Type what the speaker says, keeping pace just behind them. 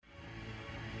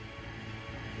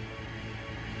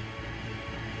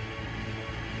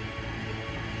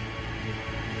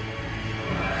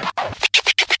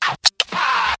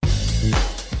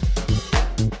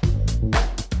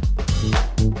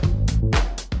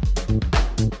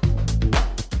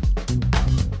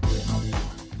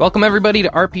Welcome everybody to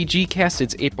RPGCast.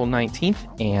 It's April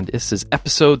 19th, and this is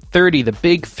episode 30, the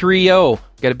big 3-0.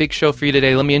 We've got a big show for you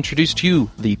today. Let me introduce to you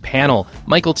the panel.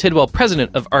 Michael Tidwell,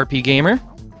 president of RP Gamer.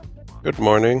 Good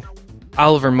morning.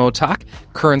 Oliver Motok,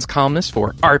 current columnist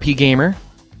for RP Gamer.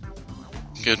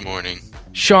 Good morning.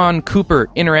 Sean Cooper,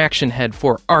 interaction head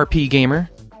for RP Gamer.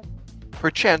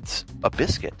 Perchance a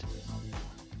biscuit.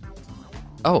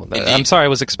 Oh, I'm sorry, I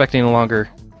was expecting a longer...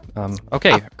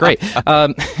 okay, great.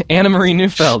 Anna Marie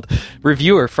Neufeld,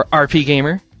 reviewer for RP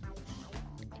Gamer.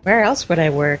 Where else would I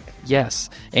work? Yes,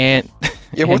 and...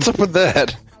 Yeah, what's up with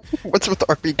that? What's with the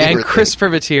RP Gamer And Chris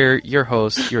Privateer, your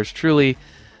host, yours truly,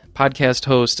 podcast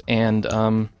host, and...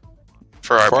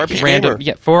 For RP random, Gamer.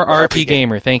 Yeah, for RP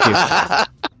Gamer, thank you.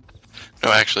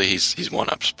 No, actually, he's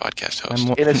One-Up's podcast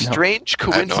host. In a strange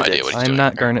I have no idea coincidence, what he's I'm doing.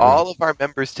 not Garnet. all of our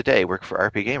members today work for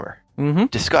RP Gamer. Mm-hmm.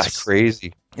 Discuss. That's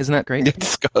crazy. Isn't that great?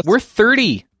 Disgusting. We're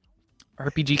 30.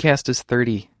 RPGcast is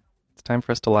 30. It's time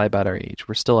for us to lie about our age.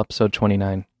 We're still episode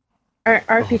 29. Our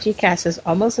RPG cast is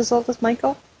almost as old as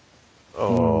Michael.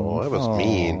 Oh, that was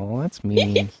mean. Oh, that's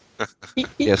mean.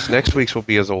 Yes, next week's will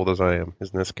be as old as I am.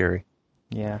 Isn't that scary?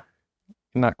 Yeah.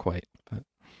 Not quite. But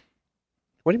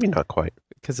What do you mean not quite?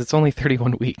 because it's only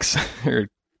 31 weeks. Or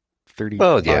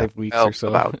 35 weeks or so.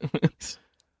 About.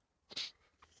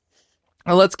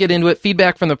 Well, let's get into it.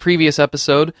 Feedback from the previous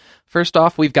episode. First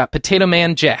off, we've got Potato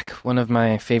Man Jack, one of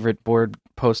my favorite board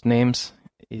post names.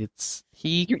 You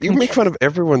make fun of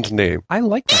everyone's name. I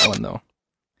like that one, though.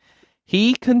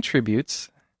 He contributes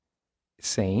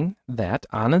saying that,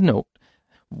 on a note,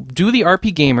 do the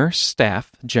RP Gamer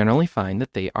staff generally find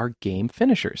that they are game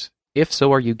finishers? If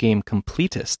so, are you game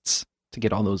completists to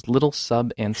get all those little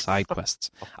sub and side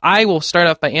quests? I will start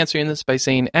off by answering this by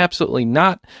saying absolutely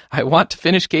not. I want to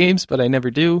finish games, but I never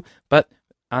do. But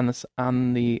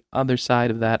on the other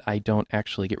side of that, I don't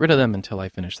actually get rid of them until I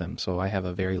finish them. So I have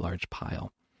a very large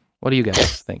pile. What do you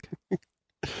guys think?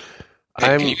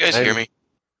 Can you guys hear me?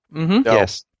 Mm-hmm. No.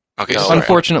 Yes. Okay, No. sorry.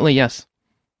 Unfortunately, yes.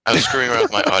 I was screwing around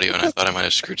with my audio, and I thought I might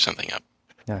have screwed something up.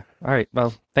 Yeah. All right.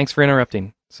 Well, thanks for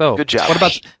interrupting. So, Good job.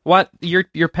 what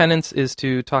your penance is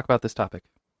to talk about this topic?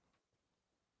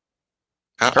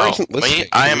 Current's Me? listening.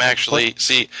 I am actually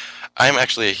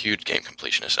a huge game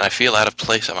completionist, and I feel out of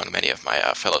place among many of my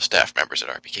fellow staff members at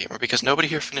RP Gamer because nobody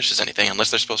here finishes anything unless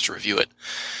they're supposed to review it.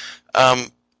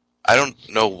 I don't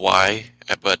know why,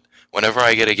 but whenever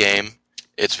I get a game,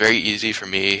 it's very easy for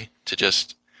me to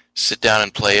just sit down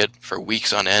and play it for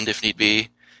weeks on end if need be,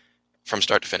 from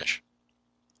start to finish.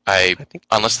 I think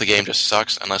Unless the game just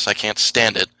sucks, unless I can't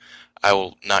stand it, I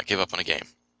will not give up on a game.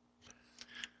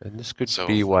 and this could So-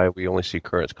 be why we only see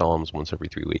current columns once every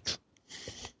 3 weeks.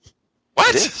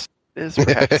 What? This is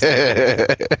perhaps.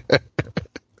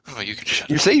 Oh, you can shut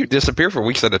You up. say you disappear for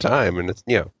weeks at a time, and it's,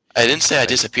 I didn't say I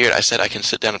disappeared. I said I can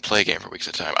sit down and play a game for weeks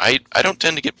at a time. I don't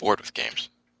tend to get bored with games.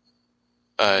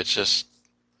 That's just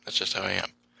how I am.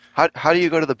 How do you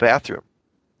go to the bathroom?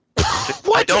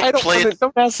 I don't play it.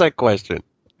 Don't ask that question.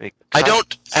 I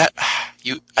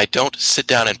don't sit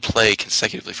down and play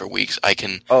consecutively for weeks. I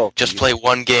can just play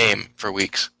one game for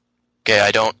weeks. Okay,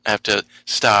 I don't have to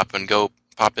stop and go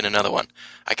pop in another one.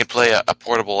 I can play a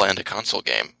portable and a console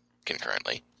game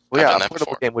concurrently. Well, I've yeah, done a that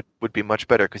portable before. game would be much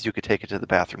better because you could take it to the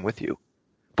bathroom with you.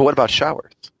 But what about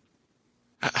showers?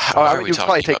 How are we You talking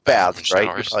probably take about bathrooms baths, and right? You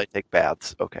showers? probably take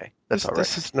baths. Okay, that's all right.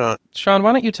 This is not. Sean,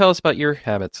 why don't you tell us about your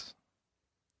habits?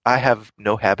 I have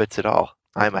no habits at all.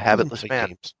 I'm a habitless Play man.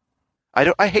 games.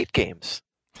 I hate games.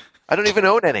 I don't even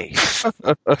own any.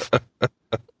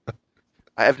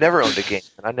 I have never owned a game,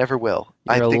 and I never will.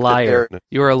 I You're a think liar. That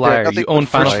You're a they're liar. nothing You own but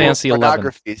Final visual Fantasy 11.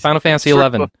 pornographies. Final Fantasy Sort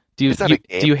of 11. Do you It's not a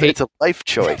game. do you hate? It's a life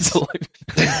choice.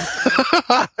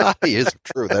 It's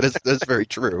true. That's very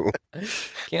true.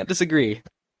 Can't disagree.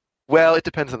 Well, it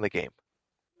depends on the game.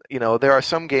 You know, there are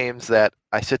some games that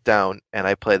I sit down and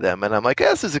I play them, and I'm like,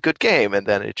 this is a good game, and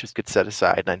then it just gets set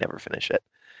aside, and I never finish it.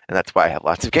 And that's why I have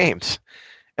lots of games.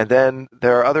 And then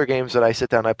there are other games that I sit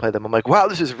down and I play them. I'm like, wow,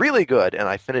 this is really good, and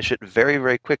I finish it very,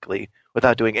 very quickly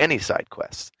without doing any side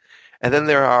quests. And then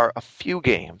there are a few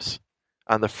games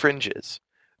on the fringes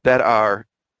that are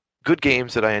good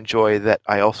games that I enjoy that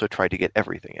I also try to get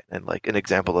everything in. And like an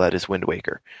example of that is Wind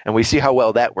Waker. And we see how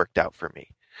well that worked out for me.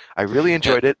 I really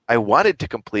enjoyed it. I wanted to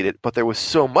complete it, but there was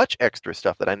so much extra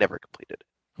stuff that I never completed.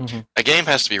 Mm-hmm. A game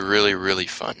has to be really, really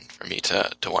fun for me to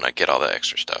want to get all the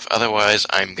extra stuff. Otherwise,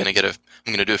 I'm gonna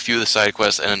do a few of the side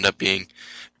quests and end up being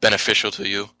beneficial to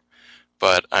you,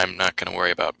 but I'm not gonna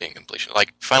worry about being completion.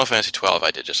 Like Final Fantasy 12,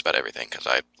 I did just about everything because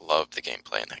I loved the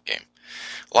gameplay in that game.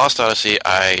 Lost Odyssey,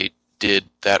 I did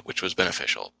that which was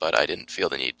beneficial, but I didn't feel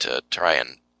the need to try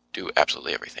and do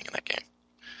absolutely everything in that game.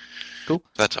 Cool.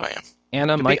 That's how I am.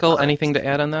 Anna, be Michael, honest- anything to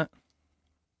add on that?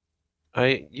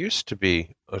 I used to be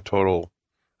a total.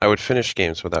 I would finish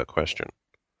games without question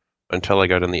until I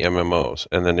got in the MMOs,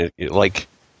 and then it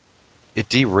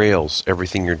derails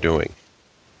everything you're doing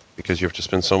because you have to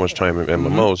spend so much time in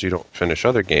MMOs. You don't finish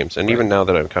other games, and even now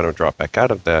that I've kind of dropped back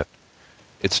out of that,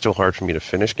 it's still hard for me to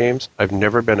finish games. I've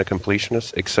never been a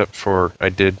completionist, except for I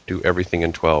did do everything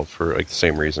in 12 for like the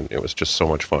same reason. It was just so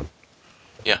much fun.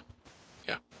 Yeah.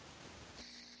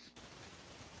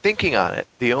 Thinking on it,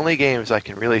 the only games I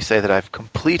can really say that I've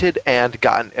completed and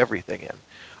gotten everything in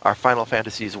are Final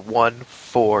Fantasies 1,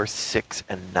 4, 6,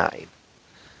 and 9.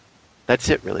 That's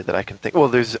it, really, that I can think. Well,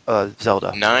 there's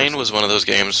Zelda. 9 was one of those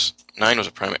games. 9 was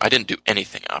a primary. I didn't do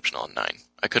anything optional in 9.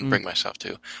 I couldn't bring myself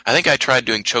to. I think I tried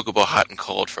doing Chocobo Hot and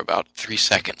Cold for about 3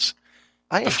 seconds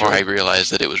before I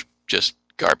realized that it was just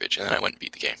garbage, and then I went and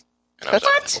beat the game. And I was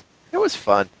out of it. It was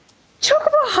fun.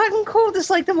 Chocobo Hot and Cold is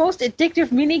like the most addictive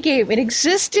minigame in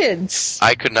existence.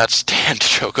 I could not stand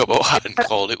Chocobo Hot and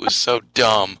Cold. It was so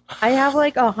dumb. I have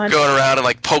like 100 Going around and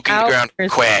like poking the ground,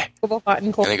 hours quah. of Chocobo Hot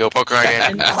and Cold. And they go poke around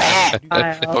again,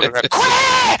 quah. Poke around,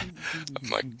 quah. I'm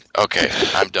like, okay,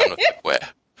 I'm done with the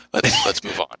quah. Let's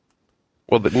move on.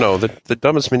 Well, the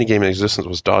dumbest minigame in existence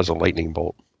was dodge a lightning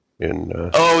bolt.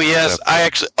 Oh yes, I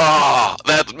actually. Oh,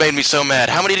 that made me so mad.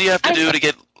 How many do you have to do to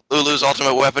get Lulu's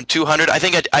ultimate weapon? 200. I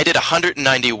think I did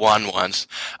 191 once.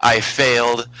 I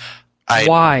failed.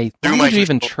 Why? threw Why my would you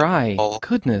even first try? ball.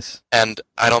 Goodness. And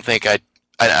I don't think I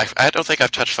don't think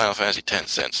I've touched Final Fantasy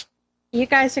X since. You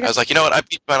guys are I was like, you know what? I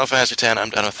beat Final Fantasy X.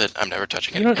 I'm done with it. I'm never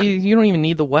touching it. You don't even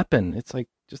need the weapon. It's like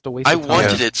just a waste I of time.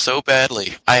 wanted it so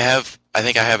badly. I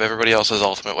think I have everybody else's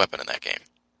ultimate weapon in that game.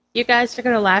 You guys are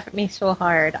going to laugh at me so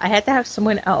hard. I had to have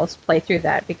someone else play through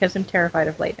that because I'm terrified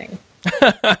of lightning.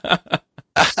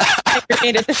 I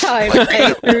grenade at the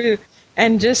time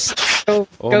and just go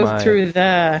my. through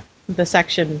the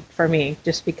section for me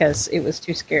just because it was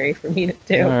too scary for me to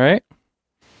do. All right.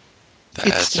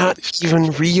 It's not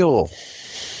even real.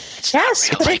 Yes,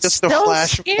 but it's Just a still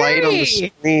flash of light on the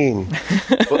scary. screen.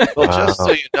 Well, just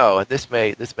so you know, and this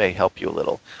may help you a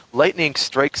little. Lightning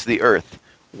strikes the Earth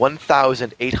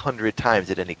 1,800 times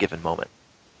at any given moment.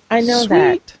 I know Sweet.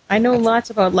 that. I know lots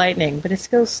about lightning, but it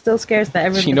still scares the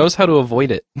everyone. She knows how to avoid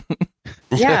it.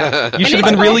 Yeah. You should have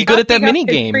been really good at that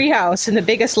minigame. Treehouse in the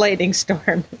biggest lightning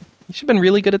storm. You should have been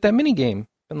really good at that minigame.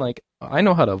 And like, I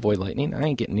know how to avoid lightning. I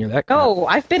ain't getting near that crap. No,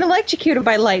 I've been electrocuted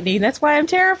by lightning. That's why I'm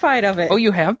terrified of it. Oh,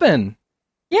 you have been?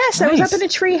 Yes, I was Nice. up in a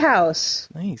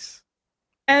treehouse. Nice.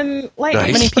 And like Nice.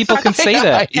 How many people can say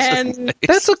that? and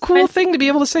That's a cool thing to be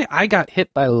able to say. I got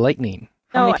hit by lightning.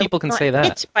 How no, many people I can was say not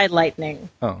that? hit by lightning.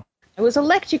 Oh. I was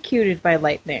electrocuted by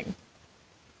lightning.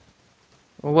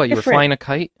 Well, what, you were Different. flying a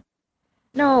kite?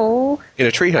 No. In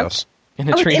a treehouse. In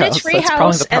a I was in a treehouse? That's probably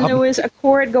treehouse, the and problem. there was a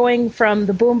cord going from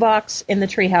the boombox in the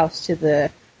treehouse to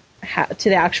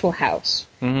the actual house.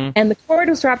 Mhm. And the cord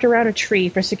was wrapped around a tree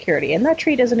for security, and that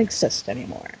tree doesn't exist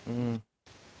anymore Mm.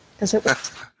 because it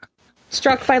was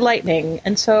struck by lightning,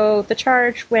 and so the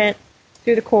charge went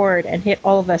through the cord and hit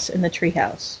all of us in the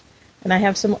treehouse. And I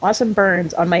have some awesome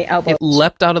burns on my elbows. It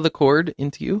leapt out of the cord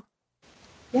into you?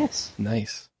 Yes.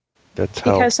 Nice. That's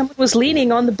how. Because someone was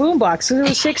leaning on the boombox. So there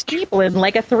were 6 people in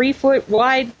like a 3-foot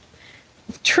wide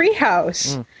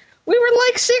treehouse. Mm. We were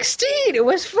like 16. It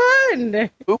was fun.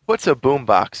 Who puts a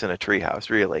boombox in a treehouse,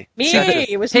 really? Me. See,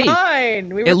 It was hey,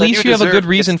 mine. We were At least you have a deserve good to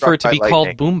reason get for it to struck be by called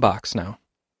lightning. Boombox now.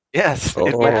 Yes,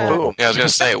 it Oh. went Yeah. boom. Yeah, I was gonna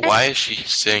say, why is she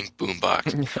saying boombox?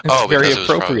 It's Oh, very because it was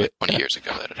probably appropriate. 20 years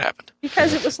ago that it happened.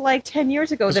 because it was like 10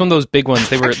 years ago. It was that- one of those big ones.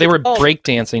 They were Oh.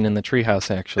 breakdancing in the treehouse,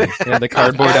 actually. They had the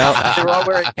cardboard out. They were all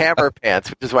wearing hammer pants,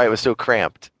 which is why it was so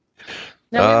cramped.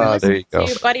 No, we were there listening you go.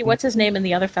 to Buddy, what's his name, and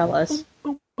the other fellas.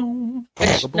 Which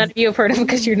none of you have heard of them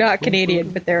because you're not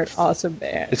Canadian, but they're an awesome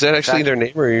band. Is that actually their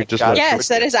name, or you're just not? Yes,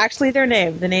 that is actually their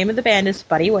name. The name of the band is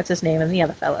Buddy, what's his name, and the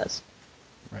other fellas.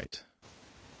 Right.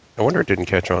 I wonder it didn't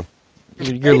catch on.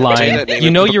 You're Say lying. that name You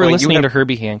know to the you were point listening you to have-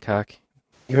 Herbie Hancock.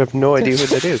 You have no idea who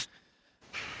that is.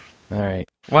 All right.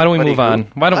 Why don't we Buddy move on?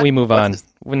 who? Why don't we move What's on? his-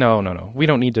 No. We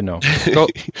don't need to know. Go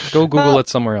Google Well- it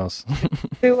somewhere else.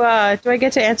 Do I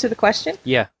get to answer the question?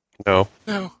 Yeah. No,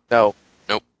 No. No.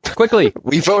 Quickly.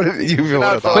 we voted. You voted.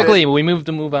 Not on it. Quickly. We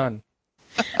move on.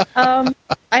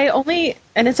 I only,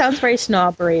 and it sounds very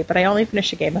snobbery, but I only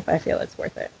finish a game if I feel it's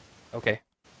worth it. Okay.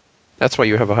 That's why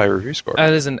you have a high review score.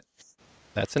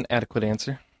 That's an adequate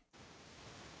answer.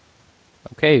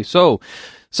 Okay, so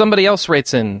somebody else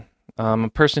writes in, a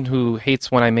person who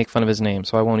hates when I make fun of his name,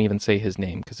 so I won't even say his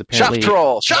name because Shop apparently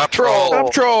troll. Shop troll.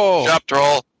 Shop troll. Shop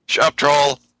troll. Shop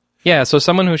troll. Yeah, so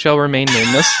someone who shall remain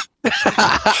nameless.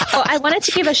 Oh, I wanted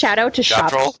to give a shout out to Shop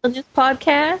Shop Troll? on this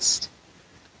podcast.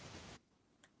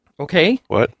 Okay,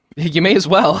 What? you may as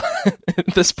well at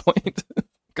this point.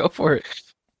 Go for it.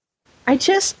 I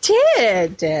just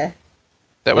did.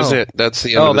 That was Oh. it. That's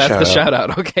the end of the That's the shout-out. shout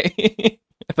out. Okay.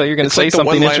 I thought you were going to It's say like the something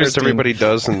one-liners interesting. everybody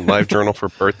does in Live Journal for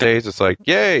birthdays. It's like,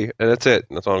 yay, and that's it.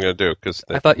 That's all I'm going to do. Cause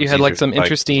I thought you it's had like easier some to type.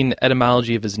 interesting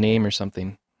etymology of his name or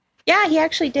something. Yeah, he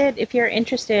actually did. If you're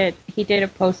interested, he did a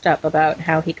post up about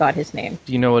how he got his name.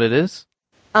 Do you know what it is?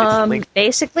 linked.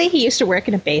 Basically, he used to work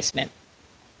in a basement.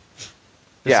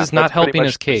 This is not that's pretty helping much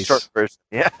his the case. short version.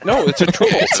 Yeah. No, it's a troll.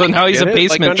 So now he's a Get it? Like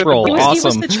basement under the troll. bridge. He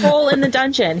Awesome. was the troll in the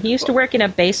dungeon. He used to work in a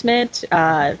basement.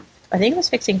 I think it was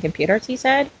fixing computers, he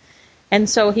said. And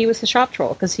so he was the shop troll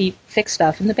because he fixed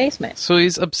stuff in the basement. So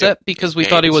he's upset because we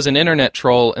thought he was an internet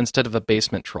troll instead of a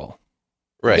basement troll.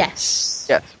 Right. Yes.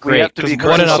 Yes. Great. We have to be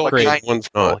What an careful upgrade. what kind One's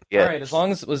of troll not. he is. All right,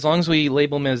 as long as we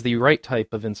label him as the right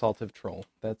type of insultive troll,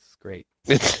 that's great.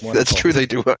 That's Wonderful. true. They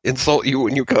do insult you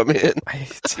when you come in.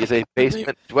 He's a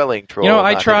basement dwelling troll. You know,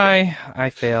 I not try, I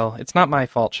fail. It's not my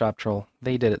fault, Shop Troll.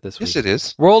 They did it this week. Yes, it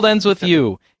is. World ends with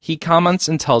you. He comments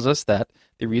and tells us that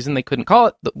the reason they couldn't call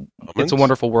it It's a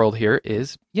Wonderful World here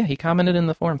is, he commented in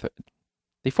the forum thread.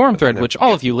 The forum thread, which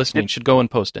all of you listening should go and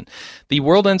post in. The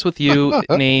World Ends With You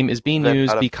name is being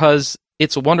used because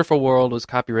It's a Wonderful World was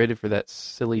copyrighted for that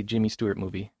silly Jimmy Stewart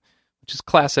movie, which is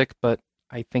classic, but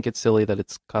I think it's silly that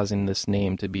it's causing this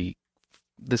game to be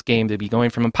going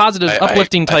from a positive,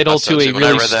 uplifting title thought so to a too. When I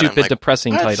really read that, I'm stupid, like,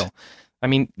 depressing what? title. I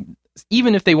mean,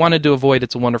 even if they wanted to avoid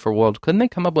It's a Wonderful World, couldn't they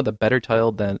come up with a better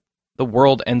title than The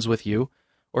World Ends With You?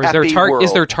 Or is Happy there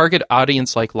is there World. target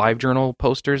audience like Live Journal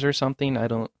posters or something? I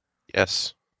don't.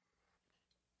 Yes.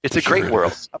 It's a Sure great it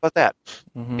world. is. How about that?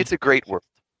 Mhm. It's a great world.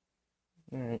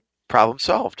 All right. Problem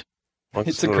solved. Once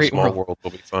It's a in great small world.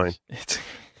 we'll be fine.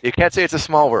 You can't say it's a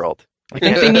small world. I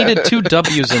think they needed 2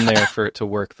 W's in there for it to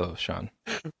work, though, Sean.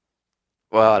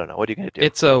 Well, I don't know. What are you going to do?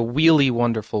 It's a wheelie,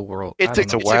 wonderful world. I It's a,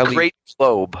 don't know. it's a great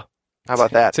globe. How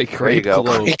about that? It's a There you great go.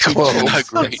 globe. A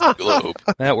great globe.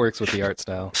 That works with the art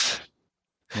style.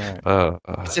 All right.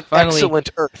 It's an Finally- excellent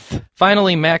Earth.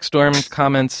 Finally, Max Storm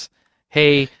comments,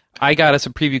 "Hey, I got us a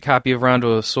preview copy of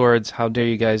Rondo of Swords. How dare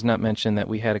you guys not mention that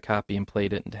we had a copy and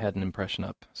played it and had an impression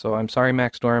up?" So I'm sorry,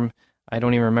 Max Storm. I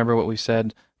don't even remember what we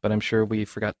said, but I'm sure we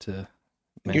forgot to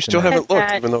mention You still that. haven't looked,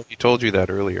 that- even though he told you that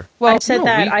earlier. Well, I said no,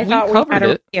 that I thought we covered had a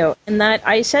it. review, and that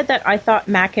I said that I thought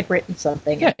Mac had written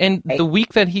something. Yeah, and Right. the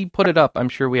week that he put it up, I'm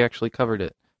sure we actually covered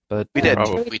it. But We did.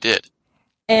 Probably. We did.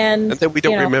 And And then we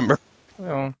don't you know, remember.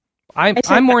 Well, I said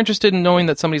I'm more that- interested in knowing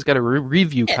that somebody's got a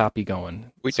review Yeah. copy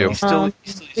going. We So, do. Still, Um,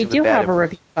 you still we use the do bad have a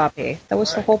review copy. That was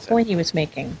the Alright, whole so- point he was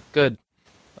making. Good.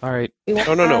 All right. We No.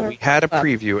 have We had a review up.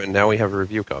 preview, and now we have a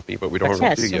review copy, but we don't have a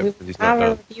Yes, review so yet we because he's not have a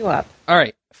done. review up. All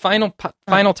right.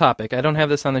 Final topic. I don't have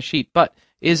this on the sheet, but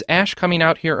is Ash coming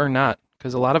out here or not?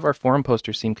 Because a lot of our forum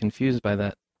posters seem confused by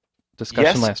that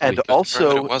discussion Yes, last and week.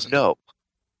 also It wasn't. no.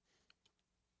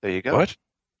 There you go. What?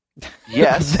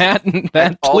 Yes, that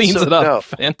and cleans also it up no.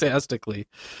 fantastically.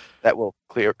 that will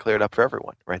clear it up for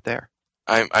everyone right there.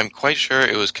 I'm quite sure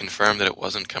it was confirmed that it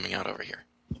wasn't coming out over here.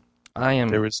 I am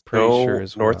There was pretty no sure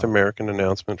as North well. American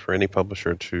announcement for any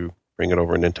publisher to bring it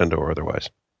over, Nintendo or otherwise.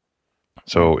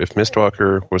 So if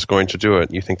Mistwalker was going to do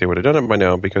it, you think they would have done it by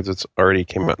now because it's already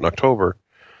came out in October.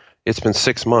 It's been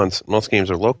 6 months. Most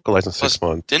games are localized in 6 Plus,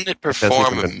 months. Didn't it hasn't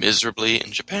perform even been- miserably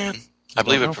in Japan? I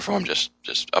believe know. it performed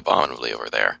just abominably over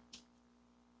there.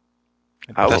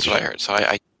 How That's will what I heard. So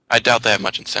I doubt they have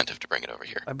much incentive to bring it over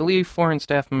here. I believe foreign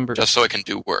staff members. Just so it can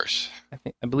do worse.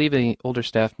 I believe an older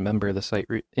staff member of the site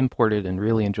imported and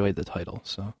really enjoyed the title.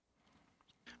 So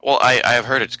Well, I have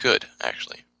heard it's good,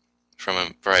 actually, from a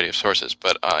variety of sources.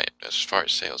 But as far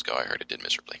as sales go, I heard it did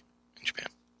miserably in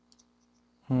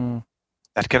Japan.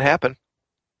 That can happen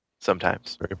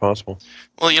sometimes. Very possible.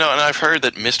 Well, and I've heard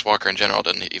that Mistwalker in general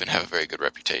doesn't even have a very good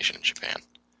reputation in Japan.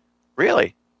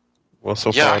 Really? Well,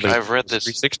 so Yeah, far I've read this.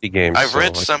 360 games. I've so,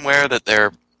 read like, somewhere that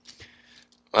they're.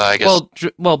 I guess.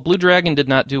 well, Blue Dragon did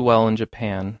not do well in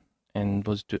Japan, and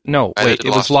was Neither wait, did it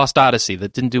was Lost- Lost Odyssey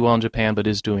that didn't do well in Japan, but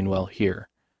is doing well here.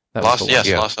 That was the one.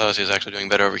 Yeah. Lost Odyssey is actually doing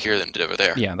better over here than it did over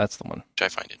there, Yeah, that's the one. which I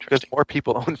find Because interesting. more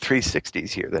people own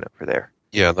 360s here than over there.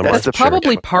 yeah, the That's market the share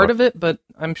Probably is part much of it, but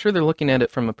I'm sure they're looking at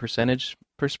it from a percentage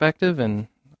perspective, and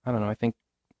I don't know. I think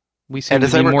we seem And to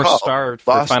as I be more recall, starved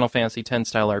for Lost- Final Fantasy X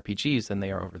style RPGs than they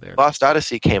are over there. Lost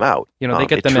Odyssey came out. You know, they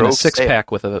get It them in a drove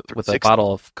 6-pack with a 360.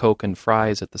 bottle of Coke and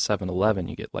fries at the 7-Eleven.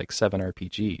 You get like 7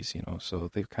 RPGs. You know, so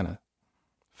they've kind of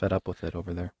fed up with it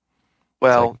over there.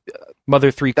 Well, Mother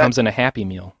 3 That- comes in a Happy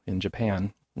Meal in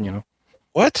Japan. You know,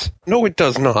 What? No, it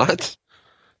does not.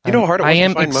 You know how hard it was I to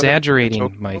am find Mother exaggerating,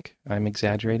 Chocobo? Mike. I'm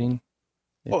exaggerating.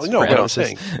 Well, It's no, but I'm paralysis.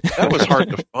 saying that was hard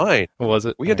to find. Was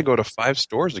it? We had to go to 5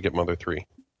 stores to get Mother 3.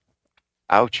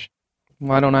 Ouch.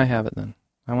 Why don't I have it then?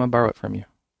 I want to borrow it from you.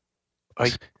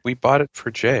 We bought it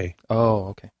for Jay. Oh,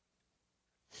 okay.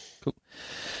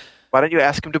 Why don't you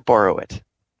ask him to borrow it?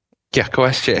 Yeah, go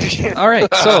ask Jay. All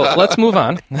right, so let's move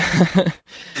on.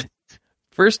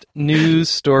 First news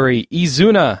story.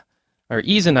 Izuna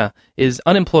is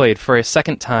unemployed for a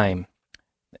second time.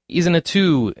 Izuna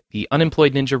 2, the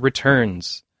unemployed ninja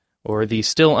returns, or the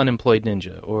still unemployed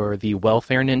ninja, or the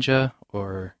welfare ninja,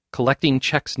 or collecting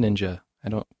checks ninja. I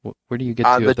don't. Where do you get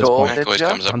On to the at this dole point? Mike always Ninja?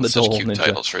 comes up On with the such dole cute ninja.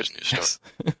 titles for his new story. Yes.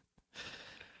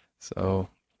 So,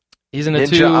 Izuna Ninja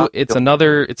 2, on it's the-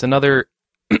 another,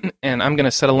 and I'm going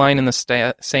to set a line in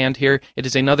the sand here. It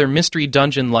is another mystery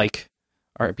dungeon-like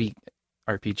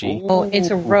RPG. Oh, it's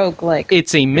a roguelike.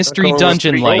 It's a mystery calling it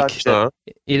dungeon-like. mystery dungeon.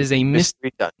 It is a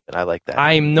Mystery Dungeon. I like that.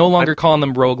 I'm no longer calling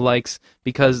them roguelikes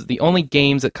because the only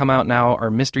games that come out now are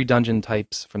mystery dungeon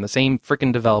types from the same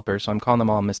frickin' developer, so I'm calling them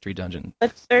all mystery dungeon.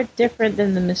 But they're different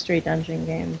than the mystery dungeon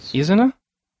games. Isn't it?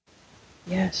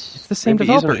 Yes. It's the same Maybe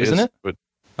developer, Izuna isn't is, it? But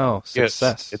Oh, yes,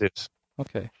 success. it is.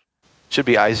 Okay. Should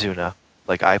be Izuna,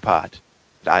 like iPod.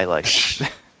 I like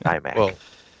iMac. Well,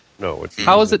 no. It's,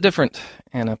 How is it different?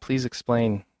 Anna, please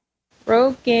explain.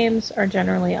 Rogue games are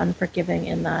generally unforgiving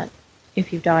in that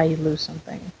if you die, you lose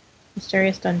something.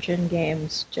 Mysterious dungeon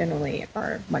games generally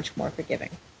are much more forgiving.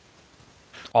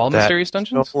 All That Mysterious is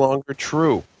Dungeons? no longer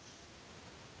true.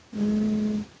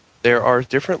 Mm, There are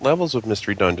different levels of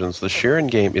mystery dungeons. The Shirin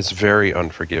game is very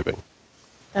unforgiving.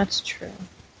 that's true.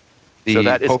 The So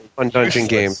that is Pokemon dungeon useless.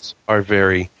 games are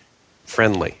very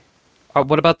friendly.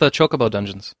 What about the Chocobo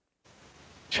Dungeons?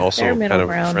 Also They're kind middle of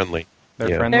ground. friendly. They're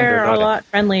Yeah. friendly? They're a not- lot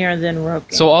friendlier than rogue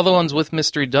games. So all the ones with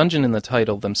Mystery Dungeon in the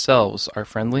title themselves are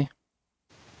friendly?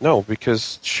 No,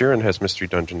 because Shirin has Mystery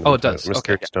Dungeon. in Oh, the it title. does.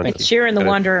 Mysterious Okay. Dungeon. It's Shiren the And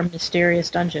it- Wanderer Mysterious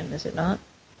Dungeon, is it not?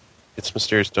 It's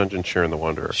Mysterious Dungeon, Shirin the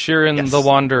Wanderer. Shiren Yes. the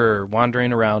Wanderer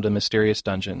wandering around a mysterious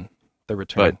dungeon. The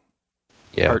Return.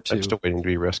 Yeah, Part I'm 2. still waiting to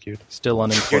be rescued. Still You're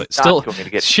unemployed. not Still, going to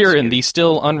get Shiren, rescued. the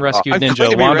still unrescued I'm going ninja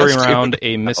to be wandering rescued. around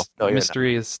a No, you're not.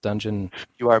 mysterious dungeon.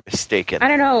 You are mistaken. I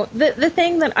don't know. The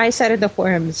thing that I said in the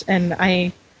forums,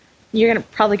 and you're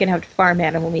probably gonna have to farm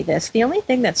animal me this. The only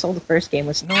thing that sold the first game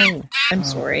was No. I'm Oh,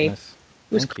 sorry. goodness.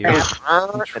 It was Thank you.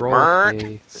 crap. Control,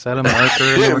 okay. Set a marker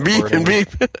in the recording.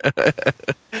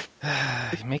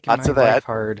 You're making Lots my of that. life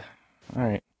hard. All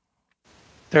right.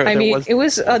 I mean, it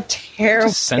was a terrible.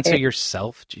 Just censor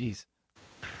yourself. Jeez.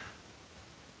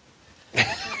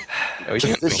 No, This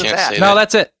We is can't that. say No,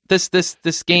 that. that's it.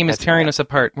 This game is That's tearing bad. us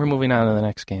apart. We're moving on to the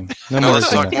next game. No No, more let's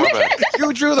talk Xena. more about it.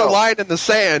 you drew the line in the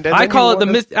sand. And I then call you it the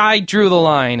wanted- I drew the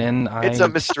line, and It's a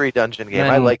mystery dungeon game.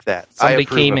 I Then like that. I somebody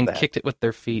approve came of and that. kicked it with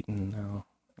their feet, and no.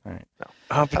 All right.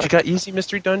 Oh, but you got easy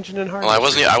mystery dungeon and hard. Well, I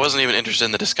mystery wasn't even interested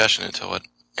in the discussion until what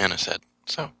Anna said.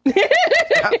 So,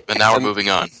 but now we're moving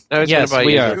on. I was Yes, gonna buy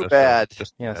we you are. Zelda, Too bad.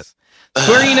 just Yes.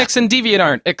 Square Enix and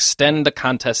DeviantArt extend the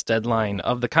contest deadline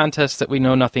of the contest that we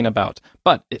know nothing about.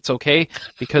 But it's okay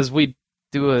because we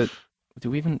do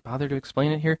we even bother to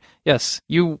explain it here? Yes,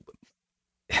 you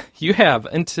have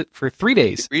for 3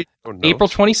 days, read your notes. April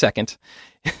 22nd.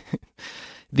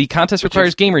 The contest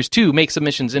requires gamers to make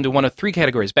submissions into one of 3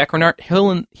 categories: background art,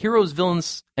 heroes,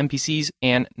 villains, NPCs,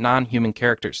 and non-human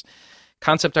characters.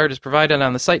 Concept art is provided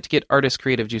on the site to get artists'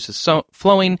 creative juices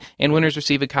flowing, and winners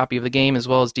receive a copy of the game as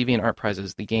well as DeviantArt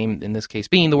prizes. The game, in this case,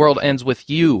 being The World Ends With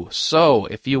You. So,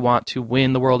 if you want to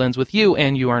win The World Ends With You,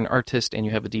 and you are an artist and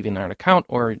you have a DeviantArt account,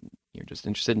 or you're just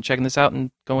interested in checking this out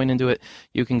and going into it,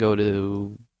 you can go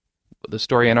to the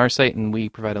story on our site, and we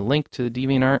provide a link to the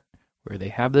DeviantArt where they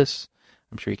have this.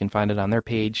 I'm sure you can find it on their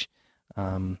page.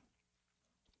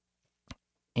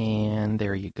 And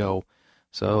there you go.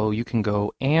 So you can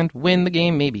go and win the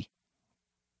game, maybe,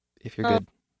 if you're good.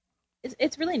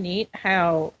 It's really neat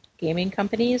how gaming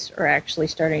companies are actually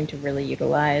starting to really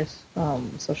utilize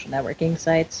social networking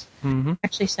sites. Mm-hmm.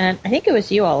 Actually sent, I think it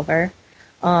was you, Oliver.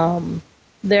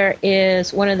 There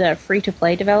is one of the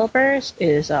free-to-play developers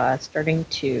is starting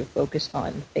to focus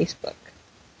on Facebook.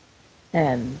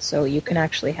 And so you can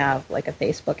actually have like a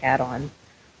Facebook add-on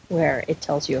where it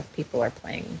tells you if people are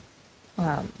playing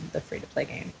the free-to-play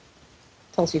game.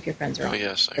 Tells you if your friends are Oh on.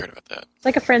 yes, I heard about that. It's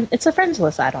like it's a friends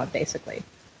list add-on basically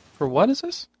For what is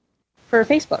this? for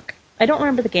Facebook. I don't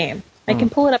remember the game. I can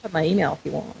pull it up in my email if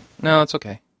you want. No, it's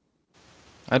okay.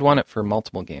 I'd want it for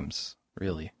multiple games,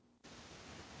 really.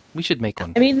 We should make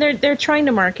one. I mean, they're trying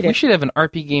to market We it. should have an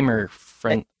RP Gamer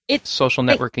friend It's social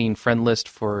networking friend list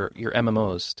for your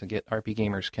MMOs to get RP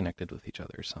gamers connected with each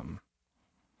other or something.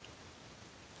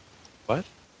 What?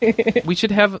 We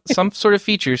should have some sort of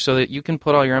feature so that you can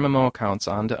put all your MMO accounts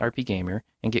onto RP Gamer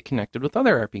and get connected with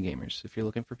other RP gamers if you're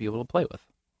looking for people to play with.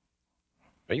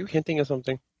 Are you hinting at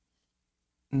something?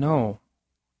 No.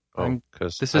 Oh,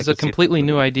 because This is a completely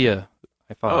new idea,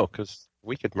 I thought. Oh, because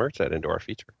we could merge that into our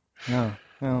feature. No.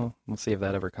 Well, we'll see if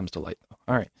that ever comes to light, though.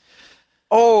 All right.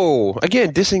 Oh,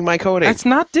 again, dissing my coding. That's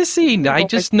not dissing. I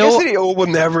just know. We'll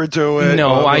never do it.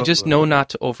 No, I just know not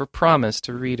to overpromise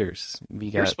to readers.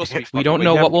 We don't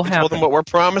know what will happen. Told them what we're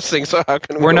promising, so how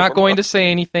can we? We're not going to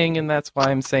say anything, and that's why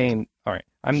I'm saying. All right,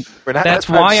 that's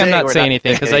not why I'm not saying saying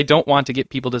anything, because I don't want to get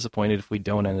people disappointed if we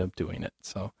don't end up doing it.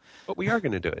 So. But we are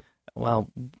going to do it. Well,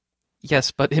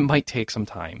 yes, but it might take some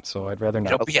time, so I'd rather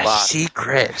not. It'll be a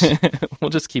secret. We'll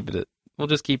just keep it. We'll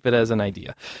just keep it as an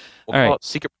idea. We'll All call right. it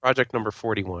Secret Project number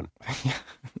 41.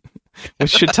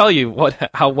 Which should tell you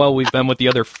how well we've been with the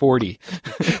other 40.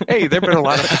 Hey, there've been a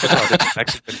lot of secret projects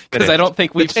actually been Because I don't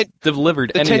think we've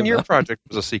delivered any of them. The 10-year project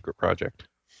was a secret project.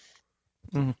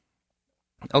 Mm.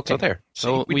 Okay. So there.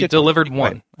 So we delivered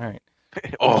one. All right.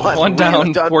 One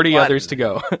down, 40 one. others to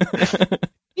go.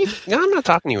 No, I'm not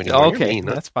talking to you anymore. Okay, You're mean.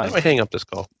 that's fine. I'm going to hang up this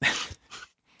call.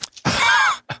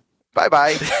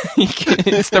 Bye-bye.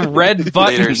 It's the red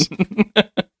button.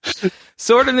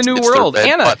 Sword in the New It's World. the red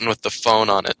Anna. button with the phone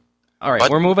on it. All right, What?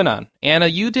 we're moving on. Anna,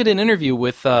 you did an interview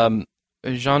with Jean-Ine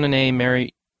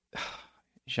Mariex.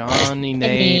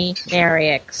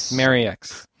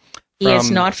 He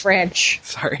is not French.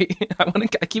 Sorry, I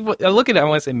look at it. I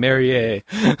want to say Marie.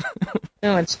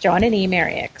 No, it's John and E.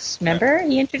 Mariex. Remember?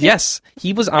 He introduced. Yes,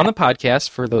 he was on the podcast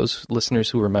for those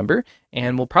listeners who remember,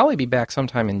 and will probably be back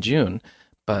sometime in June.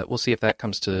 But we'll see if that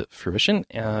comes to fruition.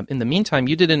 In the meantime,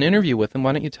 you did an interview with him.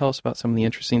 Why don't you tell us about some of the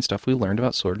interesting stuff we learned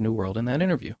about Sword of New World in that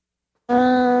interview?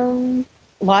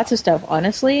 Lots of stuff.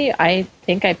 Honestly, I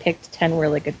think I picked 10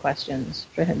 really good questions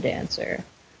for him to answer.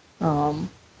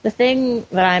 The thing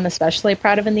that I'm especially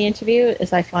proud of in the interview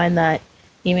is I find that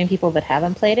even people that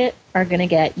haven't played it are going to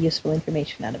get useful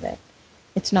information out of it.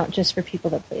 It's not just for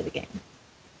people that play the game.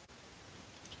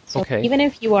 So Okay. even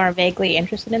if you are vaguely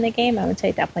interested in the game, I would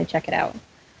say definitely check it out.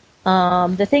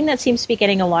 The thing that seems to be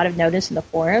getting a lot of notice in the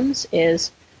forums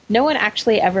is no one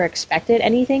actually ever expected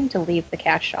anything to leave the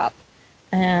cash shop.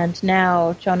 And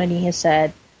now John and E has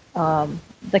said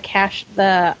the cash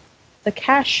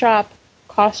shop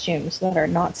costumes that are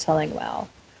not selling well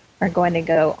are going to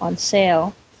go on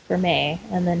sale for May,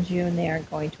 and then June they are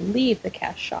going to leave the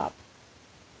cash shop.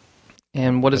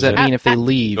 And what does that mean if they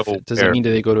leave? Go Does where? it mean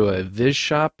do they go to a Viz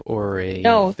shop or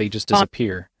No, they just gone.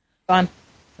 disappear? Gone.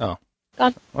 Oh.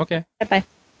 Gone. Okay. Bye-bye.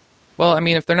 Well, I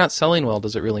mean, if they're not selling well,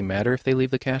 does it really matter if they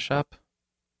leave the cash shop?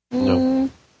 No.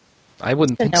 I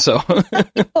wouldn't think No. so.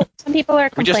 Some people are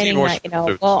We just need complaining more that,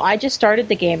 suits. well, I just started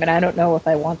the game and I don't know if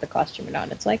I want the costume or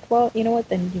not. It's like, well, you know what,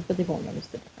 then you really won't notice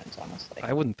the difference, honestly.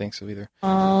 I wouldn't think so either.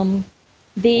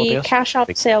 The also cash shop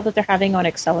sale that they're having on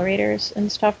accelerators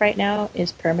and stuff right now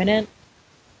is permanent.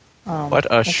 What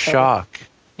a shock.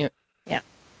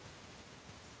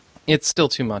 It's still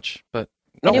too much, but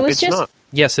No, it was it's just- not.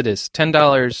 yes, it is.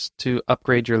 $10 to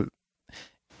upgrade your...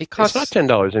 It costs... It's not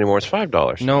 $10 anymore. It's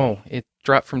 $5. No, it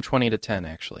dropped from 20 to 10,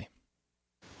 actually,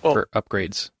 Well- for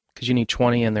upgrades. Because you need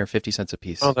 20 and they're 50 cents a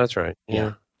piece. Oh, that's right. Yeah.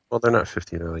 Yeah. Well, they're not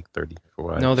 50. They're like 30. For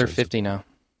what No, I've they're seen. 50 now.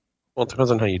 Well, it depends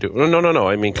on how you do it. No.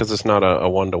 I mean, because it's not a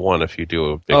one-to-one if you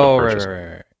do a big Oh, purchase.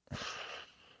 right.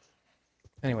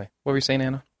 Anyway, what were you saying,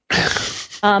 Anna?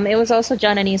 It was also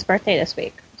John and E's birthday this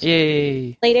week.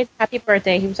 Yay! Belated happy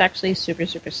birthday. He was actually super,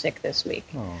 super sick this week.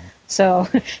 Oh. So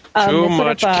Too they put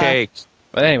much up, cake.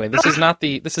 But anyway, this is not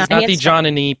the it's John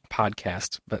and E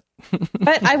podcast. But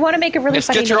But I want to make a really Let's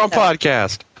funny get your note, own though.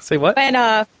 podcast. say what?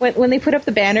 When they put up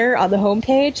the banner on the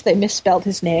homepage, they misspelled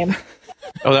his name.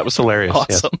 Oh, that was hilarious.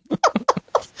 Yes. Awesome.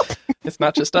 It's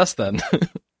not just us then.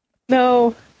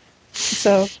 No.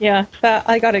 So yeah,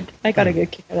 I got a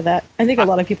good kick out of that. I think a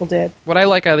lot of people did. What I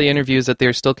like out of the interview is that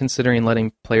they're still considering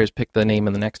letting players pick the name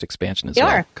of the next expansion as They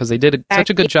well. are. Because they did such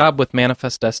a good Actually- job with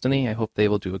Manifest Destiny. I hope they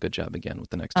will do a good job again with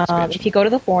the next expansion. If you go to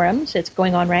the forums, it's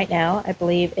going on right now. I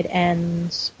believe it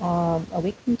ends a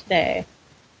week from today.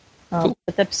 Cool.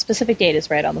 But the specific date is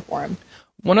right on the forum.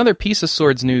 One other piece of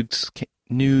Swords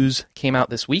news came out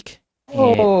this week.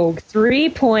 Oh,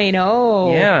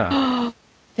 3.0. Yeah.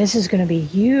 This is going to be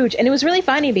huge. And it was really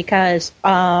funny because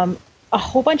a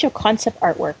whole bunch of concept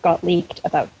artwork got leaked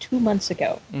about 2 months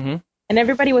ago. Mm-hmm. And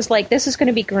everybody was like, this is going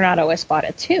to be Granado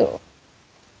Espada 2.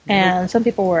 And some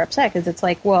people were upset because it's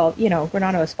like, well,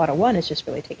 Granado Espada 1 is just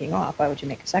really taking off. Why would you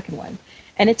make a second one?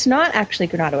 And it's not actually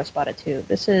Granado Espada 2.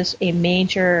 This is a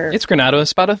major... It's Granado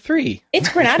Espada 3. It's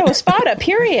Granado Espada,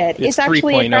 period. It's It's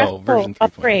actually a 3.0, graphical version 3.0,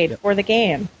 upgrade yep. for the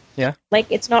game. Yeah. Like,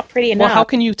 it's not pretty enough. Well, how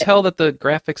can you tell that the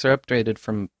graphics are updated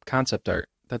from concept art?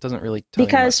 That doesn't really tell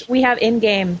Because you much. we have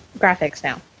in-game graphics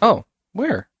now. Oh,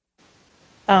 where?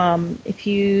 If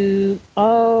you... It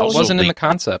Also wasn't in the leaked.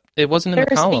 concept. It wasn't in the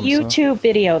there's a column. YouTube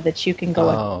video that you can go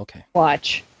and okay.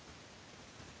 watch.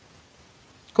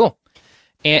 Cool.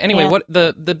 And anyway, Yeah. what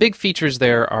the big features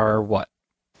there are what?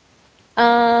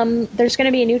 There's going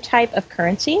to be a new type of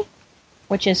currency,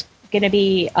 which is going to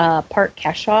be part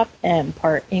cash shop and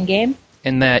part in-game.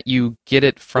 And that you get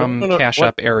it from No, cash what?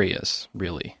 shop areas,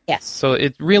 really. Yes. So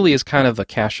it really is kind of a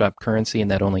cash shop currency, and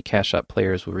that only cash shop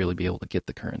players will really be able to get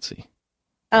the currency.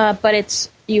 But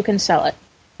you can sell it.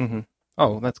 Mm-hmm.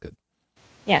 Oh, that's good.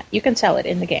 Yeah, you can sell it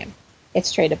in the game.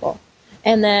 It's tradable.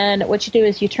 And then what you do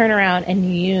is you turn around and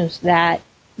you use that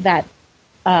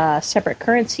separate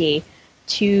currency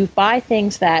to buy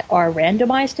things that are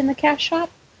randomized in the cash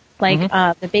shop. Like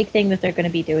the big thing that they're going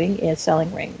to be doing is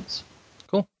selling rings.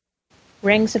 Cool.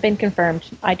 Rings have been confirmed.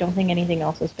 I don't think anything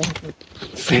else has been confirmed.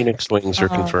 Phoenix wings are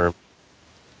confirmed.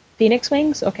 Phoenix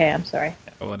wings? Okay, I'm sorry.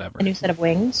 Whatever. A new set of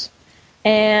wings.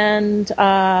 And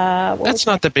That's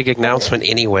not the big announcement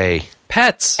anyway.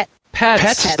 Pets.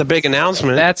 Pets is the big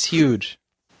announcement. That's huge.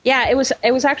 Yeah, it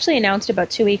was actually announced about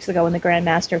 2 weeks ago in the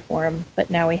Grandmaster Forum, but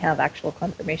now we have actual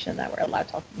confirmation that we're allowed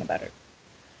talking about it.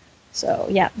 So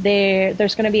yeah,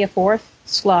 there's going to be a fourth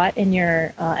slot in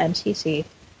your MCC,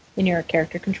 in your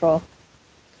character control,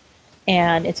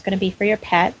 and it's going to be for your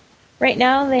pet. Right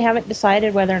now, they haven't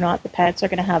decided whether or not the pets are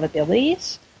going to have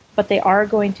abilities, but they are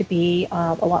going to be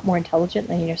a lot more intelligent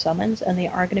than your summons, and they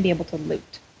are going to be able to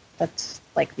loot. That's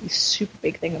like the super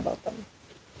big thing about them.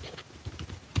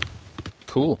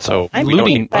 Cool. So I'm looting,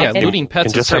 really yeah, excited. looting pets and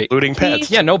is just have great. looting pets.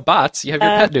 Yeah, no bots. You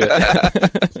have your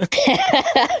pet do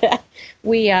it.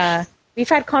 We've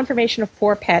had confirmation of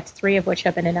 4 pets, 3 of which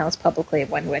have been announced publicly,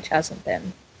 1 which hasn't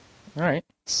been. All right.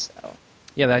 So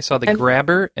Yeah, I saw the I'm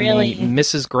grabber and really- the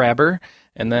Mrs. Grabber,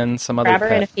 and then some other grabber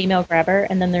pet. and a female grabber,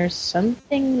 and then there's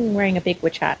something wearing a big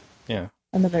witch hat, Yeah.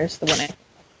 and then there's the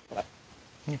one.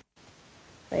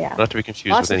 But yeah, Not to be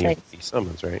confused Lots with of any things. of these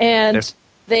summons, right? and There's-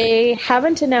 they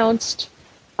haven't announced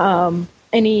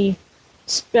any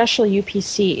special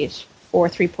UPCs for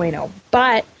 3.0,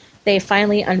 but they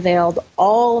finally unveiled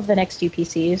all of the next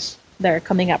UPCs that are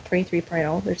coming up pre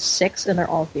 3.0. There's 6, and they're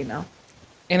all female.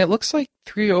 And it looks like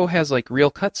 3.0 has like real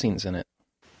cutscenes in it.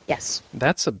 Yes.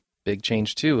 That's a big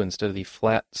change too, instead of the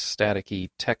flat, staticky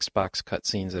text box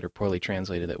cutscenes that are poorly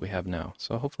translated that we have now.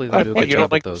 So hopefully they'll do a What, good you job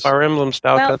don't like with the those. Fire Emblem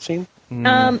style Well, cutscene? The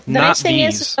Not nice thing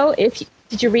these. is, though,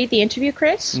 did you read the interview,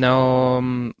 Chris?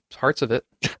 No, parts of it.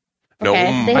 No.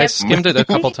 Okay, they I have- skimmed it a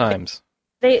couple times.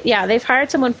 They've hired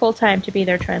someone full time to be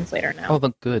their translator now, Oh,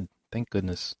 good. Thank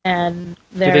goodness. and Do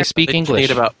they're they speak They English?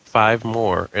 need about 5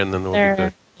 more, and then they'll be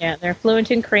good. they're fluent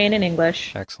in Korean and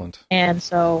English, Excellent. and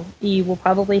so you will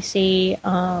probably see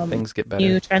Things get better.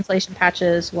 new translation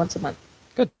patches once a month,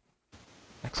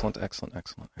 Excellent, excellent,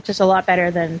 excellent. which is a lot better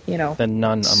than Then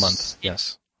none a month.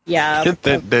 Yes.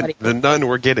 the none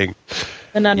we're getting.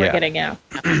 the none yeah. we're getting. Yeah.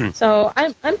 So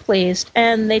I'm pleased,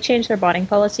 and they changed their botting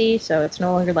policy, so it's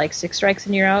no longer like 6 strikes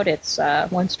and you're out. It's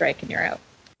 1 strike and you're out.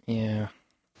 Yeah.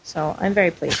 So I'm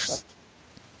very pleased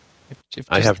with.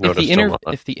 I have noticed so much.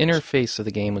 if the interface of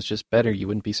the game was just better, you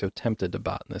wouldn't be so tempted to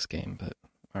bot in this game. But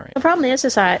all right. The problem is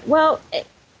that,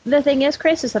 the thing is,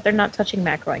 Chris, is that they're not touching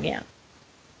macroing yet.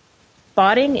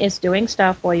 Botting is doing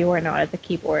stuff while you are not at the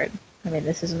keyboard. I mean,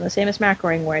 this isn't the same as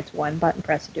macroing where it's one button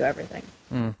press to do everything.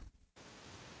 All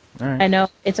right. I know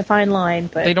it's a fine line,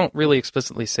 but They don't really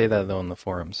explicitly say that though in the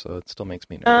forums, so it still makes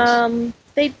me nervous.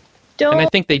 they don't. And I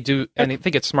think they do, and I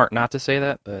think it's smart not to say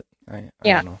that, but I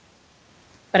Yeah. don't know.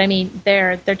 But I mean,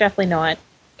 they're definitely not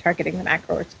targeting the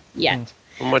macros yet.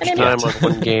 So much And time then-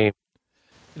 on one game.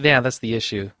 Yeah, that's the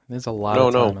issue. There's a lot No,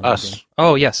 of no, time on us. the game.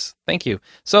 Oh, yes. Thank you.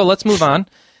 So let's move on.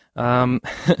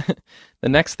 The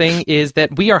next thing is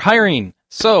that we are hiring.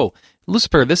 So,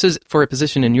 Lucifer, this is for a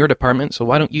position in your department, so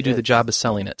why don't you do the job of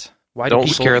selling it? Why do Don't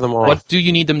people, scare them off. What do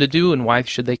you need them to do, and why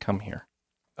should they come here?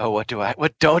 Oh, what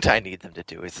don't I need them to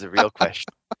do is the real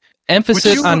question.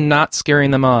 Emphasis you- on not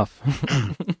scaring them off.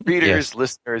 Readers,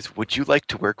 listeners, would you like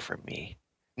to work for me?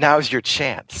 Now's your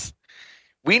chance.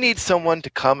 We need someone to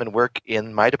come and work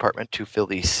in my department to fill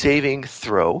the saving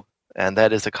throw, and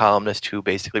that is a columnist who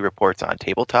basically reports on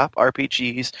tabletop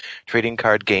RPGs, trading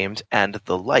card games, and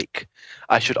the like.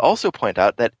 I should also point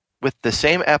out that with the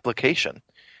same application,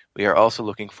 we are also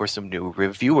looking for some new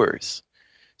reviewers.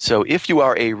 So if you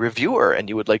are a reviewer and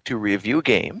you would like to review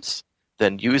games,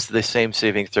 then use the same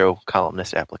saving throw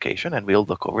columnist application, and we'll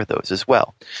look over those as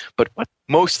well. But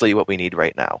mostly what we need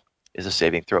right now is a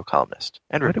saving throw columnist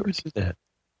and Why do we reviewers. do that?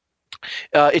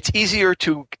 It's easier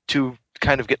to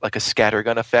kind of get like a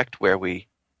scattergun effect where we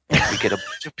get a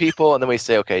bunch of people and then we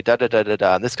say, okay, da da da da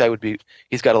da. And this guy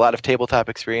he's got a lot of tabletop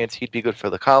experience. He'd be good for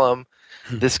the column.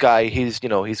 This guy, he's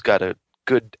got a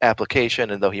good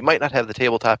application, and though he might not have the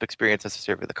tabletop experience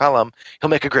necessary for the column, he'll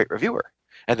make a great reviewer.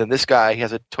 And then this guy, he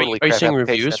has a totally. Are you crap saying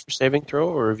application. reviews for saving throw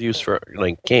or reviews for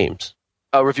like games?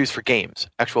 Reviews for games,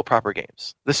 actual proper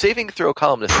games. The saving throw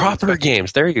columnist. Proper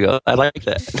games. There you go. I like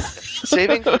that.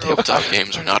 Saving throw Tabletop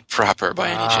games are not proper by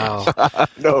any chance. Wow.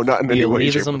 No, not in The any way.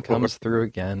 shape, or elitism form. comes through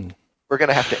again. We're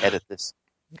gonna have to edit this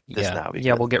Yeah, now.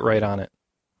 yeah, we'll get right on it.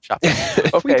 Shop. We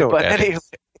Okay, don't but edit.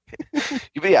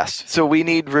 anyway, yes. So we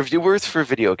need reviewers for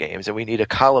video games, and we need a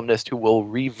columnist who will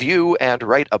review and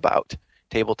write about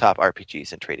tabletop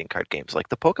RPGs and trading card games, like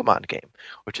the Pokemon game,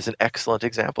 which is an excellent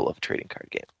example of a trading card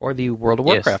game. Or the World of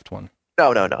Yes. Warcraft one.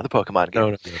 No, the Pokemon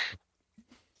game. No.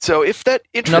 So if that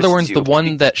In interests other words, you, the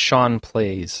one that Sean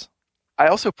plays. I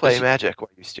also play Does it- Magic, or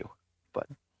used to.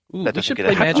 Ooh, That we doesn't should get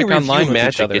play it. How do Magic you review online with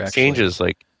Magic? each other. It Actually. changes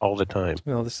like all the time.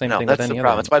 Well, the same No, thing that's with the any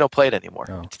problem. other. That's why I don't play it anymore.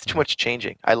 Oh, It's too much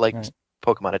changing. I like Right.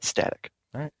 Pokemon. It's static.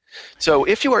 Right. So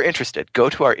if you are interested, go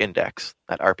to our index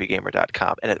at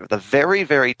rpgamer.com, and at the very,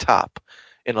 very top,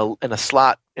 in a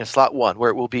slot 1, where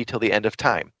it will be till the end of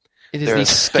time. It is There's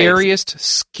the space.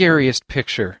 scariest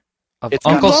picture of It's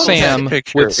got Uncle a lovely Sam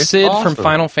picture. with It's Sid from awesome.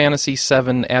 Final Fantasy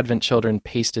VII Advent Children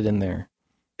pasted in there.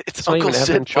 It's not Uncle even Sid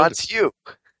Advent Children. wants you.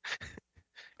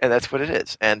 And that's what it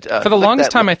is. And For the longest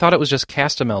time, I thought it was just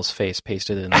Castamel's face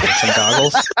pasted in with some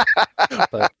goggles. But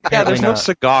Yeah, apparently there's no not.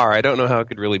 cigar. I don't know how it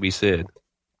could really be Sid.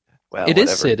 well, It is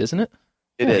whatever. Sid, isn't it?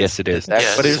 It is. Yes, it is.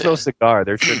 It's But there's Sid. no cigar.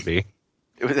 There should be.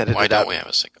 It was edited Why don't out. we have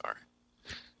a cigar?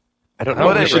 I don't Oh, know.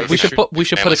 But we anyway, should put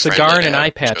a family cigar and friendly an to eye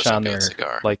have patch Joseph on get a there,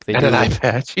 cigar. like they And do. an eye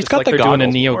patch. He's It's got like the they're doing a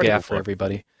goggles. Neo What are you Gaf for for?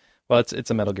 everybody. Well, it's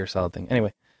a Metal Gear Solid thing.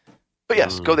 Anyway, But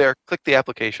yes, go there, click the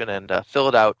application, and fill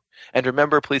it out. And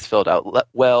remember, please fill it out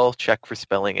well. Check for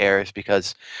spelling errors,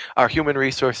 because our human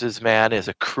resources man is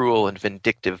a cruel and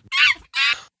vindictive.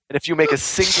 And if you make a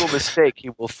single mistake, he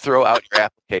will throw out your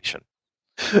application.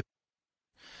 all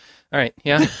right,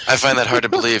 yeah. I find that hard to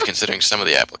believe considering some of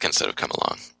the applicants that have come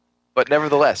along. But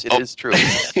nevertheless, it Oh. is true.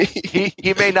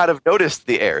 He may not have noticed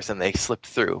the errors and they slipped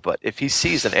through, but if he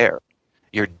sees an error,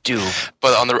 you're doomed.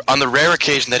 But on the rare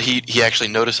occasion that he actually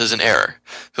notices an error,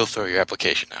 he'll throw your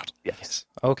application out. Yes,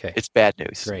 Okay, it's bad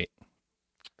news. great.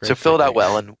 So fill it out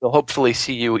well, and we'll hopefully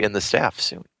see you in the staff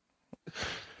soon.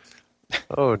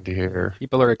 Oh dear.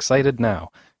 People are excited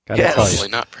now. Gotta Yes. tell you.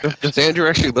 Probably not, perhaps. Does Andrew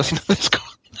actually listen to this call?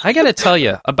 I gotta tell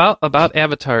you about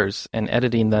avatars and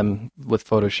editing them with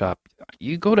Photoshop.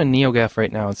 You go to NeoGAF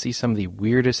right now and see some of the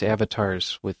weirdest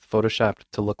avatars with Photoshop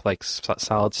to look like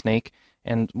Solid Snake.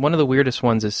 And one of the weirdest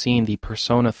ones is seeing the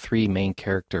Persona 3 main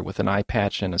character with an eye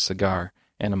patch and a cigar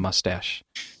and a mustache.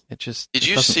 It just Did it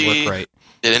you doesn't see- work right.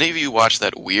 Did any of you watch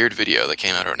that weird video that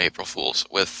came out on April Fool's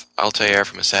with Altair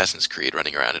from Assassin's Creed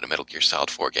running around in a Metal Gear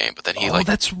Solid 4 game, but then he Oh,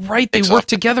 that's right. They takes worked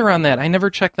off. together on that. I never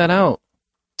checked that out.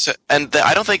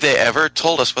 I don't think they ever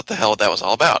told us what the hell that was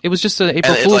all about. It was just an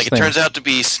April And Fool's it thing. turns out to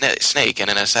be Snake in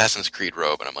an Assassin's Creed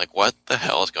robe, and I'm like, what the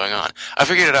hell is going on? I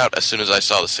figured it out as soon as I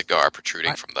saw the cigar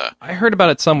protruding from the. I heard about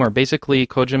it somewhere. Basically,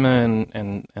 Kojima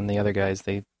and the other guys,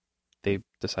 they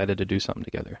decided to do something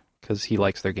together because he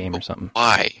likes their game or something.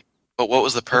 Why? But what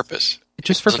was the purpose?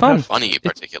 Just for It wasn't fun. funny,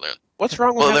 particularly. What's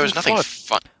wrong with Well, there was having nothing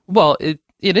fun? fun. Well, it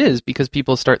is because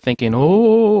people start thinking,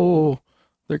 oh,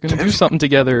 they're going to do something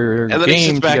together or And then he game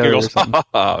sits back and together or goes, something. ha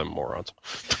ha ha, morons.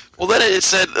 Well, then it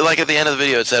said, like at the end of the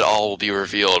video, it said all will be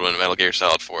revealed when Metal Gear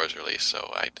Solid 4 is released.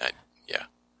 So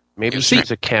Maybe See- it's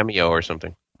a cameo or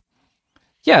something.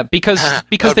 Yeah, because That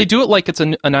would they be- do it like it's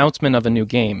an announcement of a new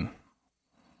game.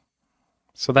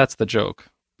 So that's the joke.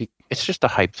 It's just a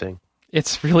hype thing.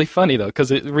 It's really funny, though,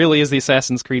 because it really is the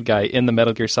Assassin's Creed guy in the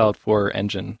Metal Gear Solid 4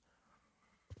 engine.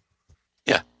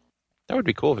 That would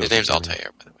be cool. If it his was name's something.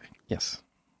 Altair, by the way. Yes.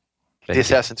 The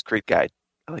Assassin's Creed guide.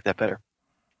 I like that better.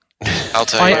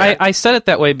 Altair. I said it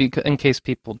that way in case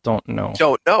people don't know.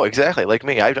 Don't know exactly. Like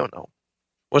me, I don't know.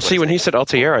 Well, see, when he said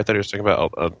Altair, I thought he was talking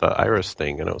about the Iris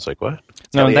thing, and I was like, what?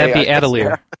 No, Yeah, that'd be yeah,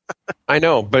 Adelier. I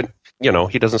know, but,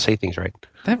 he doesn't say things right.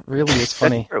 That really is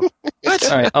funny. True. What?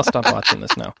 All right, I'll stop watching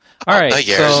this now. All right,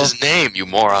 Altair is so his name, you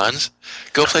morons.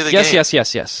 Go play the game.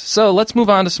 yes. So let's move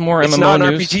on to some more It's MMO not an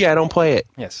news. RPG, I don't play it.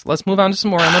 Yes, let's move on to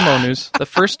some more MMO news. The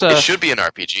first, It should be an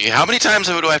RPG. How many times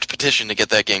do I have to petition to get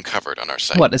that game covered on our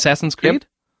site? Assassin's Creed?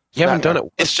 You haven't done it.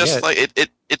 It's just yet. like it.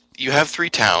 You have 3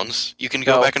 towns. You can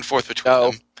go No. back and forth between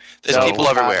No. them. There's No, people move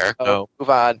on. everywhere. No, move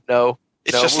on. No.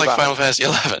 It's No, just move like on. Final Fantasy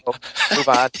 11. Move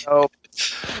on. No.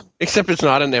 Except it's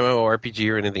not an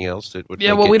MMORPG or anything else. That would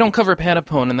Yeah, make well, it- we don't cover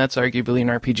Patapone, and that's arguably an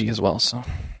RPG as well, so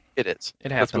It is.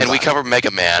 it Let's happens. And we cover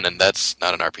Mega Man, and that's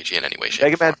not an RPG in any way, shape,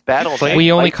 Mega or form. Man's Battle. Play-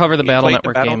 We only like, cover the you Battle played the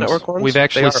Network Battle games. Network ones? We've They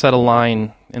actually are- set a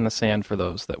line in the sand for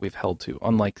those that we've held to,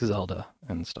 unlike Zelda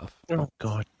and stuff. Oh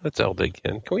God, that's Zelda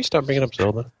again. Can we stop bringing up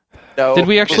Zelda? No. Did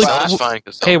we actually- Well, that's fine,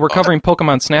 'cause Hey, we're Zelda- covering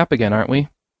Pokemon Snap again, aren't we?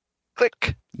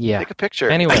 Click. Yeah. Take a picture.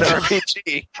 Anyway. It's an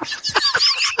RPG.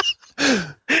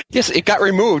 Yes, it got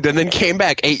removed and then came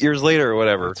back 8 years later or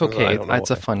whatever. It's okay. I don't know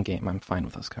It's a why. fun game. I'm fine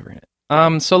with us covering it.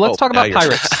 So let's Oh, talk now about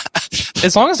you're- Pirates.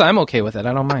 As long as I'm okay with it,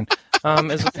 I don't mind.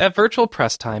 At Virtual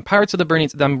Press Time, Pirates of the Burning...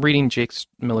 I'm reading Jake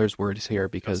Miller's words here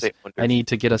because I need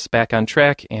to get us back on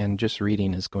track, and just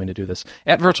reading is going to do this.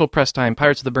 At Virtual Press Time,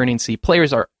 Pirates of the Burning Sea,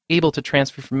 players are able to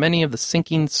transfer from many of the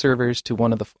sinking servers to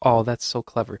one of the... Oh, that's so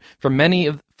clever. From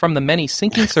the many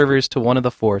sinking servers to one of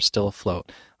the 4 still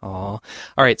afloat. Aw. All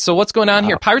right, so what's going on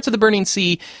here? Pirates of the Burning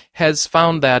Sea has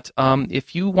found that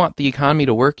if you want the economy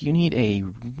to work, you need a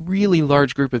really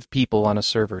large group of people on a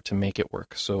server to make it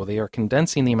work. So they are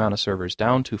condensing the amount of servers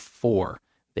down to 4.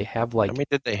 They have How like many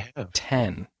did they have?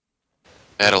 10.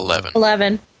 At 11.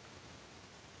 11.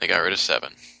 They got rid of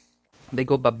 7. They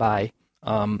go bye-bye.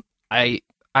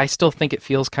 I still think it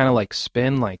feels kind of like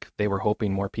Spin, like they were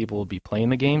hoping more people would be playing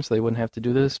the game so they wouldn't have to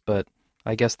do this, but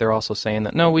I guess they're also saying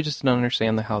that, no, we just don't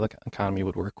understand how the economy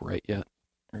would work right yet,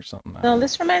 or something. I No, don't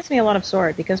this reminds me a lot of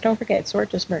Sword, because don't forget, Sword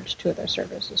just merged 2 of their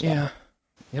servers as well. Yeah.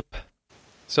 Yep.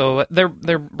 So they're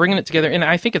bringing it together, and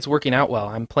I think it's working out well.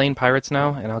 I'm playing Pirates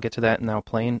now, and I'll get to that now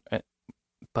playing,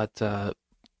 but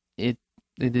it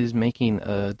is making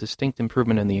a distinct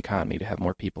improvement in the economy to have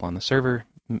more people on the server,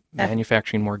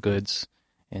 manufacturing more goods,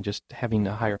 and just having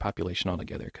a higher population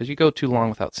altogether. Because you go too long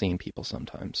without seeing people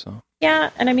sometimes. So Yeah,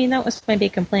 and I mean, that was my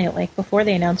big complaint. Like, before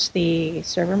they announced the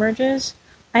server merges,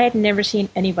 I had never seen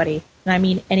anybody, and I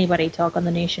mean anybody, talk on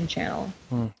the Nation channel.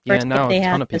 yeah, First, now if they a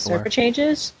ton had of the people server are.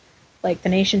 changes, like, the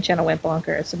Nation channel went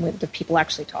bonkers, and the people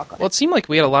actually talk on Well, it. it seemed like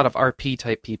we had a lot of RP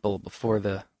type people before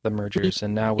the mergers,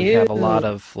 and now we have a lot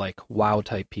of like WoW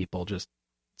type people just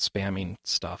spamming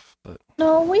stuff. But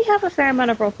No, we have a fair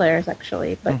amount of role players,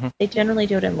 actually, but Mhm. they generally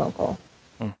do it in local.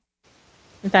 Mm.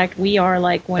 In fact, we are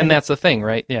like one and of the that's the thing,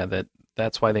 right? Yeah,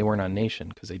 that's why they weren't on Nation,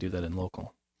 because they do that in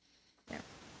local. Yeah.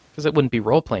 Because it wouldn't be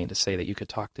role playing to say that you could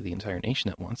talk to the entire nation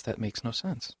at once. That makes no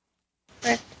sense.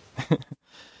 Correct.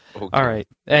 Okay. All right.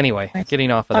 Anyway, Nice.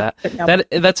 getting off of that. But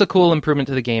no, That's a cool improvement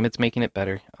to the game. It's making it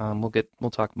better.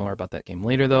 We'll talk more about that game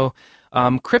later, though.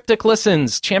 Cryptic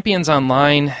Listens, Champions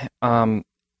Online,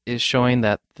 is showing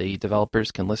that the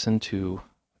developers can listen to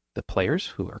the players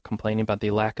who are complaining about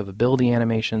the lack of ability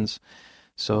animations.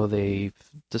 So they've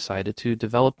decided to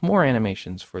develop more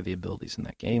animations for the abilities in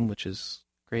that game, which is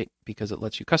great because it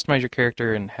lets you customize your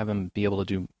character and have him be able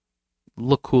to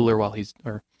look cooler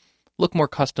or look more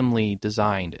customly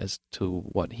designed as to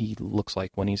what he looks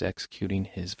like when he's executing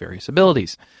his various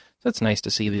abilities. So it's nice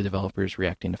to see the developers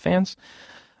reacting to fans.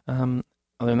 Other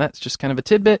than that, it's just kind of a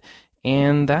tidbit.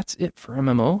 And that's it for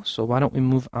MMO. So why don't we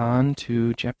move on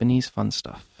to Japanese fun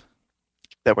stuff?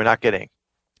 That we're not getting.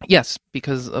 Yes,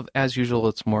 because as usual,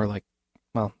 it's more like,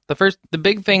 well, the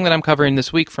big thing that I'm covering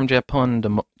this week from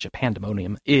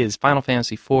Japandemonium is Final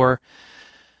Fantasy IV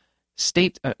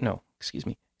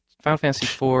Final Fantasy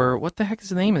IV, what the heck is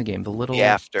the name of the game? The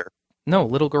After. No,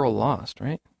 Little Girl Lost,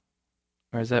 right?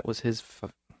 Or is that was his...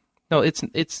 No,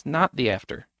 it's not The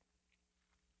After.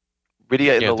 Rydia in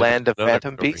Yeah, the there's Land of another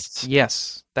Phantom story. Beasts.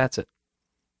 Yes, that's it.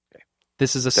 Okay.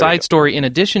 This is a There we side go. story in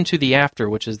addition to The After,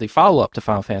 which is the follow-up to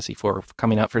Final Fantasy IV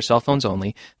coming out for cell phones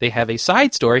only. They have a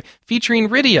side story featuring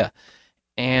Rydia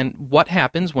and what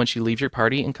happens when she leaves your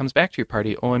party and comes back to your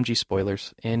party. OMG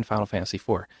spoilers in Final Fantasy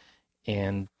IV.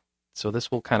 And so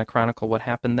this will kind of chronicle what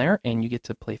happened there, and you get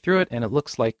to play through it, and it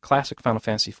looks like classic Final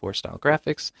Fantasy IV style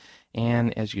graphics.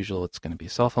 And as usual, it's going to be a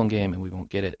cell phone game, and we won't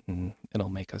get it, and it'll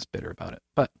make us bitter about it.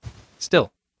 But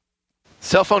still,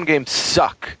 Cell phone games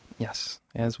suck. yes,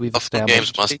 as we've Cell phone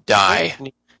established. games must die,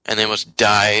 and they must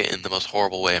die in the most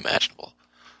horrible way imaginable.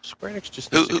 Square Enix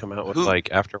just needs to come out with, like,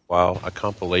 after a while, a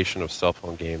compilation of cell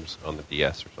phone games on the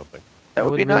DS or something. That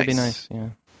would be really nice. be nice. Yeah.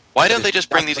 Why don't they just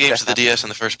bring That's these what games to the happened. DS in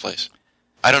the first place?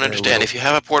 I don't Very understand. little. If you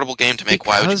have a portable game to make,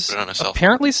 why would you Because put it on a cell phone?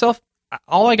 apparently,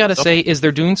 all I got to say is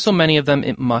they're doing so many of them,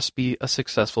 it must be a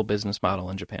successful business model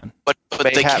in Japan. But They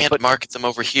they have- can't but- market them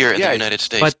over here in Yeah, the United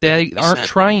States. But they Makes aren't sense.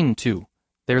 trying to.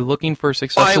 They're looking for a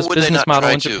successful would they business not model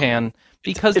try in to? Japan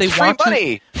because It's they free want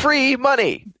money. Free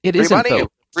money. to. It Free isn't money. though.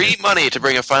 Free money to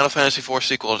bring a Final Fantasy IV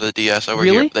sequel to the DS over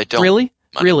Really? here. They don't. Really?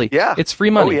 money. Really? Yeah. It's free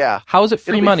money. Oh, yeah. How is it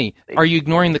free It'll be money? free. Are you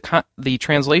ignoring the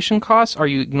translation costs? Are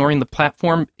you ignoring the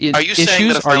platform Are you saying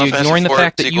issues? that a Are Final you Fantasy ignoring the IV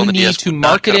fact that sequel you on the need DS to would not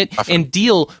market cut it profit? and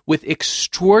deal with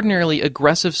extraordinarily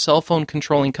aggressive cell phone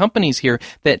controlling companies here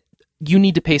that you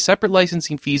need to pay separate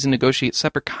licensing fees and negotiate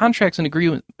separate contracts and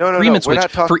agreements No, with we're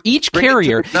not for each bring it to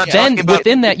carrier? the Not Then talking about-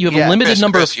 within that you have a Yeah, limited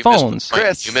number Chris, of you missed the phones. point.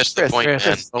 Chris, You missed the Chris, point, Chris,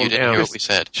 man. calm You didn't down. hear what we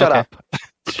said. Shut Okay. up.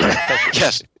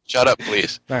 Yes, shut up,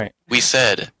 please. All right. We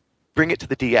said Bring it to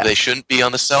the DS. they shouldn't be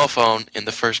on the cell phone in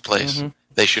the first place. Mhm.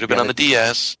 They should have been Yeah, on the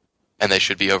DS, and they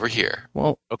should be over here.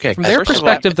 Well, Okay. from their first of all,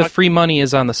 perspective, the free money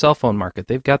is on the cell phone market.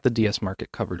 They've got the DS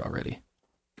market covered already.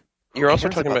 you're also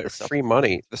cares talking about about the cell free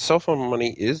money. The cell phone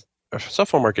cell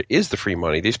phone market is the free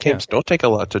money. These games don't take a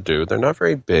lot to do. They're not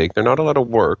very big. They're not a lot of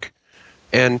work.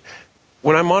 And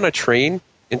when I'm on a train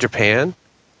in Japan,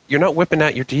 you're not whipping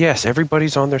out your DS.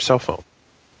 Everybody's on their cell phone.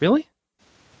 Really?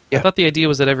 Yeah. I thought the idea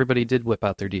was that everybody did whip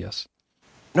out their DS.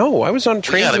 No, I was on Well,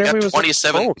 trains yeah, and they've everybody got was on their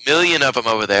 27 phone. million of them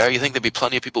over there. You think there'd be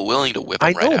plenty of people willing to whip them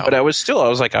I right know, out? but I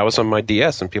was on my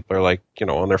DS, and people are like,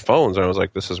 on their phones, and I was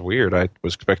like, this is weird. I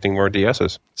was expecting more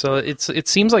DSs. So it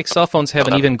seems like cell phones have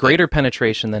an Well, even that's the greater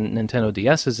penetration than Nintendo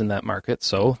DSs in that market,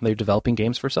 so they're developing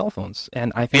games for cell phones.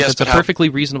 And I think Yes, that's a but how perfectly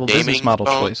reasonable business Gaming model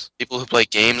phones? choice. People who play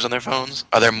games on their phones?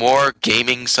 Are there more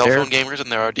gaming cell There- phone gamers than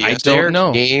there are I DS? don't Their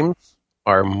know. games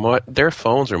their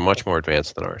phones are much more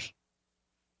advanced than ours.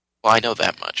 Well, I know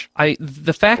that much.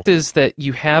 The fact is that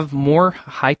you have more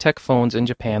high-tech phones in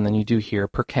Japan than you do here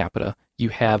per capita. You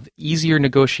have easier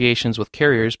negotiations with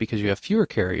carriers because you have fewer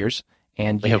carriers,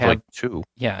 and They you have like two.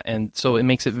 yeah, and so it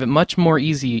makes it much more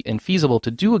easy and feasible to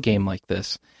do a game like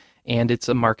this. And it's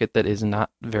a market that is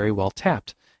not very well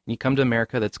tapped. You come to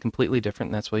America, that's completely different,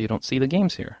 and that's why you don't see the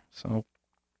games here. So,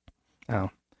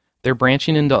 they're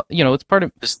branching into, it's part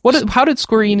of how did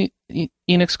Square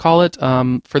Enix call it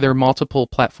for their multiple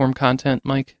platform content,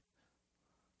 Mike?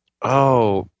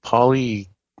 Oh,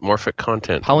 polymorphic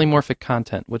content. Polymorphic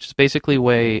content, which is basically a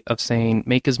way of saying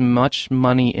make as much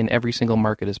money in every single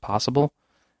market as possible.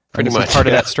 Pretty And this much, is part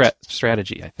yeah. of that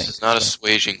strategy, I think. This is not So,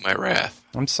 assuaging my wrath.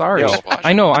 I'm sorry. No.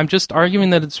 I know. I'm just arguing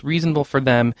that it's reasonable for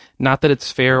them, not that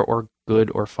it's fair or good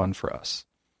or fun for us.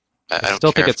 I I don't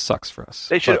still care think if- it sucks for us.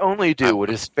 They should but- only do what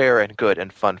is fair and good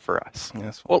and fun for us.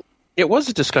 Yes, Well, it was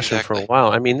a discussion for a Exactly.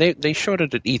 while. I mean, they showed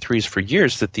it at E3s for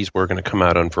years that these were going to come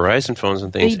out on Verizon phones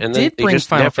and they things. and then did they bring just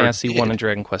Final never Fantasy did. 1 and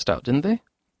Dragon Quest out, didn't they?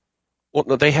 Well,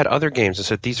 no, they had other games that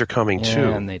said these are coming Yeah,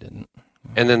 too, and they didn't.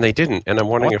 and then they didn't. And I'm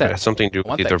wondering want if that- it has something to do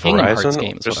want with that either Kingdom Hearts Verizon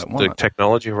game or is what just I the want.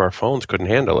 technology of our phones couldn't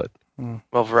handle it.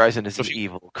 Well, Verizon is an If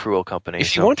evil, cruel company.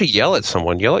 If you so- want to yell at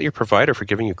someone, yell at your provider for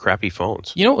giving you crappy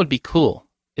phones. You know what would be cool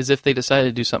is if they decided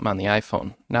to do something on the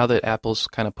iPhone. Now that Apple's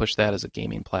kind of pushed that as a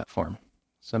gaming platform,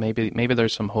 so maybe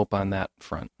there's some hope on that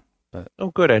front. Oh,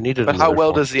 good. I needed. But how another well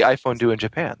phone. does the iPhone do in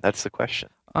Japan? That's the question.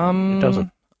 It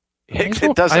doesn't.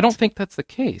 It doesn't. I don't think that's the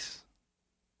case.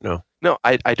 No. No,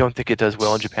 I don't think it does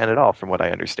well in Japan at all, from what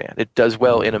I understand. It does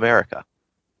well in America,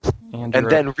 And and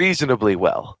then reasonably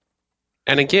well.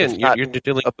 And again, It's not you're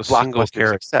dealing A with a single blockbuster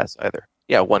carrier. success either.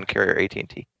 Yeah, one carrier,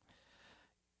 AT&T.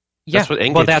 yeah, That's what well,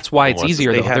 Engage that's why it's was, is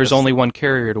easier they though. had There's this- only one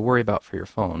carrier to worry about for your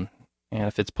phone, and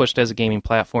if it's pushed as a gaming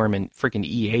platform and freaking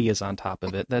EA is on top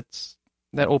of it, that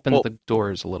opens Well, the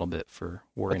doors a little bit for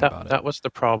worrying But about it. that was the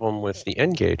problem with the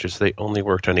Engage is they only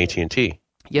worked on AT&T.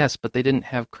 Yes, but they didn't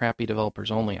have crappy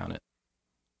developers only on it,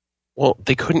 Well,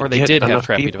 they couldn't or they get did have enough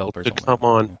crappy people developers to only come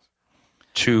on on it.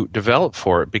 to develop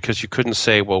for it because you couldn't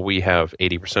say, well, we have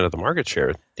 80% of the market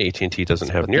share. AT&T doesn't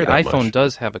have But near the that iPhone much.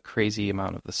 does have a crazy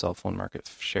amount of the cell phone market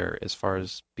share as far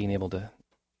as being able to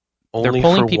Only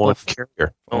pulling for people one f-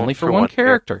 carrier. only for one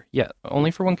character. Yeah, only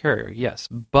for one carrier. Yes,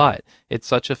 but it's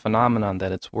such a phenomenon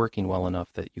that it's working well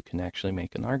enough that you can actually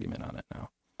make an argument on it now.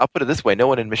 I'll put it this way: no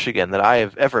one in Michigan that I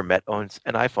have ever met owns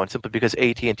an iPhone simply because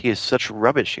AT&T is such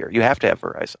rubbish here. You have to have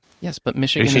Verizon, Yes, but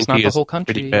Michigan is AT&T not the whole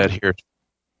country. Pretty bad here.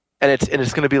 and it's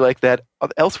going to be like that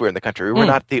elsewhere in the country. We're Hmm.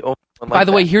 not the only one. By like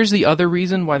the way, that. here's the other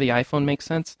reason why the iPhone makes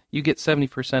sense. You get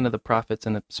 70% of the profits,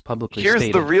 and it's publicly here's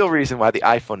stated. the real reason why the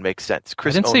iPhone makes sense. I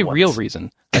Chris didn't say owned real ones.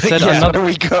 reason. I said yeah, another. there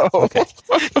we go. Okay.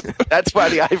 That's why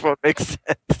the iPhone makes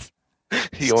sense.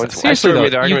 He owns one. Seriously I though, made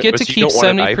the you argument get was to you keep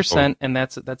don't want an 70%, and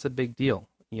that's a big deal,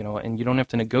 and you don't have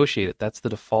to negotiate it. That's the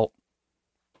default.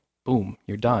 Boom,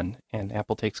 you're done, and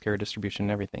Apple takes care of distribution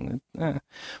and everything.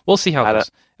 We'll see how I it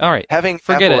goes. All right, Having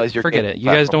forget Apple it. as your Forget gaming it. You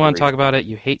guys don't platform want to for a talk about it.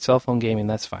 You hate cell phone gaming.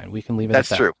 That's fine. We can leave it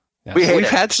That's at that. true. Yes. We- We've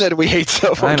had said we hate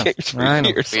cell I phone know, games for I know.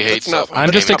 years. We so hate it's cell not- phone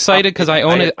I'm just gaming. excited because I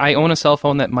own a cell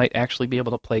phone that might actually be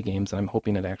able to play games, and I'm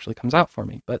hoping it actually comes out for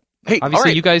me. But Hey, obviously all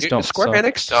right, you guys don't. Square so.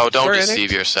 Enix. Oh, don't Square deceive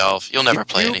Enix, yourself. You'll never if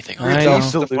play you anything. I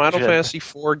release know. the Final Delusion. Fantasy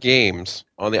IV games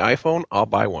on the iPhone, I'll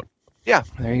buy one. Yeah,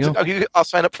 There you go. I'll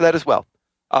sign up for that as well.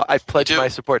 I pledge too. my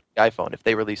support to the iPhone if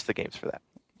they release the games for that.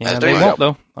 Yeah, There they you won't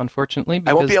though, unfortunately,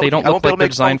 I won't because be able, they don't I look won't be able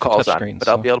like to they're make phone designed for calls on, touchscreens. but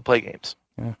I'll so. be able to play games.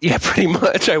 Yeah, pretty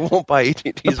much. I won't buy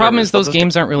AT&T's. The problem is those I'll just-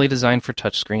 games aren't really designed for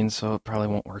touchscreens, so it probably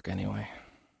won't work anyway.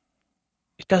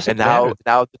 It doesn't And now, matter.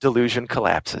 now the delusion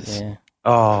collapses. Yeah.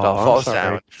 Oh, It all I'm falls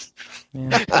sorry.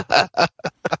 down. Yeah.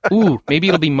 Ooh, maybe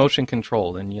it'll be motion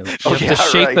controlled, and you Oh, have yeah, to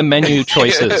shake right. the menu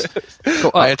choices.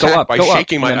 Go I up, go attack up, by go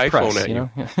shaking up, my and then iPhone press, at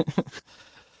you.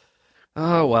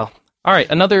 Oh well. All right,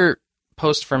 another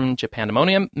post from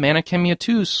Japandemonium. Manakemia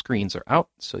 2 screens are out,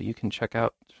 so you can check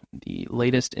out the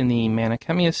latest in the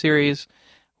Manakemia series,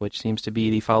 which seems to be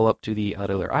the follow-up to the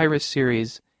Outer Iris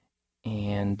series.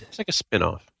 And It's like a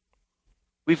spin-off.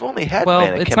 We've only had well,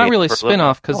 Manakemia it's not really a for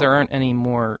spin-off because Oh. there aren't any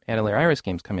more Outer Iris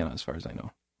games coming out, as far as I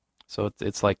know. So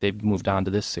it's like they've moved on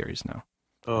to this series now.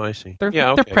 Oh, I see. They're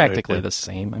yeah, they're okay, practically okay. the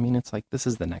same. I mean, it's like this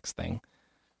is the next thing.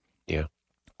 Yeah.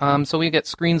 So we get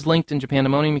screens linked in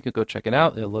Japandemonium. You could go check it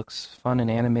out. It looks fun and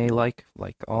anime-like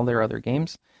all their other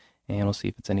games, and we'll see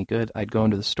if it's any good. I'd go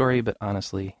into the story, but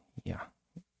honestly, yeah.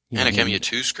 You don't Manakemia need-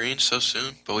 2 screens so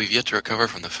soon, but we've yet to recover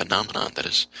from the phenomenon that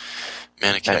is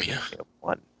Manakemia. Manakemia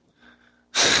 1.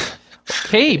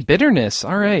 Okay, bitterness.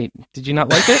 All right. Did you not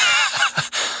like it?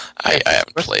 I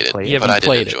haven't played it, play it. You but haven't I did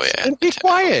played enjoy it. it. Then be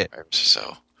quiet.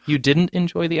 So, You didn't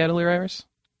enjoy the Outer Iris?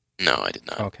 no, I did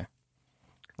not. Okay.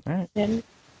 All right. Then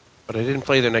But I didn't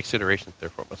play the next iteration,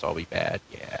 therefore it must all be bad.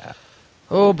 Yeah.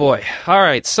 Oh boy. All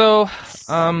right. So,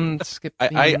 skip.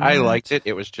 I liked it.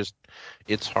 It was just,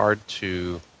 it's hard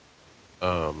to,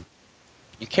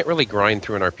 you can't really grind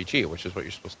through an RPG, which is what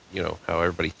you're supposed to, how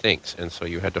everybody thinks. And so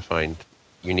you had to find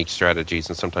unique strategies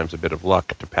and sometimes a bit of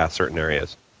luck to pass certain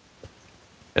areas.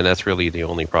 And that's really the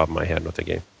only problem I had with the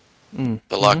game.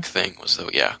 The luck thing was,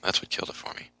 that's what killed it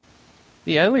for me.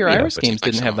 The Outer Yeah, Iris but games it's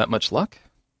like didn't have some- that much luck.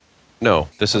 No,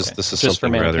 this Okay. is Just for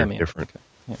something rather Manakemia. different. Okay.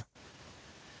 Yeah.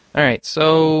 All right.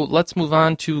 So let's move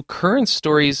on to current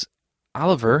stories.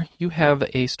 Oliver, you have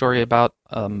a story about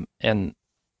an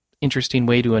interesting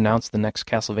way to announce the next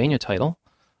Castlevania title.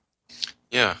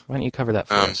 Yeah. Why don't you cover that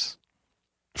for us?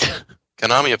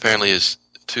 Konami apparently is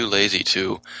too lazy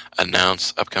to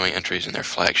announce upcoming entries in their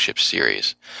flagship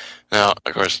series. Now,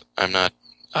 of course, I'm not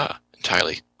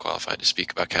entirely qualified to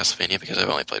speak about Castlevania because I've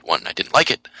only played one and I didn't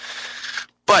like it.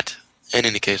 But, in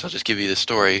any case, I'll just give you the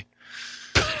story.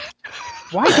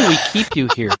 Why do we keep you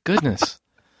here? Goodness.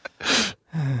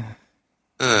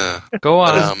 Uh, Go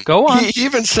on. Go on. He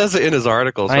even says it in his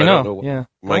article. So I know. don't know. Yeah.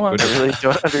 My Go on. goodness. I really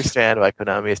don't understand why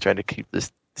Konami is trying to keep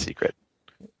this secret.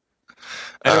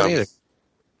 I don't either.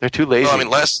 They're too lazy. well, I mean,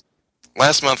 last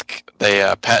month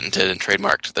they patented and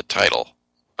trademarked the title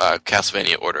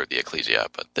Castlevania Order of the Ecclesia,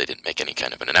 but they didn't make any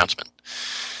kind of an announcement.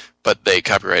 But they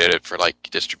copyrighted it for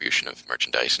distribution of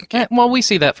merchandise and Yeah, well, we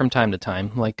see that from time to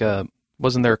time.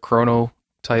 Wasn't there a Chrono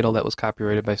title that was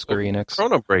copyrighted by Square Enix?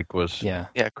 Chrono Break was. Yeah.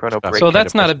 yeah, Chrono Break. So kind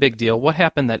that's of not a big deal. What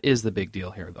happened that is the big deal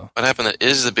here, though? What happened that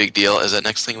is the big deal is that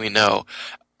next thing we know,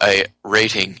 an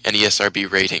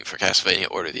ESRB rating for Castlevania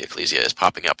Order of the Ecclesia is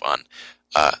popping up on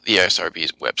the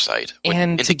ESRB's website. which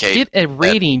And to indicate get a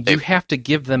rating, they- you have to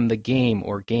give them the game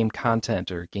or game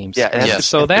content or game Yeah, skills. yes,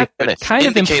 So that finished. kind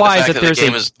of Indicate the implies fact that that the there's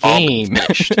game a is all but game.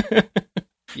 finished.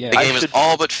 Yeah. The I game is should-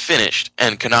 all but finished,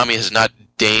 and Konami has not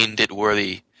deigned it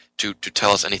worthy to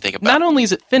tell us anything about Not it. only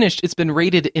is it finished, it's been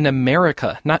rated in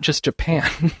America, not just Japan.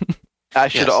 I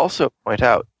should Yes. also point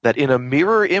out that in a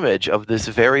mirror image of this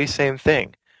very same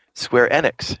thing, Square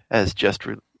Enix has just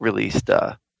released,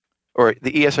 or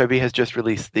the ESRB has just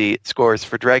released the scores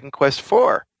for Dragon Quest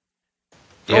IV.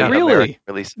 Yeah. Oh, really? American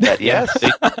release of that. Yes,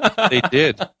 They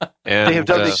did. And, they have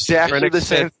done exactly Square Enix the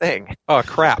same said, thing. Oh,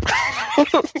 crap.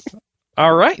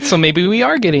 All right, so maybe we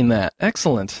are getting that.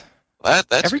 Excellent. That's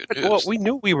good Everybody, news. well, we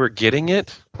knew we were getting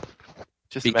it.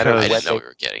 Just a matter I of because- didn't know when we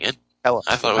were getting it. tell us.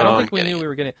 I thought I we don't were think we getting knew it. we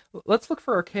were getting. Let's look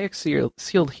for archaic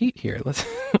sealed heat here. Let's.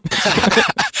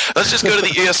 Let's just go to the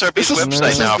ESRB's This is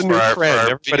website now the for new our trend.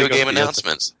 Everybody video goes game to the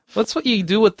announcements. That's what you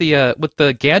do with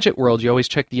the gadget world. You always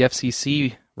check the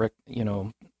FCC,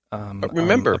 But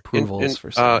remember, approvals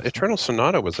for stuff. Eternal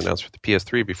Sonata was announced for the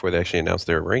PS3 before they actually announced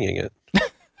they were bringing it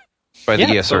by the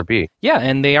Yeah, so- ESRB. Yeah,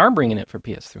 and they are bringing it for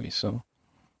PS3. So,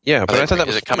 Yeah, but I thought that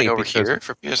Is was it coming funny over because- here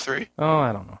for PS3? oh,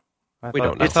 I don't know. We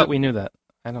don't know. I thought we knew that.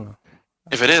 I don't know.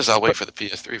 If it is, I'll wait for the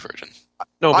PS3 version.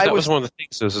 No, but I that was was- one of the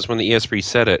things. Is when the ESRB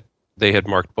said it, they had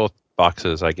marked both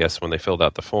boxes, I guess, when they filled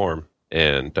out the form,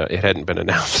 and it hadn't been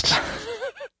announced.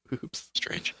 Oops.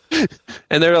 Strange.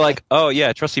 And they were like, "Oh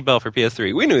yeah, Trusty Bell for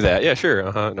PS3. We knew that. Yeah, sure.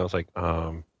 And I was like,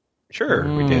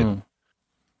 sure, we did.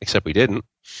 Except we didn't.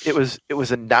 It was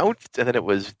announced, and then it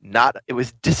was not. It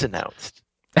was disannounced.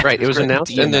 Right. It was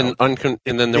announced, and then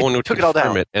and then no one would took it all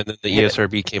confirm down. it, and then the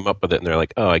ESRB came up with it, and they're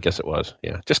like, "Oh, I guess it was.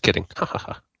 Yeah, just kidding.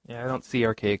 Yeah, I don't see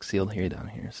archaic sealed here down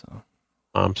here, so.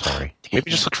 I'm sorry.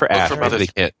 Maybe just look for Look Ash. for Maybe Mother they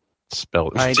can't spell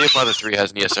it. See if Mother 3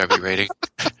 has an ESRB rating.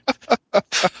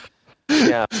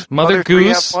 Yeah. Mother 3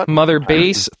 have Goose, one? Mother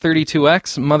Base,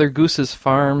 32X, Mother Goose's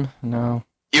Farm, no.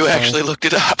 You actually looked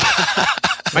it up.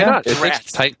 Why not? It Rats.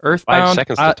 takes type 5 Earthbound,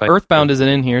 seconds to type. Earthbound isn't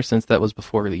in here since that was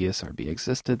before the ESRB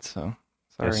existed, so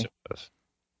sorry. Yes, it was.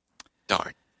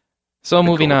 Darn. So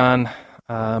moving Cool.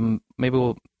 on,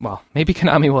 maybe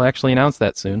Konami will actually announce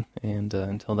that soon, and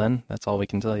until then, that's all we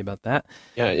can tell you about that.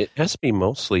 Yeah, it has to be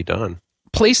mostly done.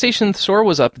 PlayStation Store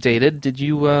was updated. Did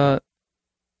you,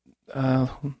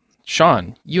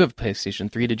 Sean, you have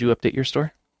PlayStation 3. Did you update your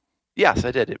store? Yes,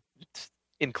 I did. It's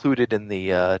included in the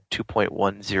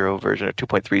 2.10 version or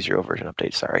 2.30 version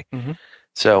update. Sorry. Mhm.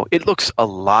 So it looks a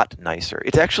lot nicer.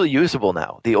 It's actually usable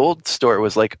now. The old store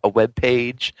was like a web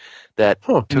page that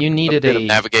took You needed bit of- a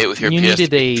Navigate with your you PS3.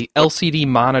 needed a LCD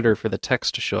monitor for the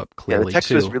text to show up yeah, clearly the text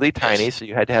too. was really tiny, so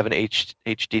you had to have an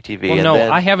HDTV. Well, and no,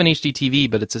 then, I have an HDTV,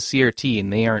 but it's a CRT,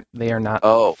 and they are not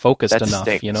Oh, focused that enough.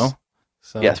 stinks. You know.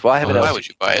 So, yes, well, I have an Why LCD. would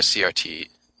you buy a CRT?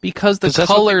 because the 'Cause that's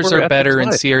what colors they were are at better the in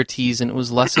time. CRTs, and it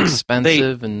was less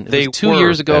expensive. and it they was 2 were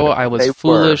years ago. better. I was They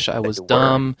foolish. were. I was They were.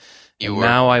 dumb. You And were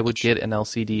now I would foolish. get an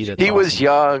LCD. That's He was awesome.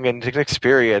 young and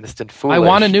inexperienced and foolish. I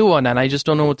want a new one, and I just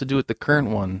don't know what to do with the current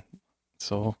one.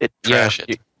 So Trash Yeah,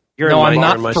 it. You're no, in I'm my-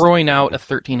 not in my- throwing out a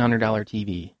 $1,300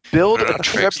 TV. Build Put it a on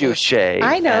Craigslist. trebuchet.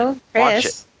 I know, and watch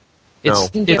Chris. It's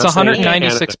No. it's Not saying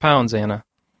 196 pounds, Anna.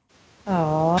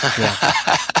 Oh,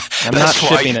 I'm not That's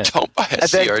why shipping you it. don't buy a And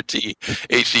then- CRT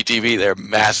HDTV. They're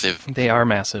massive. They are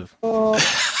massive. oh.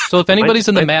 So if anybody's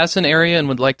in the I- Madison area and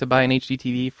would like to buy an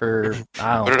HDTV for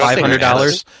I Put don't it know, on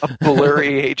 $500, A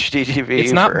blurry HDTV.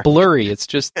 it's not for- blurry. It's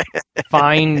just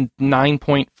fine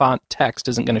 9-point font text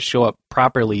isn't going to show up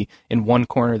properly in one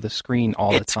corner of the screen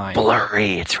all the It's time.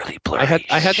 blurry. It's really blurry.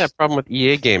 I had that problem with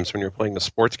EA games when you're playing the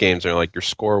sports games, and like your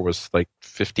score was like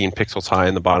 15 pixels high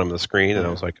in the bottom of the screen, and I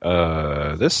was like,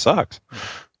 this sucks.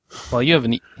 Well, you have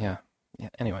an yeah.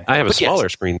 Anyway, I have a But yes. smaller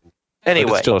screen, but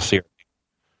Anyway, it's still a CRT.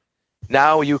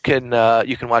 now you can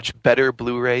watch better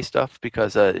Blu-ray stuff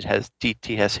because it has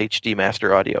HD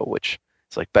master audio, which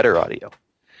is like better audio.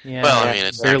 yeah. Well, I mean,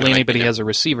 it's not barely gonna make anybody me- has a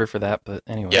receiver for that, but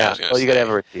anyway. Yeah, I was gonna Well, you got to say. have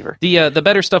a receiver. The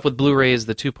better stuff with Blu-ray is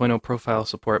the 2.0 profile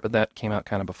support, but that came out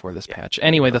kind of before this patch.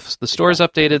 Anyway, the store is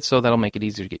updated, so that'll make it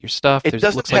easier to get your stuff. It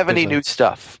doesn't looks like have any there's a- new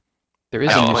stuff. There is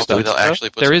I a don't new know, stuff. maybe they'll actually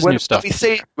put There is when, new stuff.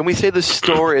 When we say the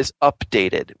store is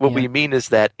updated, what Yeah. we mean is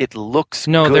that it looks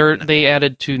No, good. they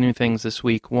added 2 new things this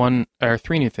week. 3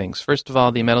 new things. First of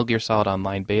all, the Metal Gear Solid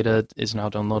Online beta is now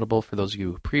downloadable for those of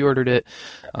you who pre-ordered it.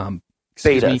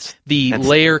 Excuse me. Betas. The That's-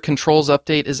 layer controls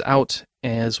update is out,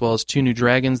 as well as 2 new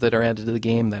dragons that are added to the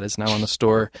game. That is now on the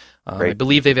store. I Great.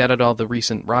 believe they've added all the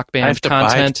recent Rock I Band have to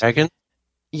content. buy Dragon.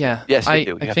 Yeah. Yes, you I,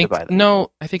 do. You I have think to buy them.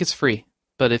 no, I think it's free.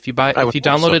 But if you I if would you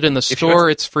hope download so. it in the If you store,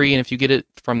 it's free, and if you get it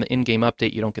from the in-game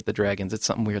update, you don't get the dragons. It's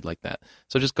something weird like that.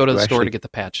 So just go to You the store to actually get the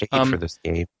patch. Paid for this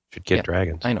game. Should get yeah.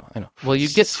 Dragons. I know. Well, you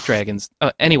get dragons.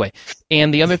 Anyway,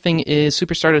 and the other thing is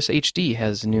Super Stardust HD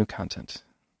has new content.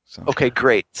 So Okay,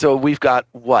 great. So we've got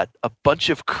what? A bunch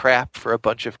of crap for a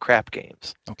bunch of crap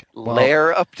games. okay. Well,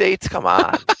 Layer updates? Come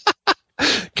on.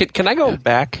 Can I go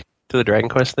back to the Dragon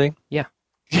Quest thing? yes,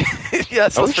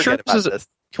 Are we let's sure forget about this.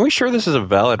 Can we sure this is a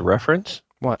valid reference?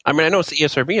 What? I mean, I know it's the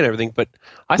ESRB and everything, but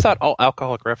I thought all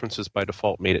alcoholic references by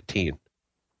default made it teen.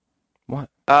 what?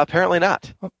 Apparently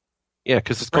not. Yeah,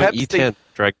 because it's going Perhaps E10,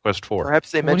 Dragon Quest 4.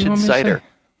 Perhaps they What do you mentioned want me to cider. say?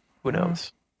 Who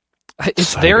knows? It's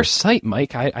Cider. their site,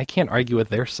 Mike. I can't argue with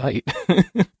their site.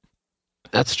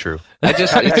 That's true. I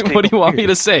just What do you want me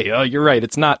to say? Oh, you're right.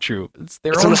 It's not true. It's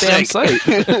their It's a own damn mistake.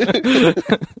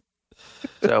 site.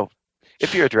 So,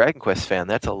 if you're a Dragon Quest fan,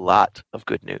 that's a lot of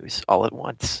good news all at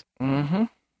once. Mm-hmm.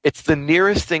 It's the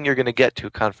nearest thing you're going to get to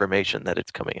confirmation that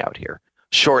it's coming out here,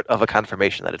 short of a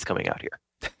confirmation that it's coming out here.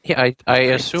 Yeah, I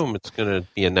assume it's going to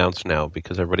be announced now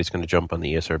because everybody's going to jump on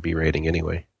the ESRB rating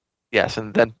anyway. Yes,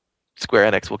 and then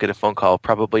Square Enix will get a phone call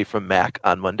probably from Mac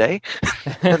on Monday,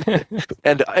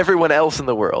 and everyone else in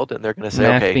the world, and they're going to say,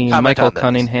 Mac "Okay, being comment Michael on this."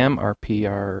 Cunningham, our PR.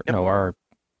 Yep. No,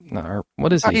 our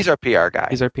what is he? He's our PR guy.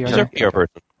 He's our PR. He's our guy? PR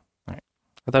person.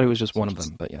 I thought he was just one of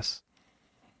them, but yes.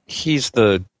 He's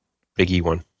the biggie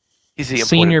one. He's the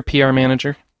Senior PR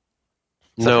manager.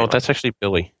 No, that's actually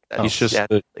Billy. He's just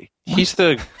Exactly. he's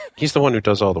the one who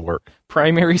does all the work.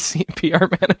 Primary PR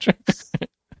manager.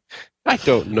 I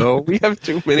don't know. We have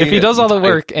too many. If he does all the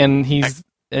work and he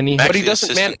but he Actually,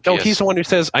 doesn't. assistant No, PS. he's the one who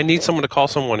says, "I need someone to call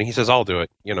someone," and he says, "I'll do it."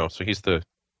 So he's the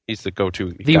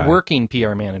go-to. the guy, working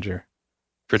PR manager,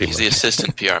 pretty He's much. the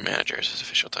assistant PR manager is his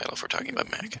official title if we're talking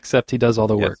about Mac. except he does all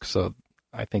the Yes. work. So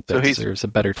I think So that he's- deserves a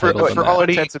better For, title than for all that.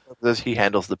 intents and purposes, he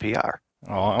handles the PR.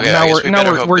 Oh, Yeah, I now guess we're we now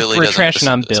better we're, hope we're, Billy we're doesn't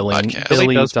trashing on listen to this Billy. And podcast.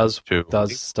 Billy does does too.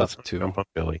 stuff Let's too. Jump on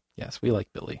Billy. Yes, we like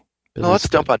Billy. No, let's Billy's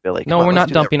dump good. on Billy. No, Come on, we're let's not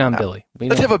do that dumping right on now. Billy.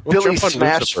 Let's have a We'll Billy jump on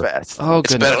Smash Lucifer. Fest. Oh,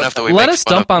 It's goodness. bad enough that we Let make us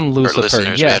fun dump of on our Lucifer. listeners. We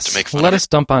have to Yes. make fun Let of us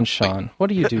dump on Sean. What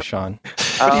do you do, Sean?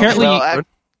 Um, Apparently-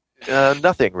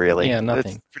 Nothing really. Yeah,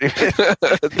 nothing. It's,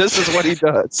 pretty, This is what he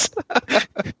does.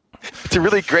 it's a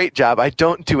really great job. I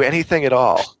don't do anything at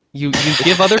all. You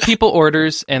give other people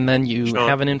orders and then you Sean.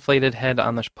 have an inflated head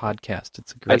on the podcast.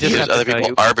 It's a I great just Gives have to other tell people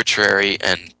you- arbitrary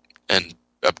and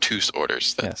obtuse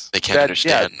orders that Yes. they can't That-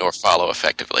 understand nor follow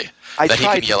effectively. I That he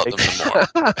tried can yell to at them some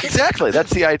more. Exactly.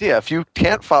 That's the idea. If you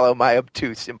can't follow my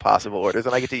obtuse, impossible orders,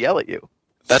 then I get to yell at you.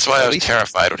 That's why I At was least-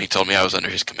 terrified when he told me I was under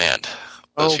his command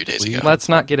those Oh, few days please. ago. Let's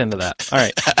not get into that. All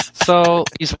right. So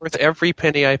He's worth every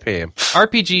penny I pay him.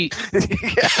 RPG,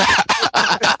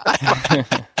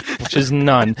 which is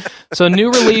none. So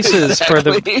new releases for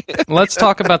the. Let's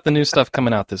talk about the new stuff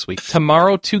coming out this week.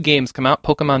 Tomorrow, 2 games come out: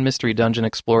 Pokemon Mystery Dungeon,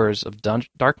 Explorers of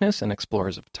Darkness, and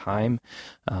Explorers of Time.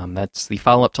 That's the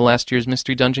follow-up to last year's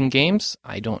Mystery Dungeon games.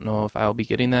 I don't know if I'll be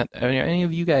getting that. Are any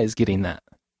of you guys getting that?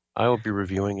 I will be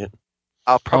reviewing it.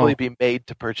 I'll probably Oh. be made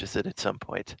to purchase it at some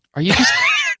point. Are you just?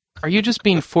 Are you just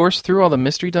being forced through all the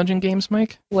Mystery Dungeon games,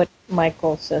 Mike? What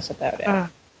Michael says about it.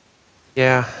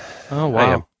 Yeah, Oh I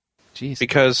wow. am. Jeez.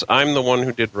 Because I'm the one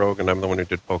who did Rogue and I'm the one who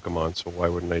did Pokemon, so why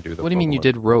wouldn't I do the What do you mean you Pokemon?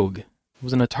 did Rogue? It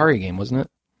was an Atari game, wasn't it?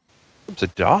 It's a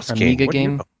DOS Or game. Amiga What do you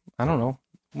game? know? I don't know.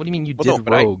 What do you mean you Well, did no,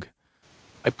 but I- Rogue?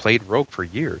 I played Rogue for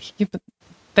years. Yeah, but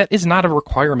that is not a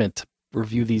requirement to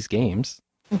review these games.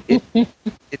 It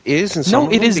is in some No,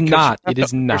 of it them is because not. you have It to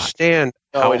is not. Understand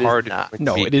No, how it is hard not. it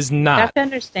No, would it be. is You have not. to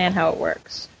understand how it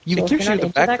works. You- So it if gives you're you not the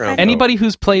into that background, kind of- Anybody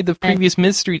who's played the previous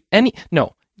Mystery,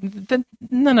 no.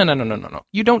 No.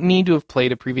 You don't need to have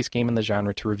played a previous game in the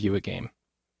genre to review a game.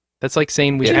 That's like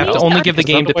saying we Yeah, have no. to only give the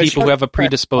Because game to otherwise people you- who have a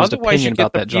predisposed Otherwise, opinion you get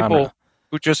about the that people genre.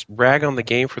 who just rag on the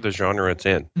game for the genre it's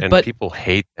in, and But- people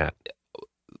hate that.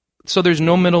 So there's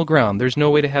no middle ground. There's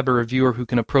no way to have a reviewer who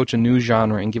can approach a new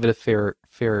genre and give it a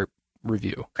fair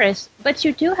review. Chris, but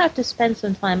you do have to spend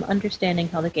some time understanding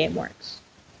how the game works.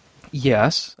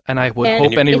 Yes, and I would And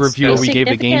hope any it's reviewer a we gave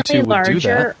the game to significantly would do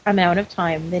that. larger amount of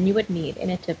time than you would need in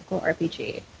a typical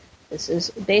RPG. This is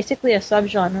basically a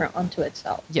subgenre unto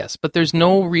itself. Yes, but there's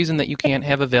no reason that you can't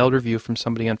have a veiled review from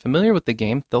somebody unfamiliar with the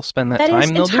game. They'll spend that That time is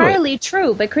and they'll do it. entirely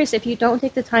true, but Chris, if you don't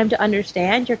take the time to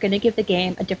understand, you're going to give the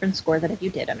game a different score than if you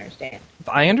did understand.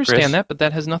 I understand Chris? that, but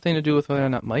that has nothing to do with whether or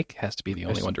not Mike has to be the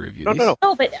only Chris? one to review No, these. no, no.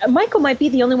 No, but Michael might be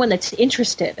the only one that's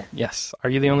interested. Yes. Are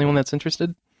you the only one that's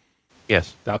interested?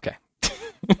 Yes. Okay.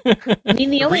 I mean,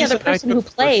 the only other reason I person who took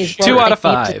the plays... first- 2 wrote out of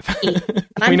a game 5. to me, and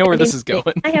We I'm know where this getting is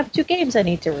to going. I have 2 games I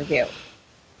need to review.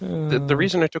 The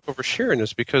reason I took over Sheeran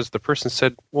is because the person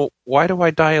said, "Well, why do I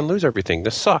die and lose everything?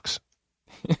 This sucks."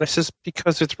 And I says,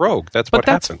 "Because it's Rogue. That's But what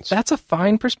happens. that's a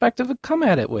fine perspective to come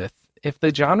at it with. If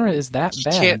the genre is that You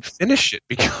bad, can't finish it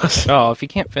because." oh, if you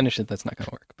can't finish it, that's not going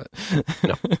to work. But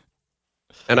No.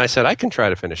 And I said, "I can try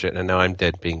to finish it," and now I'm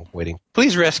dead, waiting.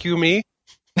 Please rescue me.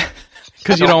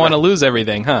 because you don't want to lose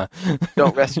everything, huh?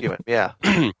 Don't rescue him. Yeah,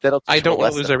 that'll. I teach him don't a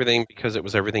want to lose lesson. everything because it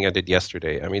was everything I did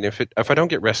yesterday. I mean, if I don't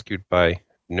get rescued by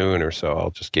noon or so,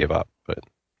 I'll just give up. But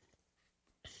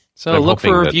So I'm look for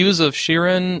hoping that- reviews of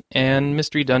Sheeran and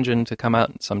Mystery Dungeon to come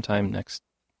out sometime next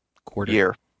quarter.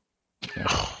 Year.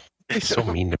 he's so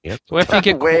mean to me. So after you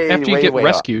get Way, way off.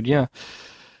 rescued, yeah.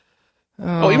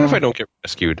 Oh, even if I don't get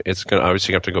rescued, it's gonna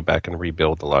obviously have to go back and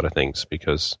rebuild a lot of things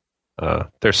because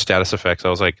there's status effects. I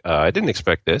was like, I didn't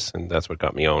expect this, and that's what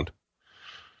got me owned.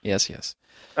 Yes.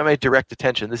 I made direct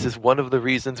attention. This is one of the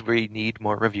reasons we need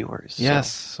more reviewers. So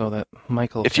Yes, so that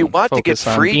Michael if you can want to get focus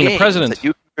on free being a games president. that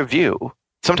you can review,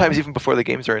 sometimes even before the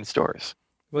games are in stores,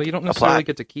 Well, you don't necessarily apply.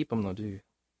 get to keep them, though, do you?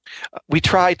 we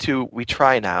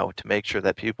try now to make sure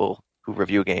that people who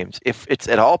review games, if it's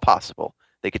at all possible,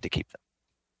 they get to keep them.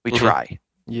 We Mhm. try.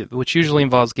 Yeah, which usually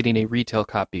involves getting a retail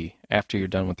copy after you're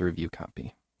done with the review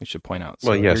copy. We should point out. So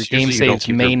Well, yes, your game usually you don't saves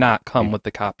keep may your- not come with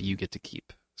the copy you get to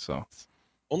keep. So,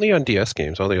 Only on DS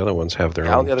games. All the other ones have their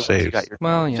All own the other ones saves. you got your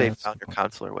well, yeah. save that's on the your point.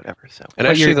 console or whatever. So And But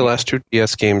actually, you're- the last 2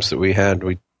 DS games that we had,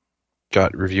 we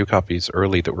got review copies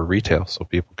early that were retail, so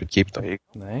people could keep them. there you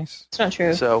Nice. It's not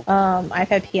true. So I've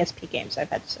had PSP games I've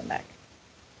had to send back.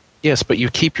 Yes, but you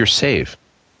keep your save.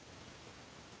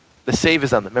 The save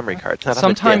is on the memory card. It's not on the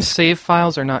Sometimes disc. save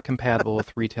files are not compatible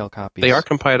with retail copies. They are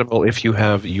compatible if you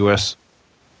have U.S.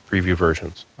 preview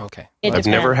versions. Okay. It I've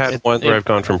never had It- one where it- I've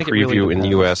gone I from think it really preview in depends.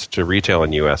 U.S. to retail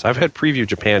in U.S. I've had preview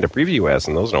Japan to preview U.S.,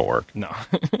 and those don't work. No.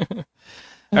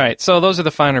 All right, so those are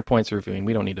the finer points of reviewing.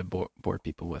 We don't need to bore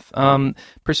people with.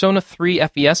 Persona 3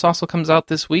 FES also comes out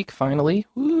this week, finally.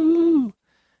 Woo!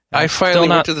 I Still finally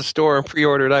not- went to the store and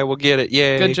pre-ordered. I will get it.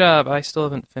 Yay! Good job. I still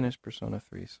haven't finished Persona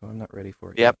 3, so I'm not ready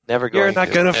for it. Yep, never going You're not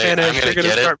to. gonna Hey, I'm finish. gonna You're gonna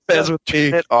get it. start Fez with me.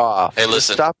 Turn it off. Hey, Just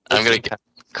listen, Stop I'm gonna listening. get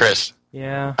Chris.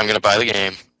 Yeah. I'm gonna buy the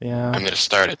game. Yeah. I'm gonna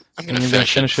start it. I'm And gonna you're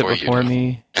finish it before you do.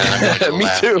 me. And then I'm gonna Me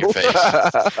laugh too. in your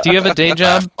face. Do you have a day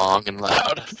job? Laugh long and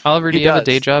loud. Oliver, do He you have a does.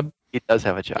 day job? He does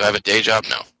have a job. Do I have a day job?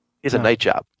 No. He has a No. night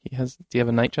job. He has. Do you have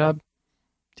a night job?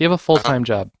 Do you have a full-time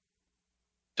job?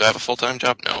 Do I have a full-time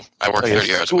job? No. I work Oh, yeah,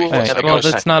 30 hours a school week. All right, and a well,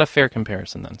 ghost that's not a fair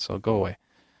comparison then, so go away.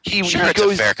 He Sure, it's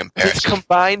goes. a fair His comparison.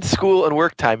 combined school and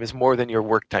work time is more than your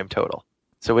work time total.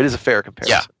 So it is a fair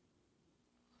comparison.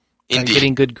 Are you Indeed.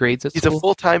 getting good grades at He's school? a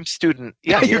full-time student.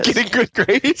 Yeah, You're getting good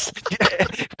grades. Am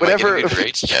I whatever. getting good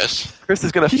grades? Yes. Chris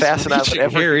is going to fasten on reaching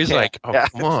whatever. here. he He's can. like, oh, Yeah.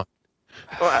 come on,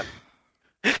 Come on.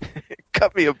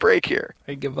 Cut me a break here.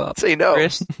 I give up. Say no.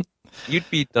 Chris. You'd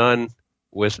be done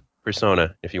with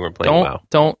Persona if you weren't playing WoW.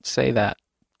 Don't say that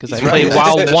because I He's played right.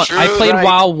 WoW. That's the I truth. played Right.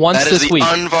 WoW once That is this the week.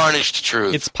 unvarnished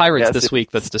truth. It's Pirates Yes, this it-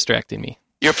 week that's distracting me,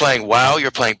 You're playing WoW. You're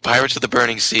playing Pirates of the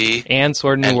Burning Sea. and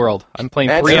Sword in the And- World. I'm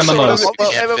playing And 3 that's MMOs. what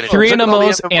I was- Three Look at all the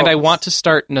MMOs, and I MMOs. want to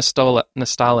start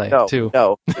Nostale No, too.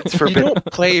 no, it's You forbidden. don't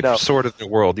play No. Sword of the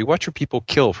World. You watch your people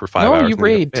kill for 5 No, hours. you and then go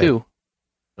raid to bed. too,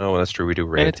 Oh, that's true. We do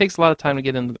and raid. it takes a lot of time to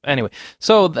get in. Anyway,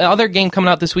 so the other game coming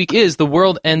out this week is The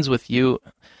World Ends with You.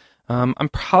 I'm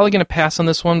probably going to pass on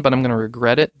this one, but I'm going to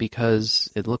regret it because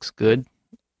it looks good,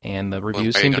 and the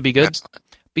reviews Well, seem are to you be gonna good. pass on it?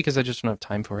 Because I just don't have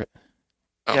time for it.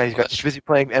 Oh, Yeah, he's well, got busy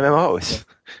playing MMOs.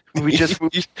 we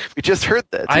just heard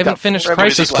that. I haven't finished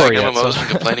Everybody's Crisis playing Core yet. MMOs So. and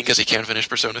complaining because he can't finish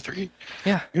Persona 3.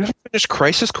 Yeah, You haven't finished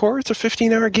Crisis Core? It's a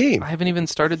 15-hour game. I haven't even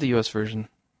started the US version.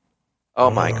 Oh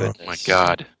my Oh. goodness. Oh my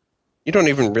god. You don't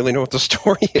even really know what the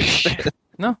story is.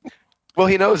 No. Well,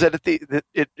 he knows that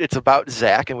it's about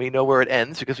Zack, and we know where it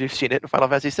ends because we've seen it in Final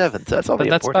Fantasy VII. So that's all But the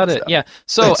that's important about it. stuff. Yeah.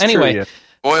 So That's true, anyway, yeah.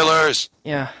 Spoilers!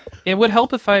 yeah, it would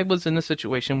help if I was in a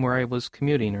situation where I was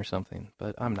commuting or something,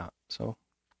 but I'm not. So,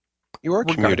 You are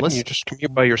commuting. Regardless. You just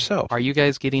commute by yourself. are you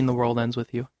guys getting The World Ends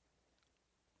with You?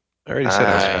 I already said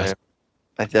I was I- fast.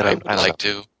 I said I I would don't like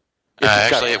know. to. It's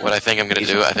got- Actually, what I think I'm going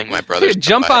to do, I think my brother's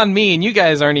Jump gonna buy on me, and you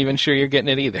guys aren't even sure you're getting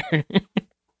it either.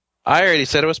 I already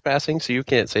said I was passing, so you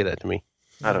can't say that to me.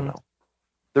 I don't know.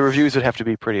 The reviews would have to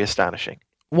be pretty astonishing.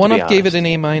 One be Up gave it honest. an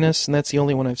A-, and that's the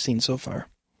only one I've seen so far.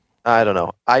 I don't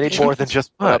know. I need more than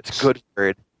just one up. Nuts. Good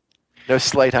word. No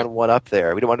slight on one up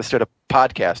there. We don't want to start a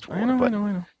podcast war, I know. but I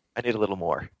know. I need a little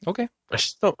more. Okay.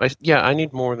 I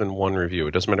need more than one review.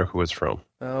 It doesn't matter who it's from.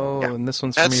 Oh, Yeah. and this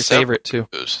one's That's from your several favorite too.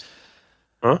 reviews.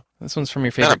 This one's from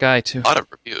your favorite guy too. A lot of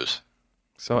reviews.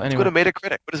 So Let's anyway, go to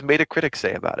Metacritic. What does Metacritic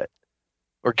say about it?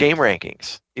 Or game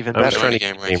rankings? Even I was I'm better. going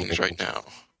trying to to game get game rankings right now.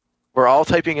 We're all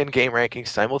typing in game rankings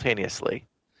simultaneously.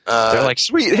 They're like,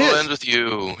 sweet Full hit. ends with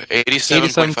you.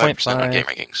 87.5% on game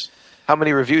rankings. How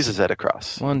many reviews is that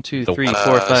across? 1, 2, The- 3, 4,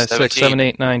 5, 6, 17. 7,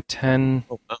 8, 9, 10.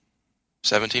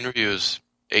 17 reviews.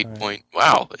 8 Alright. point.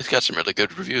 Wow, it's got some really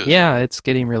good reviews. Yeah, it's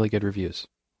getting really good reviews.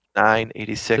 9,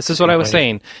 86. This is what I was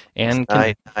saying, and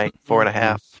 9,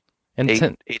 4.5. and 8,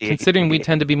 88, considering we 88.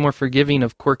 tend to be more forgiving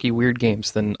of quirky, weird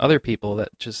games than other people, that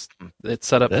just it's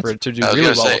set up for it to do I was really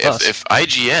going to well say, with us. if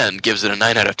IGN gives it a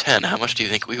 9 out of 10, how much do you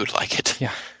think we would like it?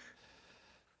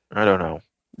 I don't know.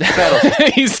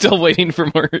 He's still waiting for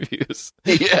more reviews.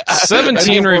 Yeah.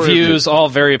 17 reviews, all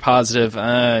very positive.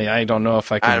 I don't know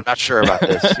if I I'm can. not sure about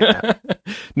this. Yeah,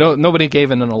 No, nobody gave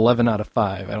it an 11 out of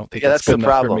 5. I don't think that's good the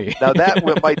enough for problem. me. Now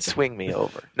that might swing me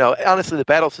over. No, honestly, the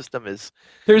battle system is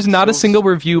There's not a so- single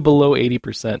review below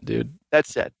 80%, dude.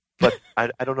 that's it. But I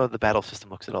don't know if the battle system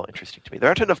looks at all interesting to me. There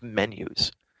aren't enough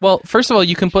menus. Well, first of all,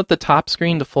 you can put the top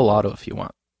screen to full auto if you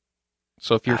want.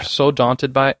 So if you're so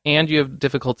daunted by it, and you have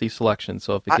difficulty selection,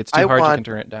 so if it gets too I hard, you want- can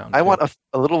turn it down. I too. want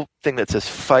a little thing that says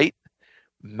fight,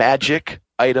 magic,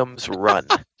 items, run.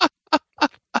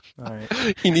 All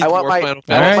right. He needs I want more my Final I want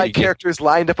my Fantasy games. characters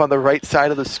lined up on the right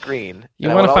side of the screen. You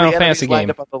and I want a all the Final enemies Fantasy lined game.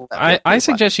 up on the left. I Yeah, pretty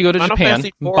suggest you go to Final Japan, Fantasy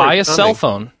IV buy a is cell coming.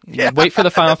 phone, Yeah. wait for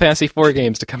the Final Fantasy IV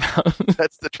games to come out. much.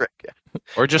 That's the trick. Yeah.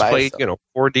 Or just Buy play, some.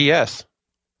 4DS.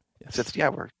 Since No,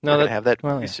 we're gonna have that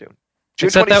well, pretty yeah. soon. June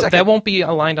Except that 22nd. that won't be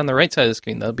aligned on the right side of the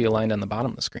screen. That'll be aligned on the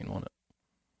bottom of the screen, won't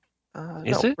it?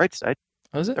 Is no, it? right side?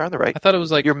 Oh, is it? They're on the right. I thought it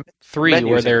was like Your 3, menus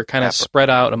where in they're your kind of app are- spread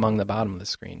out among the bottom of the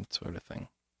screen, sort of thing.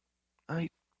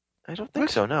 I don't think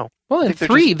so. No. Well, I in think they're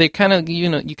 3, they kind of,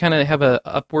 you kind of have a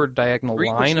upward diagonal 3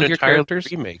 was line an of your entire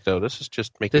characters. remake, though. This is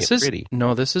just making This it is pretty.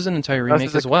 no, this is an entire This remake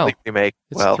is a as well. complete remake.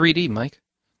 It's Well, 3D, Mike.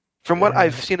 from what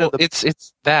I've seen Well, of the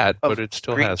it's that, of but it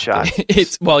still has screenshots.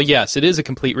 It's yes, it is a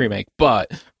complete remake,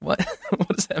 but what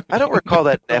does that mean? I don't recall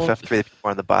that in No, FF3 that people were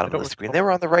on the bottom I don't of the screen. recall. They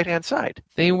were on the right-hand side.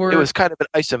 They were. It was kind of an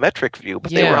isometric view,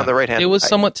 but they were on the right-hand It was side.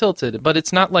 somewhat tilted, but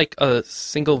it's not like a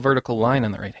single vertical line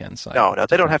on the right-hand side. No,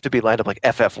 they don't have to be lined up like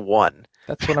FF1,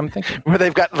 That's what I'm thinking. where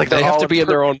they've got like They they're have all to be in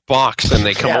their own box, and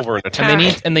they come Yeah. over and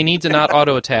attack. And they need to not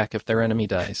auto attack if their enemy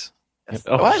dies.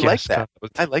 Oh, I yes, like that.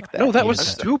 was- I like that. No, that was Yeah.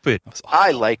 stupid. That was I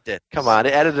awful. liked it. Come on,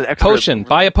 it added an extra Potion.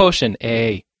 Buy a potion.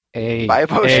 A. Buy a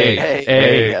potion.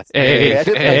 A. Yes. I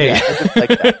did like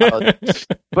that.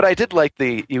 A. But I did like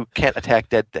the you can't attack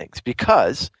dead things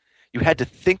because you had to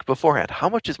think beforehand. How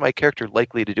much is my character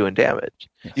likely to do in damage?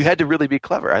 Yes. You had to really be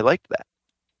clever. I liked that.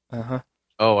 Uh-huh.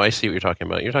 Oh, I see what you're talking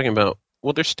about. You're talking about,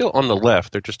 well, they're still on the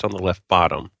left. They're just on the left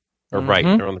bottom. Or right.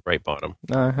 Mhm. They're on the right bottom.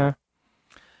 Uh-huh.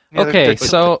 Yeah, Okay, they're-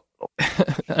 so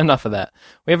enough of that.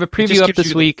 We have a preview just up gives this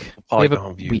you the week. We have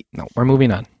polygon view. we're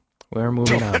moving on. We're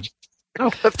moving on.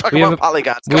 Let's talk We have about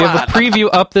polygons. We Come have on. a preview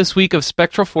up this week of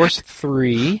Spectral Force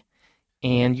 3,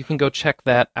 and you can go check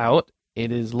that out.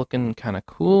 It is looking kind of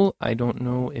cool. I don't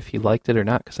know if you liked it or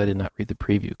not because I did not read the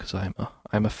preview because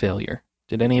I'm a failure.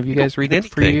 Did any of you guys read the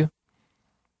anything. preview?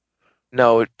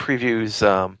 No, previews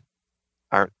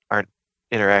aren't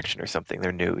interaction or something.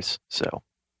 They're news. So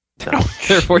no.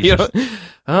 Therefore, you don't.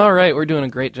 All right, we're doing a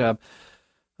great job.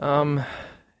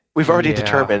 We've already Yeah.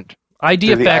 determined.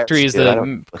 Idea Through the Factory is IRC, I the don't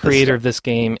know what this creator is. of this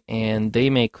game, and they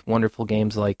make wonderful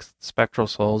games like Spectral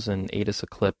Souls and Aegis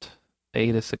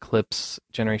Eclipse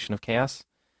Generation of Chaos.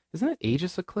 Isn't it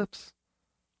Aegis Eclipse?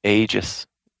 Aegis.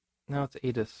 No, it's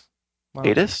Aegis. Wow.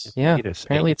 Aegis? Yeah, Aegis,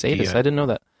 apparently it's Aegis. yeah. I didn't know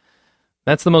that.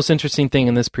 That's the most interesting thing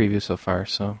in this preview so far,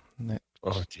 so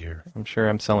Oh, dear. I'm sure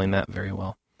I'm selling that very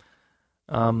well.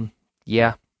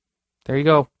 Yeah, there you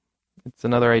go. It's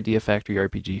another Idea Factory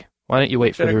RPG. Why don't you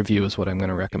wait for the review is what I'm going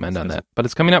to recommend on that. But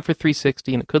it's coming out for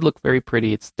 360, and it could look very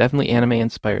pretty. It's definitely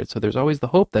anime-inspired, so there's always the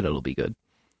hope that it'll be good.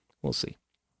 We'll see.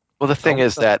 Well, the thing Oh,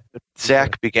 is that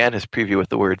Zach began his preview with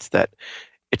the words that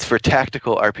it's for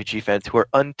tactical RPG fans who are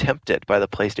untempted by the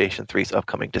PlayStation 3's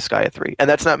upcoming Disgaea 3. And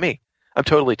that's not me. I'm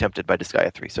totally tempted by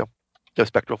Disgaea 3, so go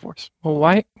Spectral Force. Well,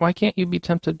 why can't you be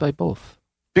tempted by both?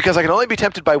 Because I can only be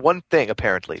tempted by one thing,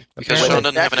 apparently. Because Apparently. Sean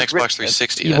doesn't have an That's Xbox written.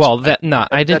 360. That's Well, why. that not.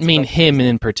 I didn't That's mean what- him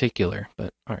in particular,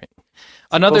 but all right.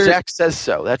 Another. Well, Zach says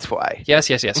so. That's why. Yes.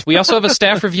 We also have a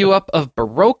staff review up of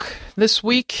Baroque this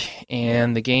week,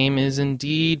 and the game is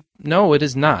indeed... No, it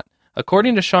is not.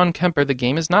 According to Sean Kemper, the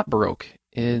game is not Baroque.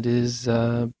 It is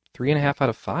 3.5 out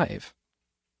of 5.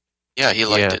 Yeah, he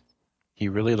liked Yeah. it. He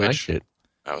really liked it.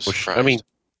 I was Which, surprised. I mean,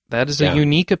 That is Yeah. a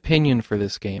unique opinion for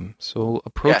this game, so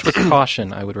approach with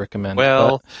caution, I would recommend.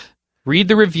 well, But read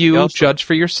the review, he also- judge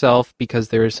for yourself, because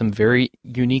there are some very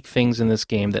unique things in this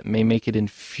game that may make it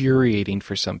infuriating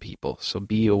for some people, so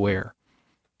be aware.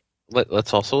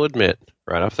 let's also admit,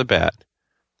 right off the bat,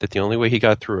 that the only way he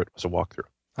got through it was a walkthrough.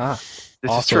 This is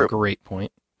Also true. a great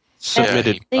point.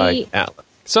 Submitted by The- Atlas.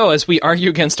 So, as we argue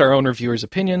against our own reviewer's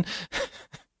opinion,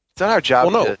 It's not our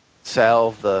job Well, no. to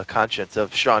salve the conscience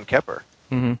of Sean Kemper.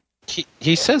 mhm,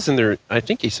 He says in there, I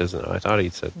think he says in there, I thought he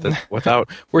said that without,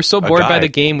 we're so bored by guide. the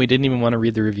game, we didn't even want to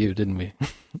read the review, didn't we?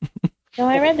 No,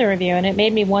 I read the review and it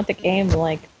made me want the game.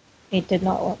 Like it did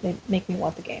not make me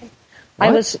want the game. What?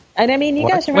 I was, and I mean, you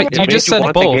What? guys remember? Wait, how you just you said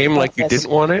want both. the game like you Yes. didn't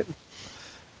want it?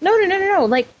 No.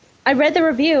 Like I read the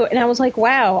review and I was like,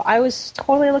 wow, I was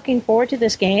totally looking forward to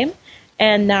this game,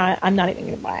 and I'm not even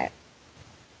going to buy it.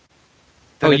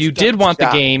 Oh, Then it's you done did its want the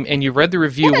job. game, and you read the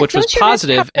review, Yeah, which was don't you remember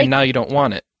positive, how, and like- now you don't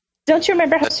want it. Don't you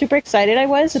remember how super excited I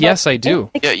was? About Yes, I do.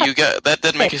 yeah, you got that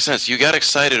didn't make any sense. You got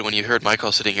excited when you heard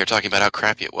Michael sitting here talking about how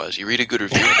crappy it was. You read a good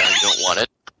review and now you don't want it.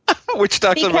 Which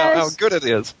talks about how Because- good it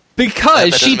is.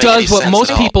 Because That she doesn't make any does what sense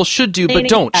most at all. people should do, but Meaning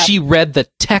don't. that- She read the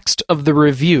text of the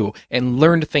review and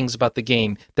learned things about the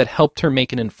game that helped her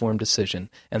make an informed decision.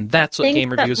 And that's what things game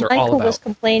that reviews are Michael all was about.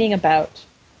 complaining about,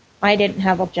 I didn't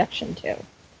have objection to.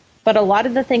 But a lot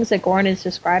of the things that Goran is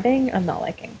describing, I'm not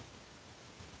liking.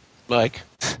 Like,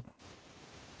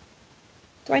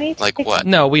 Do I need to Like take- what?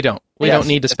 No, we don't. We Yes, don't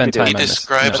need to yes, spend we do. time He on this.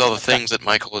 describes No. all the things that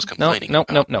Michael was No, complaining no,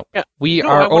 about. no. Yeah. We No,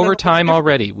 are I wanna know over what's time different.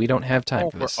 already. We don't have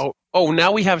time for this.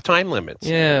 now we have time limits.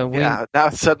 Yeah, Yeah, now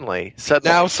suddenly.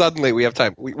 Now suddenly we have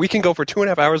time. We can go for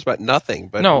 2.5 hours about nothing,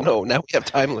 but No. now we have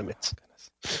time limits.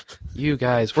 you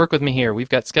guys, work with me here. We've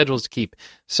got schedules to keep.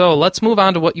 So let's move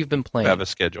on to what you've been We playing. have a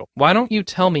schedule. Why don't you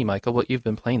tell me, Michael, what you've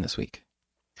been playing this week?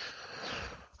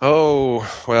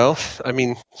 Oh, well, I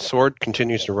mean, Sword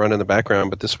continues to run in the background,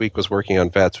 but this week was working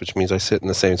on vets, which means I sit in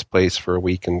the same place for a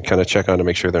week and kind of check on to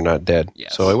make sure they're not dead.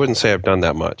 Yes. So I wouldn't say I've done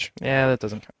that much. Yeah, that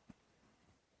doesn't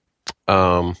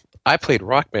count. I played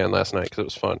Rock Band last night because it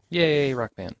was fun. Yay,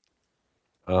 Rock Band.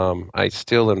 I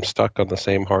still am stuck on the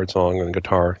same hard song and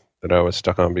guitar that I was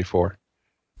stuck on before.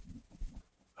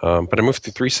 But I moved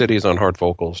through 3 cities on hard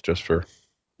vocals just for,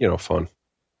 fun.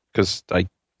 Because I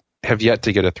have yet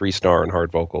to get a 3-star in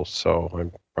hard vocals, so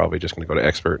I'm probably just going to go to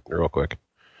expert real quick.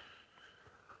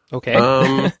 Okay.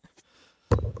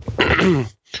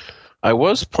 I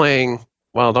was playing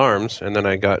Wild Arms, and then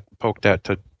I got poked at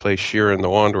to play Sheeran the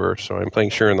Wanderer, so I'm playing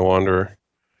Sheeran the Wanderer.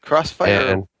 Crossfire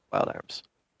and or Wild Arms?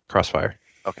 Crossfire.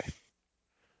 Okay.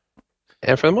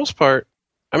 And for the most part,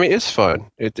 I mean, it's fun.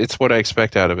 It's what I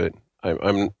expect out of it.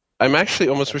 I'm actually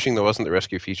almost wishing there wasn't the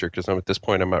rescue feature, because at this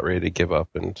point I'm about ready to give up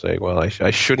and say, well, I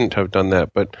shouldn't have done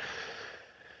that. But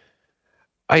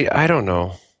I don't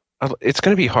know. It's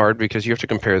going to be hard because you have to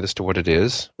compare this to what it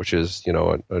is, which is,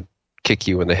 a kick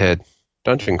you in the head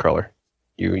dungeon crawler.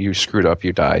 You screwed up,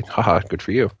 you died. Haha, good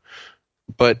for you.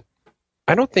 But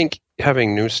I don't think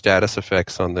having new status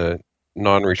effects on the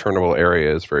non-returnable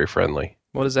area is very friendly.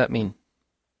 What does that mean?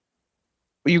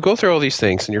 Well, you go through all these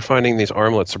things, and you're finding these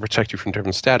armlets to protect you from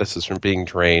different statuses, from being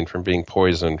drained, from being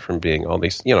poisoned, from being all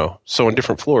these, So in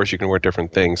different floors, you can wear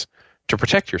different things to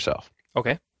protect yourself.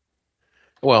 Okay.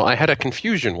 Well, I had a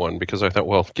confusion one because I thought,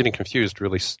 well, getting confused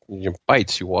really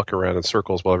bites. You walk around in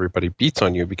circles while everybody beats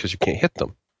on you because you can't hit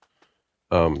them.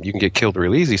 You can get killed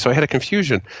real easy. So I had a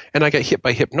confusion, and I got hit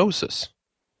by hypnosis.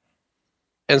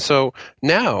 And so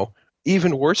now,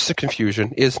 even worse, the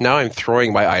confusion is now I'm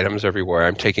throwing my items everywhere.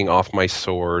 I'm taking off my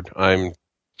sword. I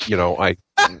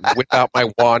whip out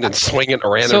my wand and swing it in a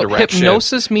random direction.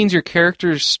 Hypnosis means your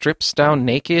character strips down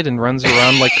naked and runs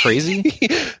around like crazy?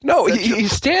 No, he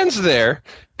stands there,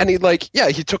 and he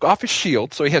took off his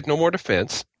shield, so he had no more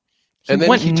defense. And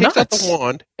then he takes out the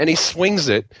wand, and he swings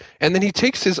it, and then he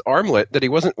takes his armlet that he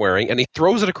wasn't wearing, and he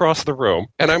throws it across the room.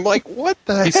 And I'm like, what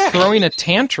the heck? He's throwing a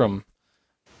tantrum.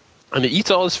 And he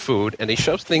eats all his food, and he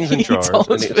shoves things in jars.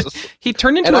 He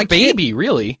turned into a baby,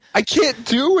 really. I can't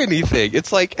do anything.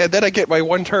 It's like, and then I get my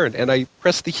one turn, and I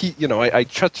press the I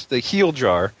touch the heal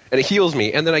jar, and it heals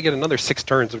me, and then I get another 6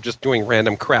 turns of just doing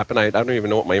random crap, and I don't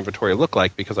even know what my inventory looked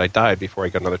like because I died before I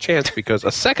got another chance because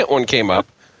a second one came up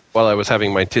while I was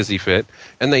having my tizzy fit,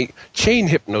 and they chain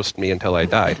hypnosed me until I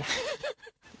died.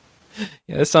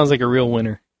 Yeah, this sounds like a real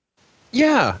winner.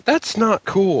 Yeah, that's not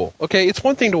cool. Okay, it's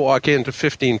one thing to walk into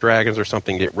 15 dragons or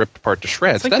something, get ripped apart to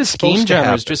shreds. It's like that's this game genre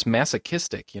is happen. just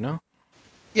masochistic,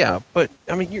 Yeah, but,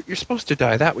 I mean, you're supposed to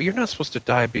die that way. You're not supposed to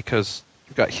die because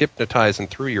you got hypnotized and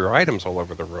threw your items all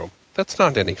over the room. That's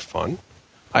not any fun.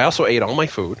 I also ate all my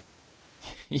food.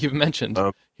 You've mentioned.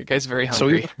 Your guy's very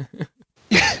hungry.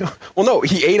 Well, no,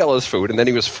 he ate all his food, and then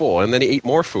he was full, and then he ate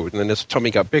more food, and then his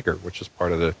tummy got bigger, which is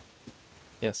part of the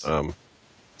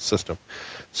system.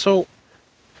 So,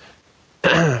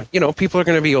 people are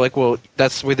going to be like, well,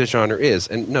 that's the way the genre is.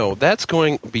 And no, that's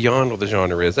going beyond what the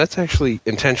genre is. That's actually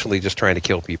intentionally just trying to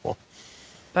kill people.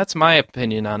 That's my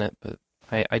opinion on it, but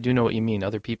I do know what you mean.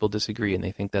 Other people disagree, and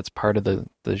they think that's part of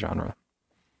the genre.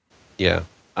 Yeah.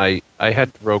 I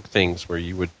had rogue things where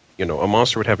you would, a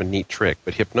monster would have a neat trick,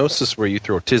 but hypnosis where you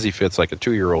throw tizzy fits like a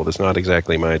 2-year-old is not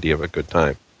exactly my idea of a good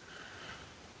time.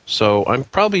 So I'm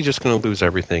probably just going to lose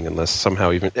everything unless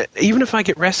somehow even if I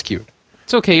get rescued.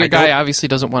 It's okay. Your guy obviously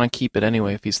doesn't want to keep it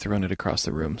anyway if he's throwing it across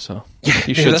the room. So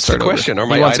you should that's start the question.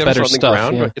 Over. Are my items on the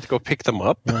ground? Yeah. Do I get to go pick them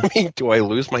up? Yeah. I mean, do I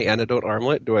lose my antidote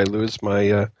armlet? Do I lose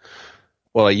my...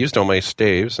 I used all my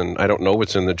staves, and I don't know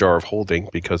what's in the jar of holding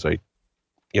because it's...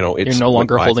 You're no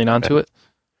longer holding on to it?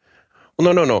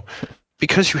 Well, no.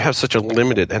 Because you have such a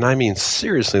limited, and I mean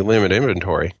seriously limited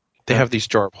inventory, they have these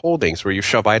jar of holdings where you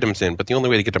shove items in, but the only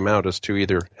way to get them out is to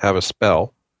either have a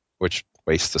spell, which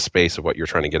wastes the space of what you're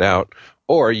trying to get out,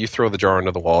 or you throw the jar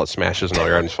into the wall, it smashes, and all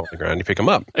your items fall on the ground, and you pick them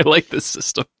up. I like this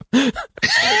system.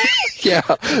 Yeah.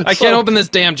 I can't open this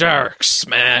damn jar.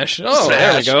 Smash. Oh,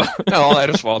 smash. There we go. All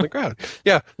items fall on the ground.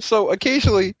 Yeah, so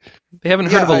occasionally... They haven't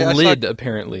heard of a lid,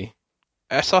 apparently.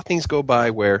 I saw things go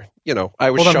by where,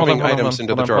 I was shoving items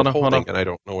into the jar of holding, and I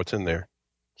don't know what's in there.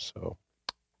 So...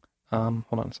 hold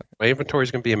on a second. My inventory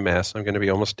is going to be a mess. I'm going to be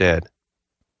almost dead.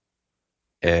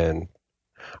 And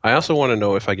I also want to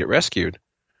know if I get rescued,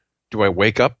 do I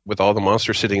wake up with all the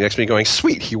monsters sitting next to me going,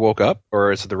 sweet, he woke up?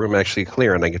 Or is the room actually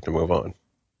clear and I get to move on?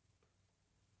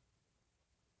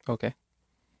 Okay.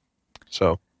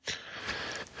 So,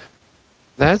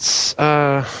 that's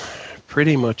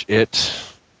pretty much it.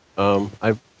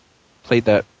 I've played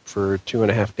that for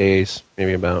 2.5 days,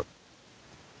 maybe about.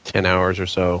 10 hours or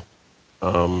so.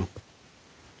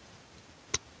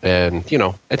 And, you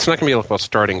know, it's not going to be about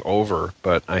starting over,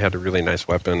 but I had a really nice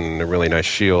weapon and a really nice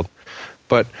shield.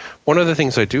 But one of the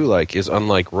things I do like is,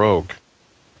 unlike Rogue,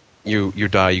 you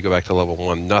die, you go back to level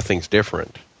 1, nothing's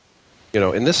different. You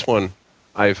know, in this one,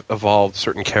 I've evolved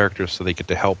certain characters so they get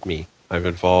to help me. I've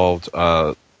evolved,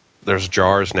 there's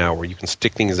jars now where you can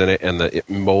stick things in it and it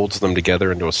molds them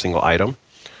together into a single item.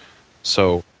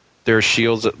 So there are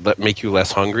shields that make you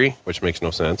less hungry, which makes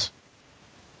no sense.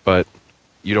 But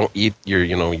you don't eat,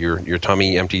 your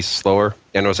tummy empties slower.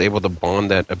 And I was able to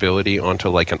bond that ability onto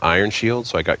like an iron shield,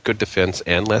 so I got good defense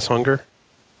and less hunger.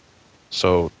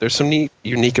 So there's some neat,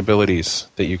 unique abilities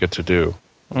that you get to do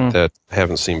that I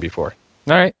haven't seen before.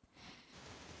 All right.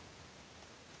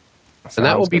 And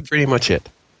that will be pretty much it.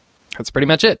 That's pretty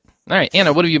much it. All right,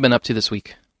 Anna, what have you been up to this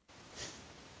week?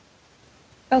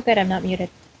 Oh, good, I'm not muted.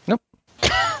 Nope.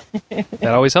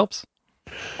 That always helps.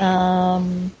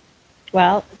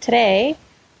 Well, today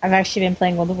I've actually been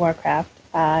playing World of Warcraft.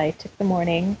 I took the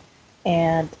morning,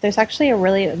 and there's actually a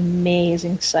really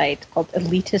amazing site called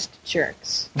Elitist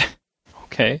Jerks.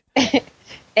 Okay.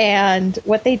 And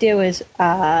what they do is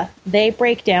they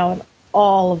break down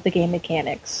all of the game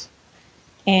mechanics.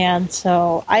 And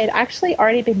so I had actually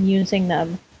already been using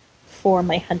them for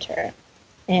my hunter,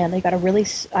 and I got a really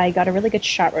good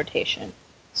shot rotation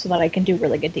so that I can do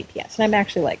really good DPS. And I'm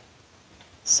actually like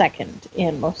second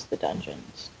in most of the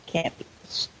dungeons. Can't be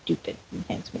stupid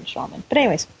enhancement shaman. But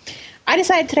anyways, I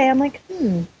decided today, I'm like,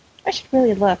 I should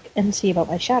really look and see about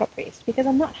my Shadow Priest, because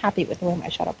I'm not happy with the way my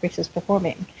Shadow Priest is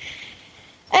performing.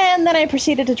 And then I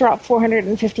proceeded to drop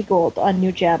 450 gold on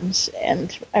new gems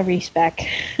and a respec.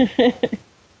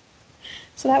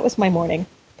 So that was my morning.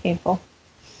 Painful.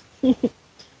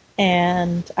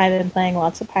 And I've been playing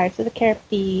lots of Pirates of the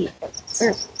Caribbean.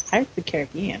 Pirates of the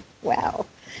Caribbean. Wow.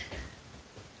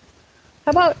 How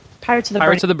about Pirates of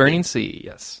the Burning Sea,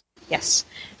 yes. Yes.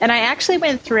 And I actually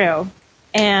went through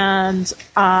and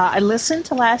I listened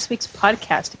to last week's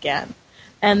podcast again.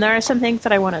 And there are some things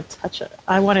that I want to touch.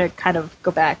 I want to kind of go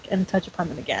back and touch upon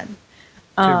them again.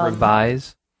 To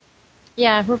revise?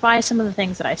 Yeah, revise some of the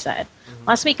things that I said. Mm-hmm.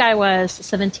 Last week I was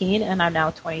 17 and I'm now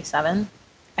 27.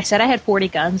 I said I had 40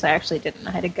 guns. I actually didn't.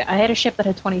 I had a ship that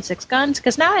had 26 guns,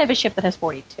 because now I have a ship that has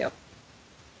 42.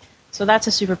 So that's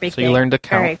a super big thing. So you learned to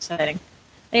count. Very exciting.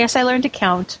 Yes, I learned to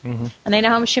count. Mm-hmm. And I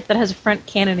now have a ship that has a front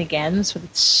cannon again, so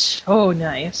it's so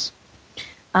nice.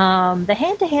 The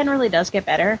hand-to-hand really does get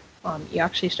better. You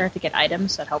actually start to get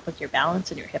items that help with your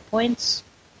balance and your hit points.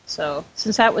 So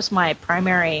since that was my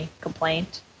primary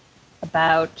complaint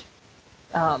about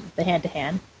the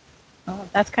hand-to-hand,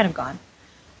 that's kind of gone.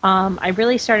 I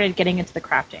really started getting into the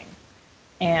crafting.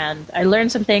 And I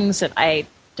learned some things that I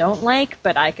don't like,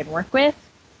 but I can work with.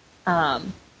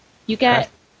 You get...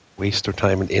 Waste of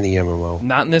time in any MMO.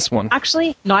 Not in this one.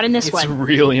 Actually, not in this one. It's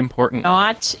really important.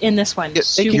 Not in this one.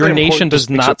 Your nation does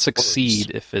not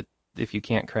succeed if you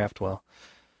can't craft well.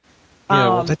 Yeah,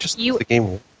 well, that just the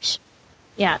game works.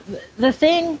 Yeah, the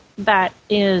thing that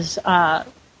is that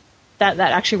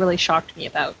actually really shocked me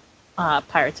about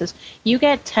Pirates is you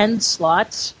get 10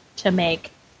 slots to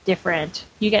make different.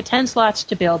 You get 10 slots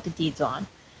to build the deeds on,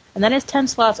 and that is 10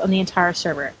 slots on the entire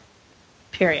server.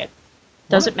 Period.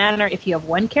 Doesn't matter if you have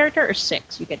one character or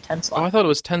 6. You get 10 slots. Oh, I thought it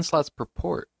was 10 slots per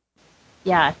port.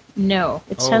 Yeah, no,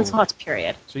 it's 10 slots.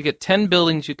 Period. So you get 10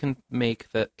 buildings you can make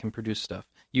that can produce stuff.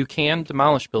 You can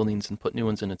demolish buildings and put new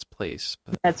ones in its place.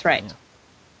 But, that's right. Yeah.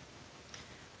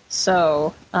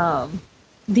 So,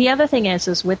 the other thing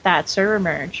is with that server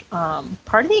merge,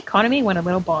 part of the economy went a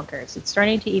little bonkers. It's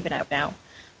starting to even out now.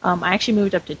 I actually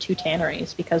moved up to 2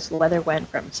 tanneries because leather went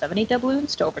from 70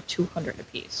 doubloons to over 200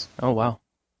 apiece. Oh, wow.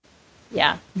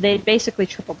 Yeah, they basically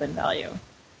tripled in value.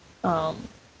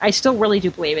 I still really do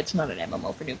believe it's not an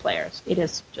MMO for new players. It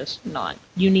is just not.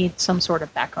 You need some sort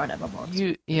of background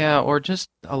MMOs. Or just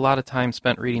a lot of time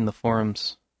spent reading the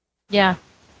forums. Yeah.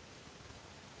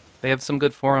 They have some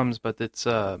good forums, but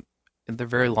they're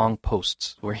very long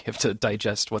posts where you have to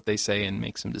digest what they say and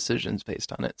make some decisions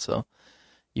based on it. So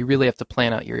you really have to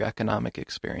plan out your economic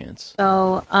experience.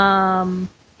 So,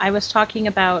 I was talking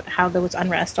about how there was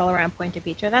unrest all around Point of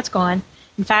Vita. That's gone.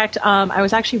 In fact, I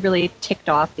was actually really ticked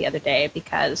off the other day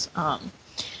because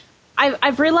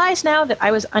I've realized now that I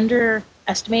was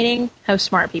underestimating how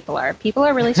smart people are. People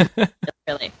are really smart,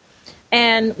 really.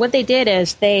 And what they did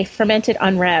is they fermented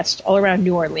unrest all around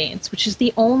New Orleans, which is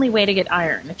the only way to get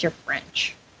iron if you're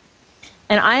French.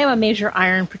 And I am a major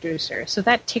iron producer, so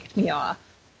that ticked me off.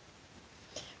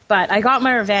 But I got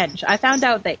my revenge. I found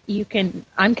out that you can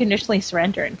unconditionally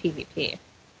surrender in PvP.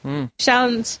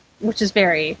 Sounds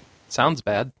very... Sounds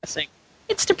bad.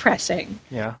 It's depressing.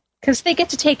 Yeah. Because they get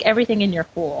to take everything in your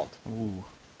hold. Ooh.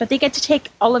 But they get to take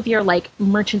all of your, like,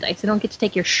 merchandise. They don't get to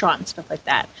take your shot and stuff like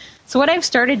that. So what I've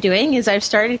started doing is I've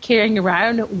started carrying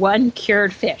around one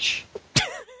cured fish.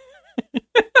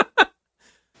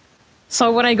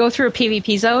 So when I go through a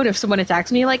PvP zone, if someone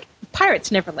attacks me, like,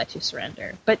 pirates never let you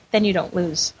surrender. But then you don't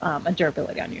lose a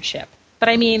durability on your ship. But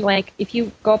I mean, like, if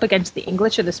you go up against the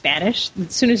English or the Spanish,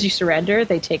 as soon as you surrender,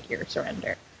 they take your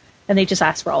surrender. And they just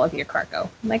ask for all of your cargo.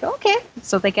 I'm like, okay.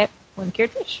 So they get one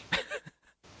cured fish.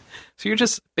 So you're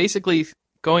just basically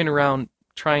going around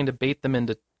trying to bait them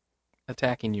into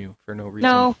attacking you for no reason.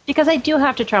 No, because I do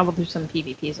have to travel through some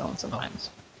PvP zones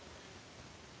sometimes.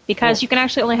 Because you can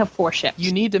actually only have 4 ships.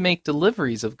 You need to make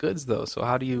deliveries of goods, though. So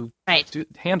how do you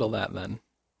handle that then?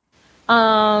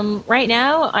 Right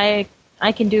now, I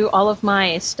can do all of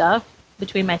my stuff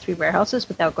between my 3 warehouses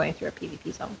without going through a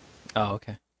PvP zone. Oh,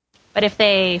 okay. But if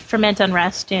they ferment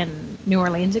unrest in New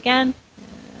Orleans again,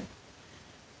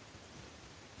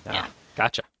 yeah,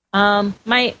 gotcha.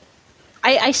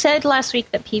 I said last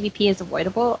week that PvP is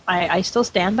avoidable. I still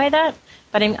stand by that,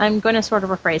 but I'm going to sort of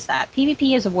rephrase that.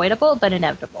 PvP is avoidable, but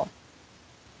inevitable.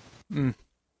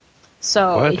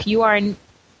 So What? if you are...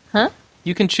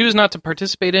 You can choose not to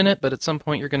participate in it, but at some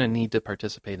point you're going to need to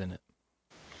participate in it.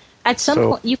 At some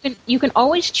point, you can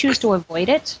always choose to avoid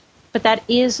it, but that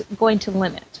is going to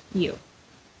limit you.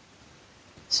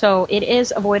 So it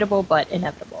is avoidable, but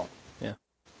inevitable. Yeah.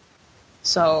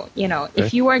 So,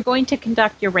 if you are going to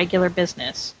conduct your regular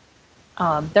business,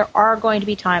 there are going to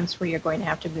be times where you're going to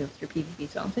have to move through PvP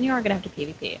zones, and you are going to have to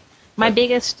PvP. My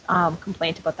biggest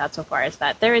complaint about that so far is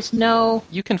that there is no...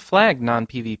 You can flag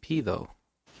non-PvP, though,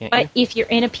 can't you? But if you're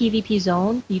in a PvP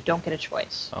zone, you don't get a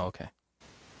choice. Oh, okay.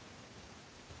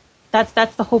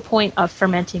 That's the whole point of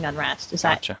fermenting unrest, is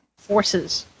that Gotcha.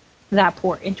 forces that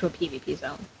port into a PvP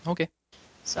zone. Okay.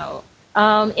 So,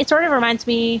 it sort of reminds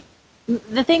me...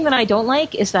 The thing that I don't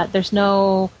like is that there's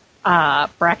no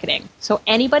bracketing. So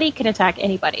anybody can attack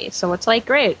anybody. So it's like,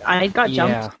 great, I got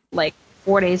jumped like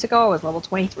 4 days ago. I was level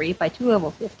 23 by 2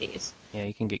 level 50s. Yeah,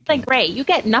 you can get... Like, great, you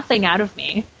get nothing out of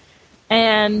me.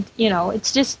 And,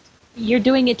 it's just, you're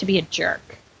doing it to be a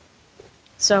jerk.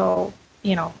 So,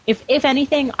 if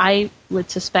anything, I would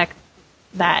suspect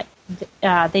that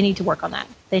they need to work on that.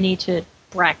 They need to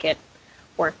bracket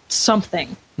or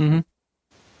something. Mm-hmm.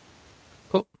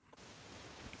 Cool.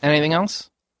 Anything else?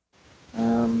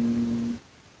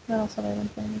 What else have I been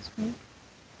playing this week?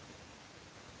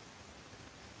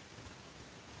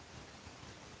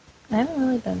 I haven't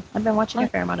really been. I've been watching a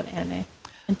fair amount of anime.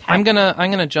 And I'm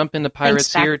gonna jump into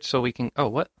Pirates here so we can... Oh,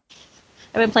 what?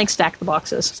 I've been playing Stack the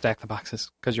Boxes. Stack the Boxes,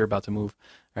 because you're about to move.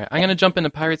 All right, I'm gonna jump into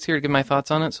Pirates here to give my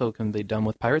thoughts on it, so we can be done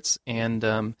with Pirates. And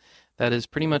that is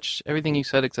pretty much everything you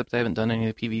said, except I haven't done any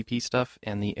of the PvP stuff,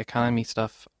 and the economy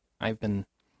stuff I've been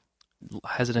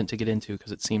hesitant to get into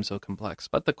because it seems so complex.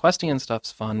 But the questing and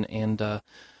stuff's fun, and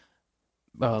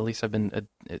well, at least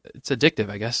it's addictive,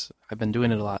 I guess. I've been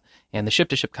doing it a lot. And the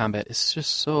ship-to-ship combat is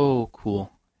just so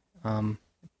cool.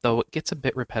 Though it gets a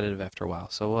bit repetitive after a while,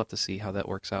 so we'll have to see how that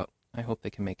works out. I hope they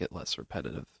can make it less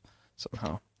repetitive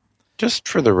somehow. Just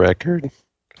for the record,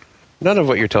 none of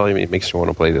what you're telling me makes me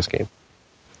want to play this game.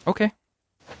 Okay.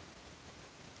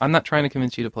 I'm not trying to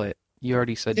convince you to play it. You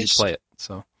already said you'd play it,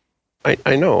 so...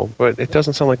 I know, but it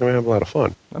doesn't sound like I'm going to have a lot of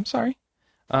fun. I'm sorry.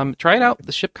 Try it out.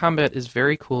 The ship combat is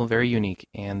very cool, very unique,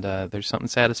 and there's something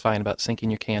satisfying about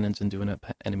sinking your cannons and doing an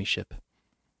enemy ship.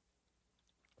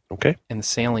 Okay. And the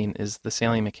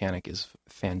sailing mechanic is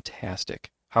fantastic.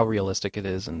 How realistic it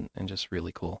is, and just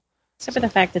really cool. Except for the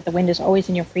fact that the wind is always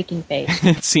in your freaking face.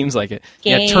 It seems like it.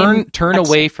 Game. Yeah, turn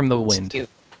away from the wind. Cute.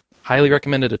 Highly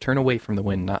recommended to turn away from the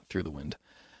wind, not through the wind.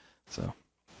 So,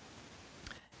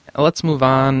 let's move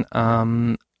on.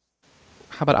 How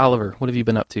about Oliver? What have you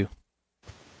been up to?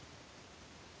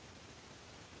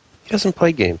 He doesn't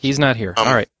play games. He's not here.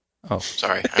 All right. Oh,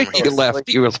 Sorry, I'm He here. left.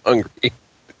 He was hungry.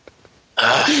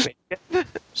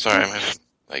 Sorry, I'm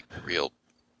having real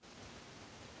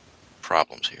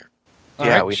problems here. all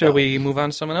Yeah, right. Shall we move on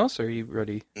to someone else? Or are you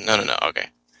ready? No, okay.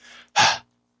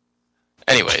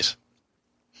 Anyways,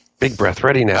 Big breath.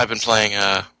 Ready now. I've been playing.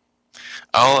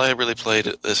 All I really played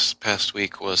this past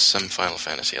week was some Final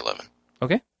Fantasy XI.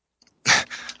 Okay.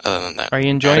 Other than that, Are you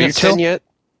enjoying Are it you still? 10 yet?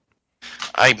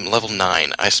 I'm level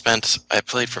 9. I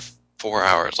played for 4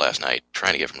 hours last night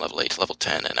trying to get from level 8 to level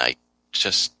 10, and I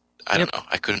don't know.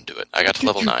 I couldn't do it. I got to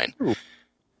level 9.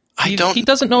 He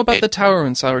doesn't know about the tower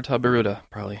in Sarata Baruda,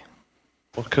 probably.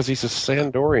 Well, because he's a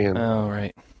Sandorian. Oh,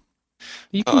 right.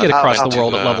 You can get across the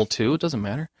world at level 2. It doesn't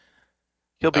matter.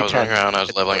 He'll be I was 10. running around, I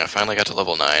was leveling, I finally got to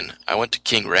level 9. I went to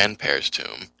King Ranper's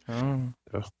tomb,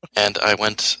 Oh. and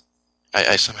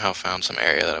I somehow found some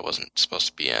area that I wasn't supposed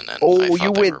to be in, and I Oh, thought you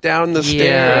they went were... down the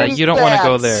Yeah, stairs. you don't want to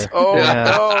go Bats! there. Oh, Yeah.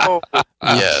 no!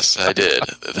 Yes, I did.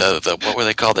 The what were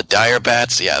they called? The dire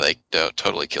bats? Yeah, they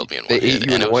totally killed me in They one hit. ate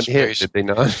you and in it one was very hit, did they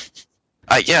not?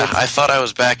 I thought I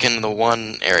was back in the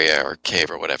one area or cave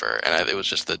or whatever, and it was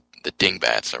just the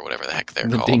dingbats or whatever the heck they're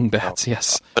The called. dingbats,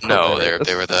 yes. But no,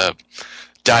 they were the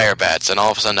dire bats, and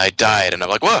all of a sudden I died, and I'm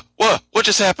like, what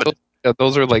just happened? Yeah,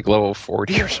 those are like level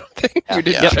 40 or something. You